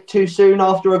bit too soon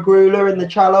after a grueler in the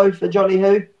Challow for Johnny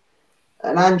Who.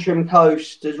 And Antrim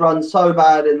Coast has run so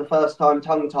bad in the first time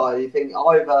tongue tie. You think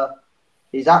either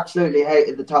he's absolutely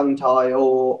hated the tongue tie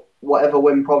or whatever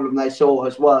wind problem they saw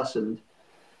has worsened.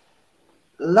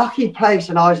 Lucky Place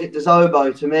and Isaac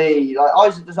DeSobo, to me, like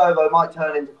Isaac DeSobo might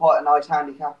turn into quite a nice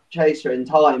handicap chaser in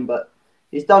time, but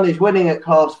he's done his winning at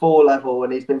Class 4 level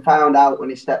and he's been found out when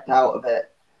he stepped out of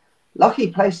it.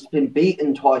 Lucky Place has been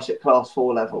beaten twice at Class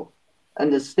 4 level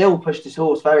and has still pushed his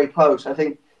horse very close. I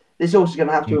think this horse is going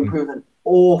to have to improve an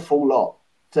awful lot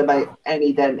to make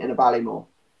any dent in a Ballymore,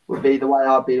 would be the way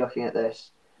I'd be looking at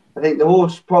this. I think the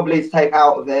horse probably to take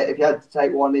out of it, if you had to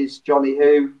take one, is Johnny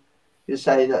Who. You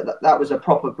say that was a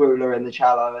proper grueler in the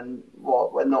Challow, and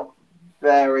we're not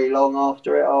very long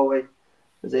after it, are we?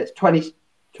 Is it 30th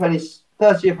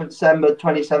of December,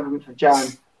 27th of Jan?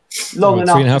 Long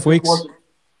enough. 3.5 weeks?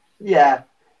 Yeah,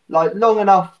 like long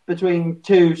enough between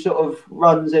two sort of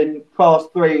runs in Class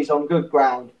 3s on good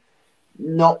ground.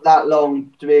 Not that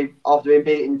long to be after being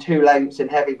beaten 2 lengths in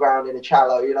heavy ground in a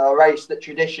Challow. You know, a race that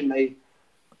traditionally,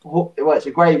 well, it's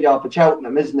a graveyard for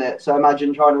Cheltenham, isn't it? So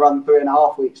imagine trying to run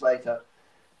 3.5 weeks later.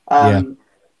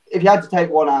 If you had to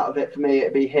take one out of it, for me,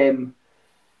 it'd be him.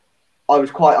 I was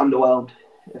quite underwhelmed,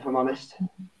 if I'm honest.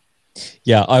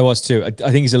 Yeah, I was too. I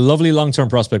think he's a lovely long-term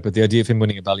prospect, but the idea of him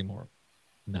winning a Ballymore,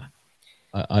 nah,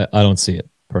 I don't see it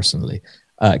personally.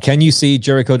 Can you see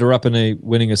Jericho de Rapine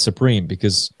winning a Supreme?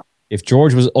 Because if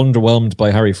George was underwhelmed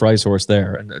by Harry Fry's horse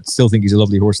there, and I still think he's a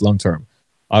lovely horse long-term,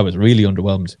 I was really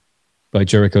underwhelmed by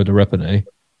Jericho de Rapine,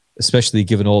 especially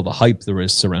given all the hype there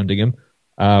is surrounding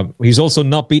him. He's also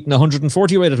not beaten a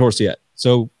 140 rated horse yet.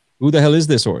 So who the hell is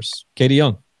this horse? Katie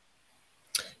Young.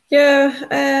 Yeah,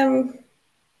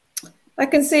 I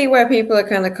can see where people are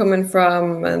kind of coming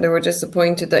from, and they were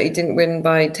disappointed that he didn't win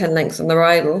by 10 lengths on the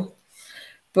bridle.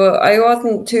 But I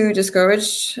wasn't too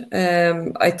discouraged.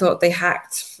 I thought they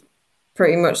hacked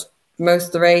pretty much most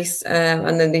of the race,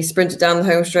 and then they sprinted down the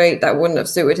home straight. That wouldn't have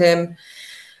suited him.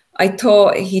 I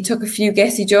thought he took a few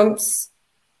guessy jumps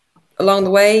along the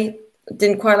way.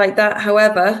 Didn't quite like that.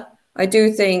 However, I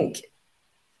do think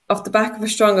off the back of a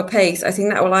stronger pace, I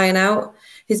think that will iron out.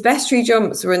 His best 3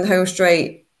 jumps were in the home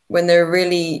straight when they were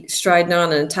really striding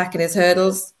on and attacking his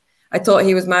hurdles. I thought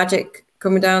he was magic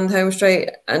coming down the home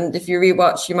straight. And if you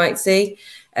rewatch, you might see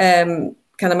kind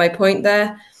of my point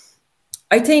there.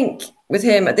 I think with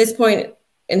him at this point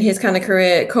in his kind of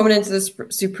career, coming into the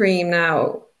Supreme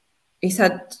now, he's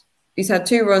had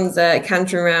 2 runs there,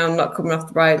 cantering around, not coming off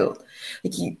the bridle.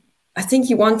 I think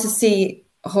you want to see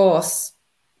a horse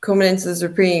coming into the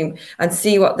Supreme and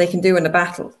see what they can do in a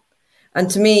battle. And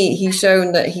to me, he's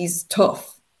shown that he's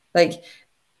tough. Like,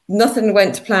 nothing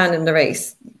went to plan in the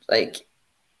race.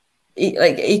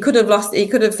 He could have lost. He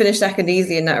could have finished second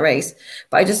easily in that race.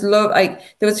 But I just love.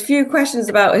 There was a few questions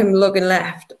about him lugging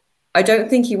left. I don't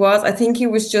think he was. I think he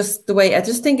was just the way. I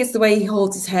just think it's the way he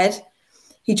holds his head.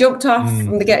 He jumped off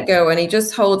from the get-go and he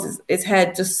just holds his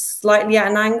head just slightly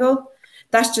at an angle.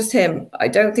 That's just him. I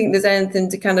don't think there's anything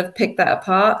to kind of pick that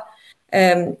apart.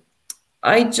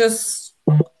 I just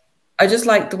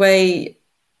like the way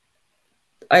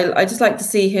I just like to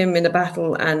see him in a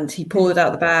battle, and he pulled it out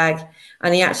of the bag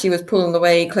and he actually was pulling the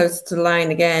way closer to the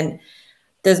line again.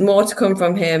 There's more to come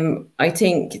from him. I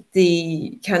think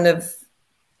the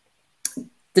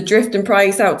drift in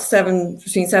price out to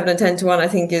between 7 and 10 to 1, I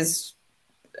think is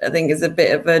a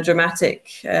bit of a dramatic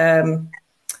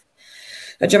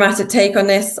take on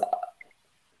this.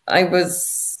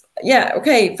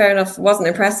 Fair enough. It wasn't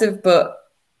impressive, but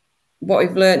what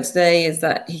we've learned today is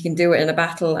that he can do it in a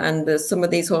battle, and there's some of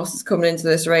these horses coming into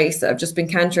this race that have just been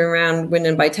cantering around,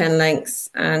 winning by 10 lengths.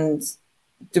 And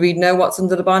do we know what's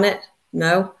under the bonnet?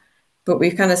 No. but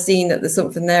we've kind of seen that there's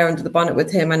something there under the bonnet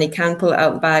with him, and he can pull it out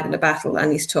of the bag in a battle,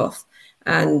 and he's tough.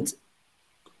 And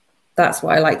that's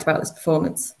what I liked about this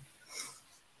performance.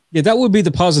 Yeah, that would be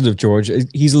the positive, George.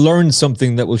 He's learned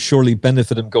something that will surely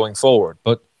benefit him going forward.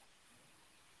 But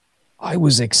I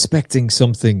was expecting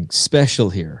something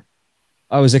special here.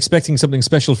 I was expecting something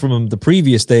special from him the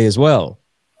previous day as well.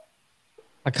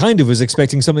 I kind of was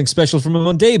expecting something special from him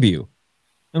on debut.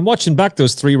 And watching back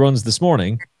those 3 runs this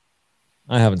morning,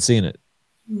 I haven't seen it.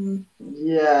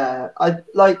 Yeah,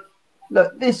 look,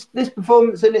 this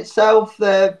performance in itself,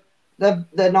 they're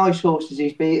nice horses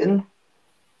he's beaten.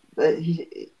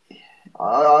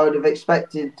 I would have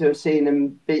expected to have seen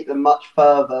him beat them much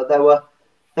further. There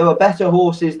were better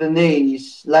horses than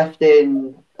these left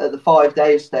in at the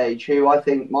 5-day stage who I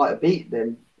think might have beaten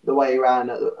him the way he ran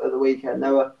at the weekend.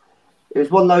 It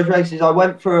was one of those races, I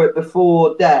went through it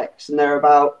before decks, and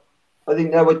I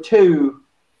think there were 2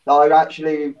 that I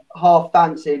actually half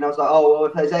fancied, and I was like, oh, well,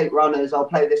 if there's 8 runners, I'll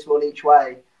play this one each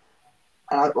way.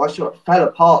 And I sort of fell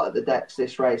apart at the decks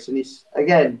this race, and he's,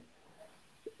 again,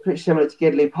 pretty similar to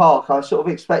Gidley Park. I sort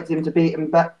of expected him to beat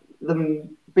them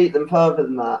further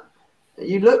than that.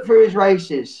 You look through his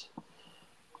races,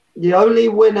 the only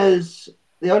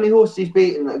horses he's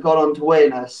beaten that have gone on to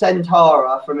win are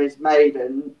Centaura from his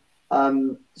maiden,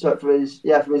 from his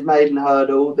maiden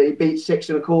hurdle that he beat 6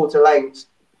 1/4 lengths.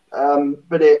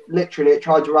 But it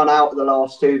tried to run out of the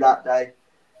last 2 that day,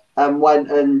 and went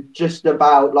and just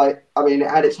about it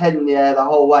had its head in the air the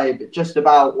whole way, but just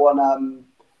about won.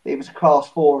 It was a class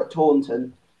 4 at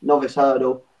Taunton, novice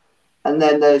hurdle, and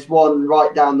then there's one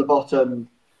right down the bottom.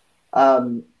 I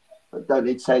don't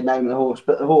need to say the name of the horse,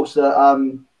 but the horse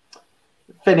that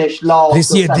finished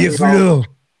last.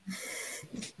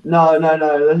 No.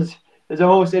 There's a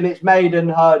horse in its maiden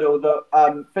hurdle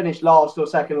that finished last or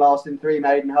second last in 3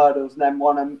 maiden hurdles, and then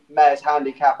won a mare's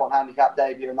handicap on handicap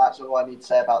debut, and that's all I need to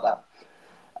say about that.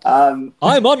 I'm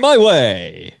on my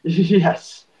way.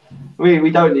 Yes,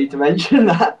 we don't need to mention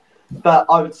that, but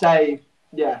I would say,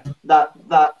 yeah, that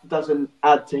doesn't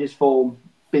add to his form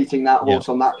beating that horse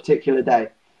on that particular day.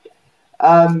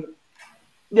 I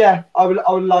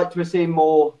would like to have seen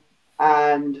more,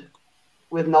 and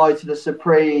with Knight to the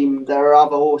Supreme, there are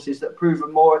other horses that have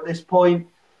proven more at this point.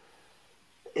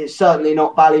 It's certainly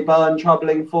not Ballyburn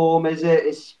troubling form, is it?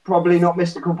 It's probably not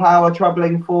Mystical Power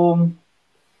troubling form.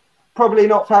 Probably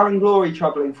not Farron Glory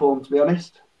troubling form, to be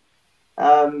honest.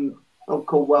 Or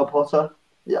Caldwell Potter.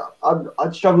 Yeah,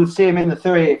 I'd struggle to see him in the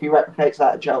 3 if he replicates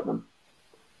that at Cheltenham.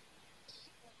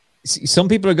 Some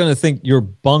people are going to think you're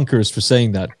bonkers for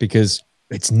saying that because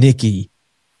it's Nicky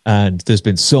and there's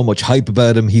been so much hype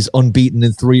about him. He's unbeaten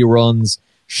in 3 runs.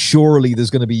 Surely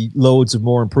there's going to be loads of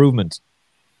more improvement.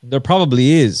 There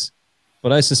probably is,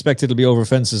 but I suspect it'll be over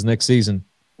fences next season.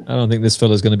 I don't think this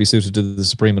fella's going to be suited to the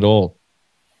Supreme at all.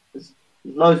 There's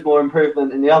loads more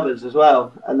improvement in the others as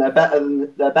well, and they're better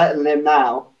than him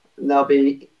now, and they'll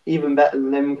be even better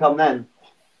than him come then.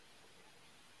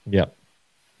 Yeah.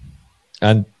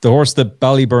 And the horse that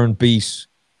Ballyburn beat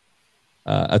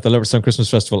at the Leopardstown Christmas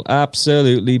Festival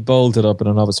absolutely bolted up in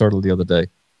a novice hurdle the other day.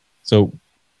 So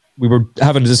we were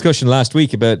having a discussion last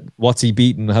week about what's he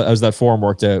beaten, how's that form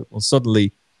worked out. Well,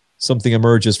 suddenly something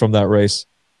emerges from that race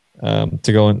to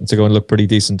go and look pretty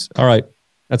decent. All right,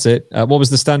 that's it. What was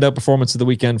the standout performance of the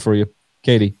weekend for you,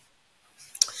 Katie?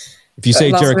 If you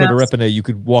say Jericho de Repine, you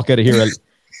could walk out of here.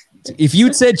 If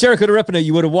you'd said Jericho de Repine,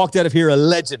 you would have walked out of here a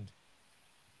legend.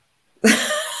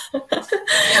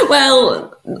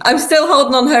 Well, I'm still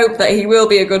holding on hope that he will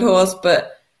be a good horse,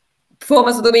 but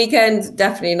performance of the weekend,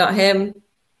 definitely not him.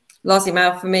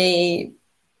 Lossiemouth for me,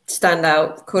 stand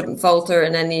out, couldn't falter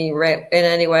in any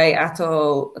way at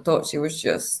all. I thought she was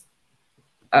just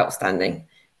outstanding.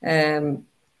 A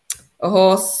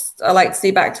horse I like to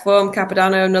see back to form,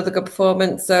 Capodanno, another good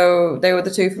performance. So they were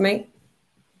the 2 for me.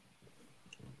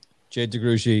 Jade de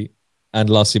Grugy and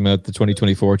Lossiemouth, the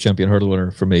 2024 champion hurdle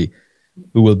winner for me,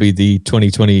 who will be the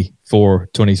 2024,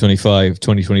 2025,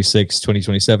 2026,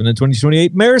 2027, and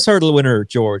 2028 Mares Hurdle winner,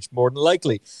 George, more than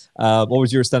likely. What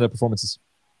was your stand-up performances?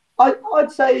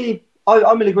 I'd say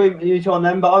I'm in agreement with you two on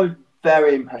them, but I was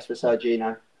very impressed with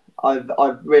Sergino.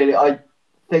 I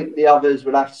think the others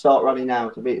would have to start running now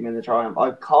to beat him in the Triumph.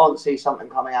 I can't see something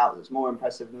coming out that's more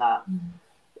impressive than that.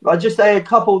 But I'd just say a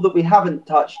couple that we haven't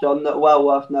touched on that are well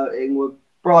worth noting were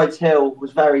Bride's Hill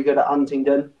was very good at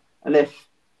Huntingdon, and if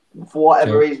for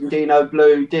whatever reason Dino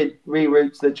Blue did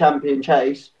reroute to the Champion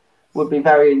Chase, would be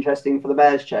very interesting for the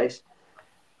Mares Chase.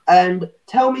 And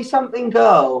Tell Me Something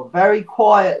Girl very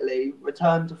quietly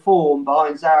returned to form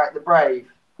behind Zarek the Brave.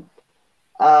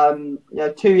 2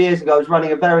 years ago, was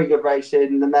running a very good race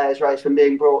in the mare's race from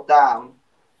being brought down.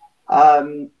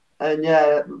 Got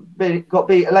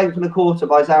beat a length and a quarter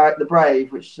by Zarek the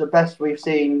Brave, which is the best we've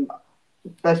seen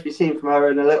from her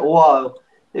in a little while.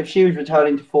 If she was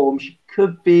returning to form, she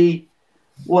could be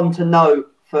one to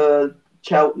note for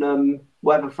Cheltenham,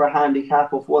 whether for a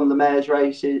handicap or for one of the mare's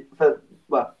races.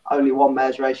 Only one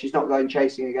mare's race. She's not going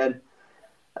chasing again.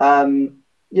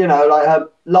 Her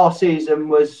last season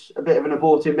was a bit of an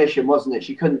abortive mission, wasn't it?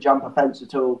 She couldn't jump a fence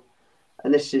at all.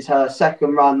 And this is her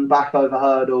second run back over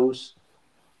hurdles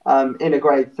in a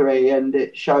Grade 3, and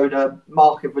it showed a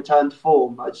marked return to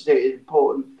form. I just think it's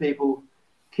important people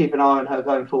keep an eye on her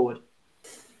going forward.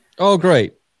 Oh,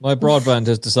 great. My broadband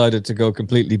has decided to go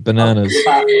completely bananas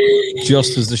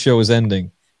just as the show is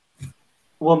ending.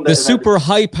 The super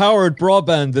high-powered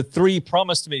broadband that 3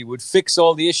 promised me would fix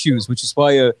all the issues, which is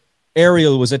why a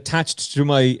aerial was attached to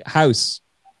my house,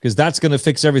 because that's going to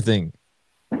fix everything.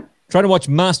 Trying to watch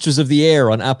Masters of the Air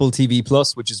on Apple TV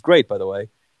Plus, which is great, by the way.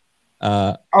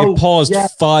 It paused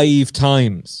 5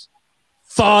 times.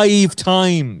 5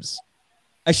 times.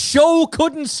 A show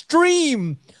couldn't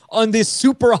stream on this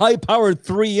super high-powered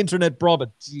 3 internet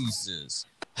broadband. Jesus.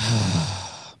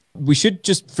 We should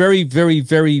just very, very,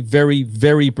 very, very,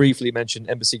 very briefly mention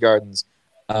Embassy Gardens.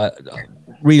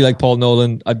 Really like Paul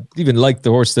Nolan. I even like the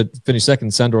horse that finished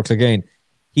second, Sandor Clegane.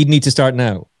 He'd need to start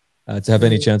now to have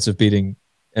any chance of beating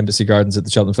Embassy Gardens at the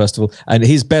Cheltenham Festival. And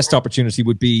his best opportunity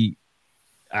would be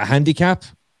a handicap,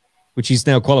 which he's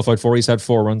now qualified for. He's had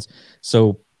 4 runs.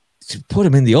 So put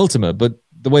him in the Ultima. But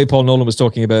the way Paul Nolan was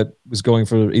talking about was going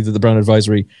for either the Brown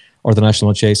Advisory or the National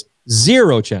Hunt Chase.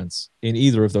 0 chance in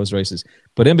either of those races.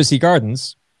 But Embassy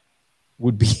Gardens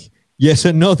would be yet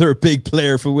another big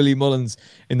player for Willie Mullins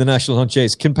in the National Hunt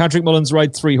Chase. Can Patrick Mullins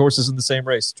ride 3 horses in the same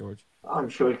race, George? I'm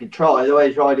sure he could try. The way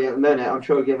he's riding at the minute, I'm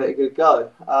sure he'll give it a good go.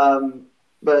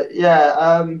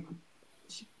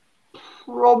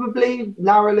 Probably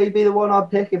narrowly be the one I'd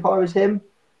pick if I was him.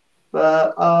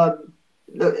 But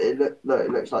it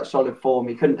looks like solid form.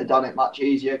 He couldn't have done it much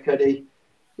easier, could he?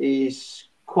 He's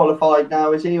qualified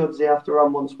now, is he? Or does he have to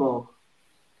run once more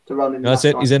to run in? That's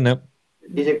it. He's in now.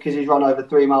 Is it because he's run over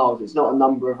 3 miles? It's not a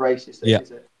number of races,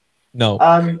 is it? No.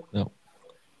 No.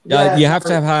 You have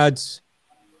to have had.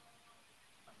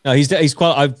 No, he's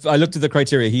I looked at the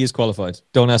criteria. He is qualified.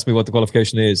 Don't ask me what the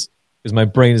qualification is, because my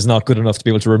brain is not good enough to be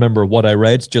able to remember what I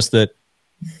read. Just that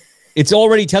it's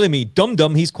already telling me,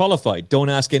 dum-dum, he's qualified. Don't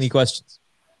ask any questions.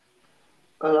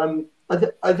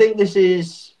 I think this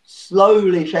is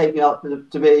slowly shaping up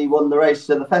to be one of the races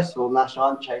of the festival, National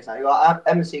Hunt Chase. Now you've got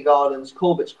Embassy Gardens,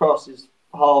 Corbett's Cross is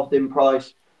halved in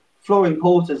price. Flooring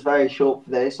Porter's very short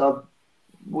for this. I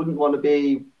wouldn't want to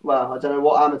be, I don't know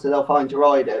what amateur they'll find to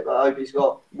ride it, but I hope he's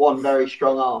got one very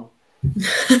strong arm.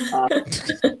 He's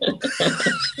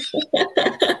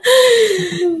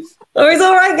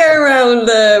all right going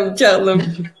around Cheltenham.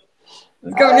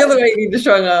 He's going the other way, he need a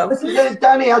strong arm.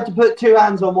 Danny had to put 2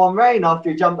 hands on one rein after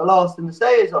he jumped the last in the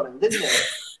stayers on him, didn't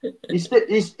he? He's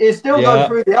still going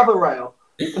through the other rail.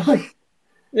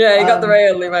 Yeah, he got the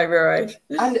rail, he might be right.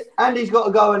 And he's got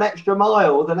to go an extra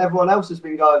mile than everyone else has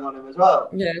been going on him as well.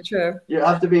 Yeah, true. You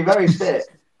have to be very fit.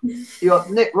 You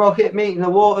got Nick Rocket meeting the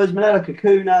Waters, Manila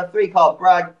Kakuna, 3-Card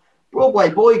Bragg. Broadway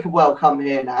Boy could well come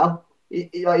here now.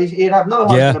 He'd have no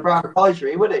hope in the Brown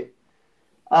Advisory, would he?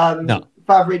 No.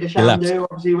 Favre de Chandu,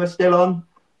 obviously, we're still on.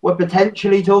 We're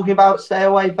potentially talking about Stay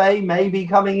Away Bay maybe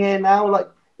coming here now. Like,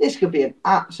 this could be an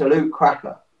absolute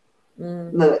cracker.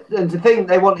 And to think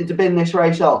they wanted to bin this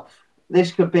race off,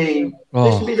 this could be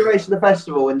the race of the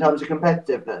festival in terms of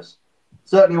competitiveness.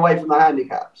 Certainly away from the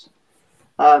handicaps.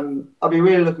 I'll be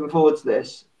really looking forward to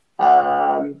this.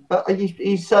 But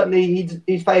he's certainly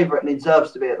he's favourite and he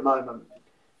deserves to be at the moment.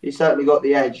 He's certainly got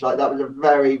the edge. Like, that was a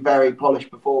very, very polished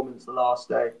performance the last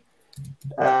day.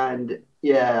 And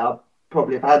I'll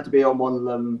probably have had to be on one of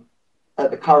them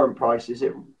at the current prices.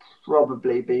 It would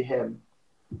probably be him.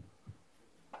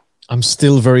 I'm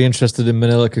still very interested in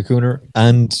Manila Kakuna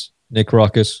and Nick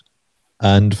Rocket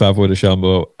and Favre de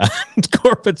Chambeau and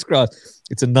Corbett's Cross.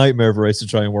 It's a nightmare of a race to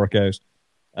try and work out.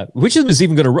 Which of them is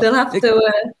even going to run?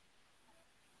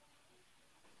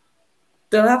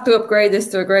 They'll have to upgrade this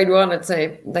to a Grade 1, I'd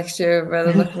say, next year,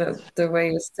 rather than looking at the way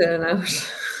it's turning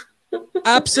out.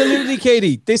 Absolutely,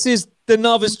 Katie. This is the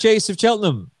novice chase of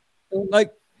Cheltenham.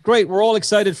 Like, great. We're all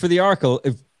excited for the Arkle.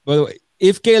 By the way,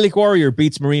 if Gaelic Warrior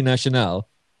beats Marine Nationale,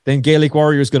 then Gaelic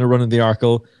Warrior is going to run in the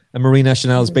Arkle, and Marine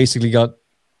Nationale's basically got,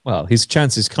 his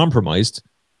chance is compromised,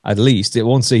 at least. It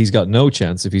won't say he's got no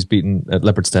chance if he's beaten at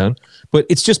Leopardstown, but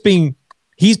it's just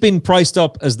he's been priced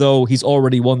up as though he's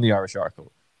already won the Irish Arkle.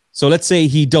 So let's say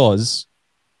he does,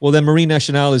 well, then Marine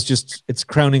Nationale is just, it's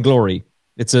crowning glory.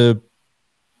 It's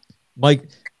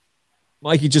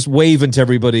Mikey just waving to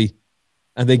everybody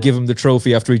and they give him the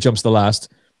trophy after he jumps the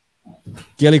last.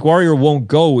 Gaelic Warrior won't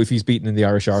go if he's beaten in the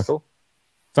Irish Arkle.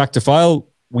 Fact to File,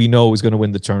 we know is going to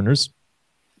win the Turners.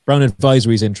 Brown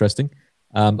Advisory is interesting.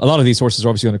 A lot of these horses are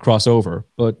obviously going to cross over,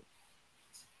 but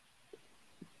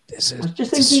there's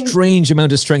a strange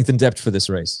amount of strength and depth for this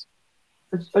race.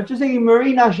 I'm just thinking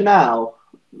Marine Nationale,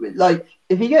 like,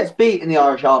 if he gets beat in the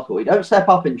Irish Arkle, he don't step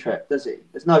up in trip, does he?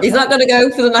 There's no. He's not going to go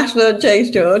for the national chase,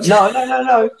 George.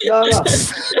 No.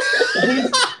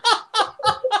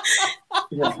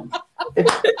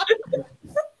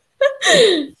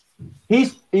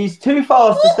 He's too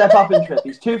fast to step up in trip.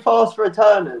 He's too fast for a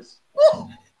Turners.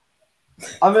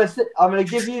 I'm gonna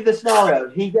give you the scenario.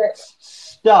 He gets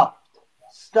stuffed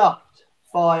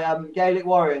by Gaelic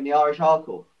Warrior in the Irish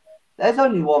Arkle. There's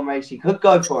only one race he could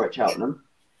go for at Cheltenham.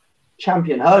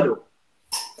 Champion Hurdle.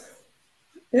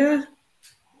 Yeah.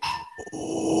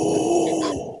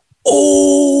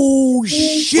 Oh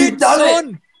shit,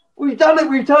 son! We've done it.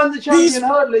 We've turned the Champion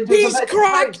Hurdle into He's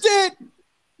cracked it!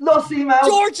 Lossiemouth.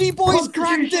 Georgie boys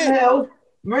cracked it! Hill,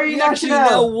 Marine We actually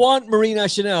now want Marine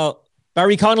Nationale.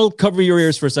 Barry Connell, cover your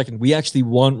ears for a second. We actually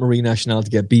want Marine Nationale to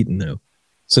get beaten now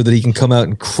so that he can come out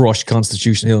and crush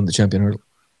Constitution Hill in the Champion Hurdle.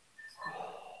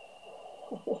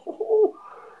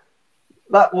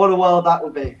 What a world that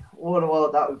would be. What a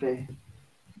world that would be.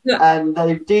 Yeah. And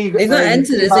they've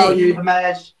devalued the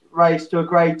mayor's race to a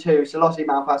grade 2, so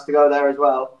Lossiemouth has to go there as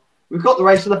well. We've got the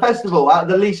race of the festival out of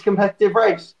the least competitive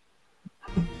race.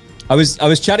 I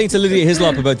was chatting to Lydia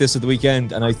Hislop about this at the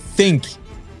weekend, and I think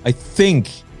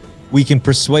we can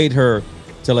persuade her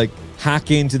to like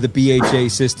hack into the BHA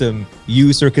system,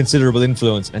 use her considerable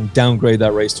influence, and downgrade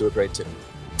that race to a grade 2.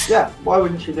 Yeah, why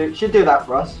wouldn't she do? She'd do that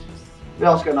for us. We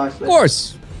ask her nicely. Of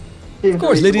course.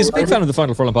 Lydia's a big fan of the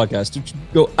Final Furlong podcast. To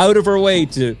go out of her way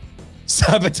to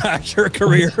sabotage her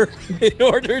career in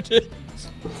order to...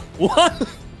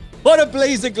 What a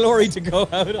blaze of glory to go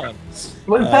out on.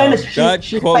 Well, in fairness,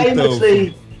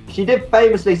 she did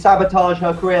famously sabotage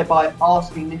her career by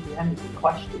asking Nicky Henderson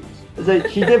questions. So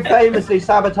she did famously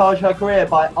sabotage her career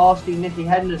by asking Nicky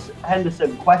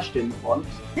Henderson questions once.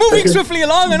 Moving swiftly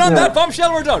along, and on that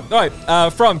bombshell, we're done. All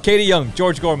right, from Katie Young,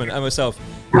 George Gorman, and myself,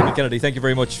 Nick Kennedy, thank you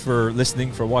very much for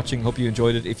listening, for watching. Hope you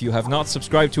enjoyed it. If you have not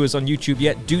subscribed to us on YouTube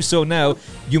yet, do so now.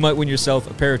 You might win yourself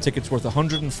a pair of tickets worth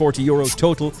 €140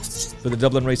 total for the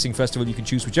Dublin Racing Festival. You can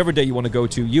choose whichever day you want to go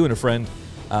to, you and a friend,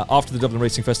 off to the Dublin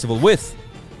Racing Festival with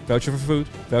voucher for food,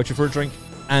 voucher for a drink,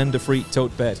 and a free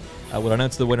tote bed. We'll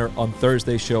announce the winner on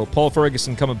Thursday's show. Paul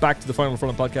Ferguson coming back to the Final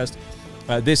Furlong podcast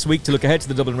this week to look ahead to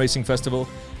the Dublin Racing Festival.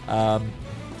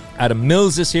 Adam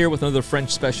Mills is here with another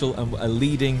French special, and a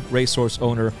leading racehorse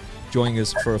owner joining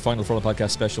us for a Final Furlong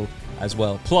podcast special as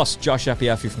well. Plus, Josh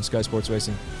Apiafi from Sky Sports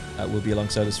Racing will be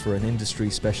alongside us for an industry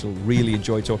special. Really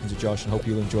enjoyed talking to Josh and hope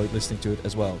you'll enjoy listening to it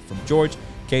as well. From George,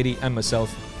 Katie, and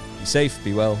myself, be safe,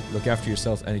 be well, look after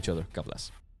yourself and each other. God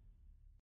bless.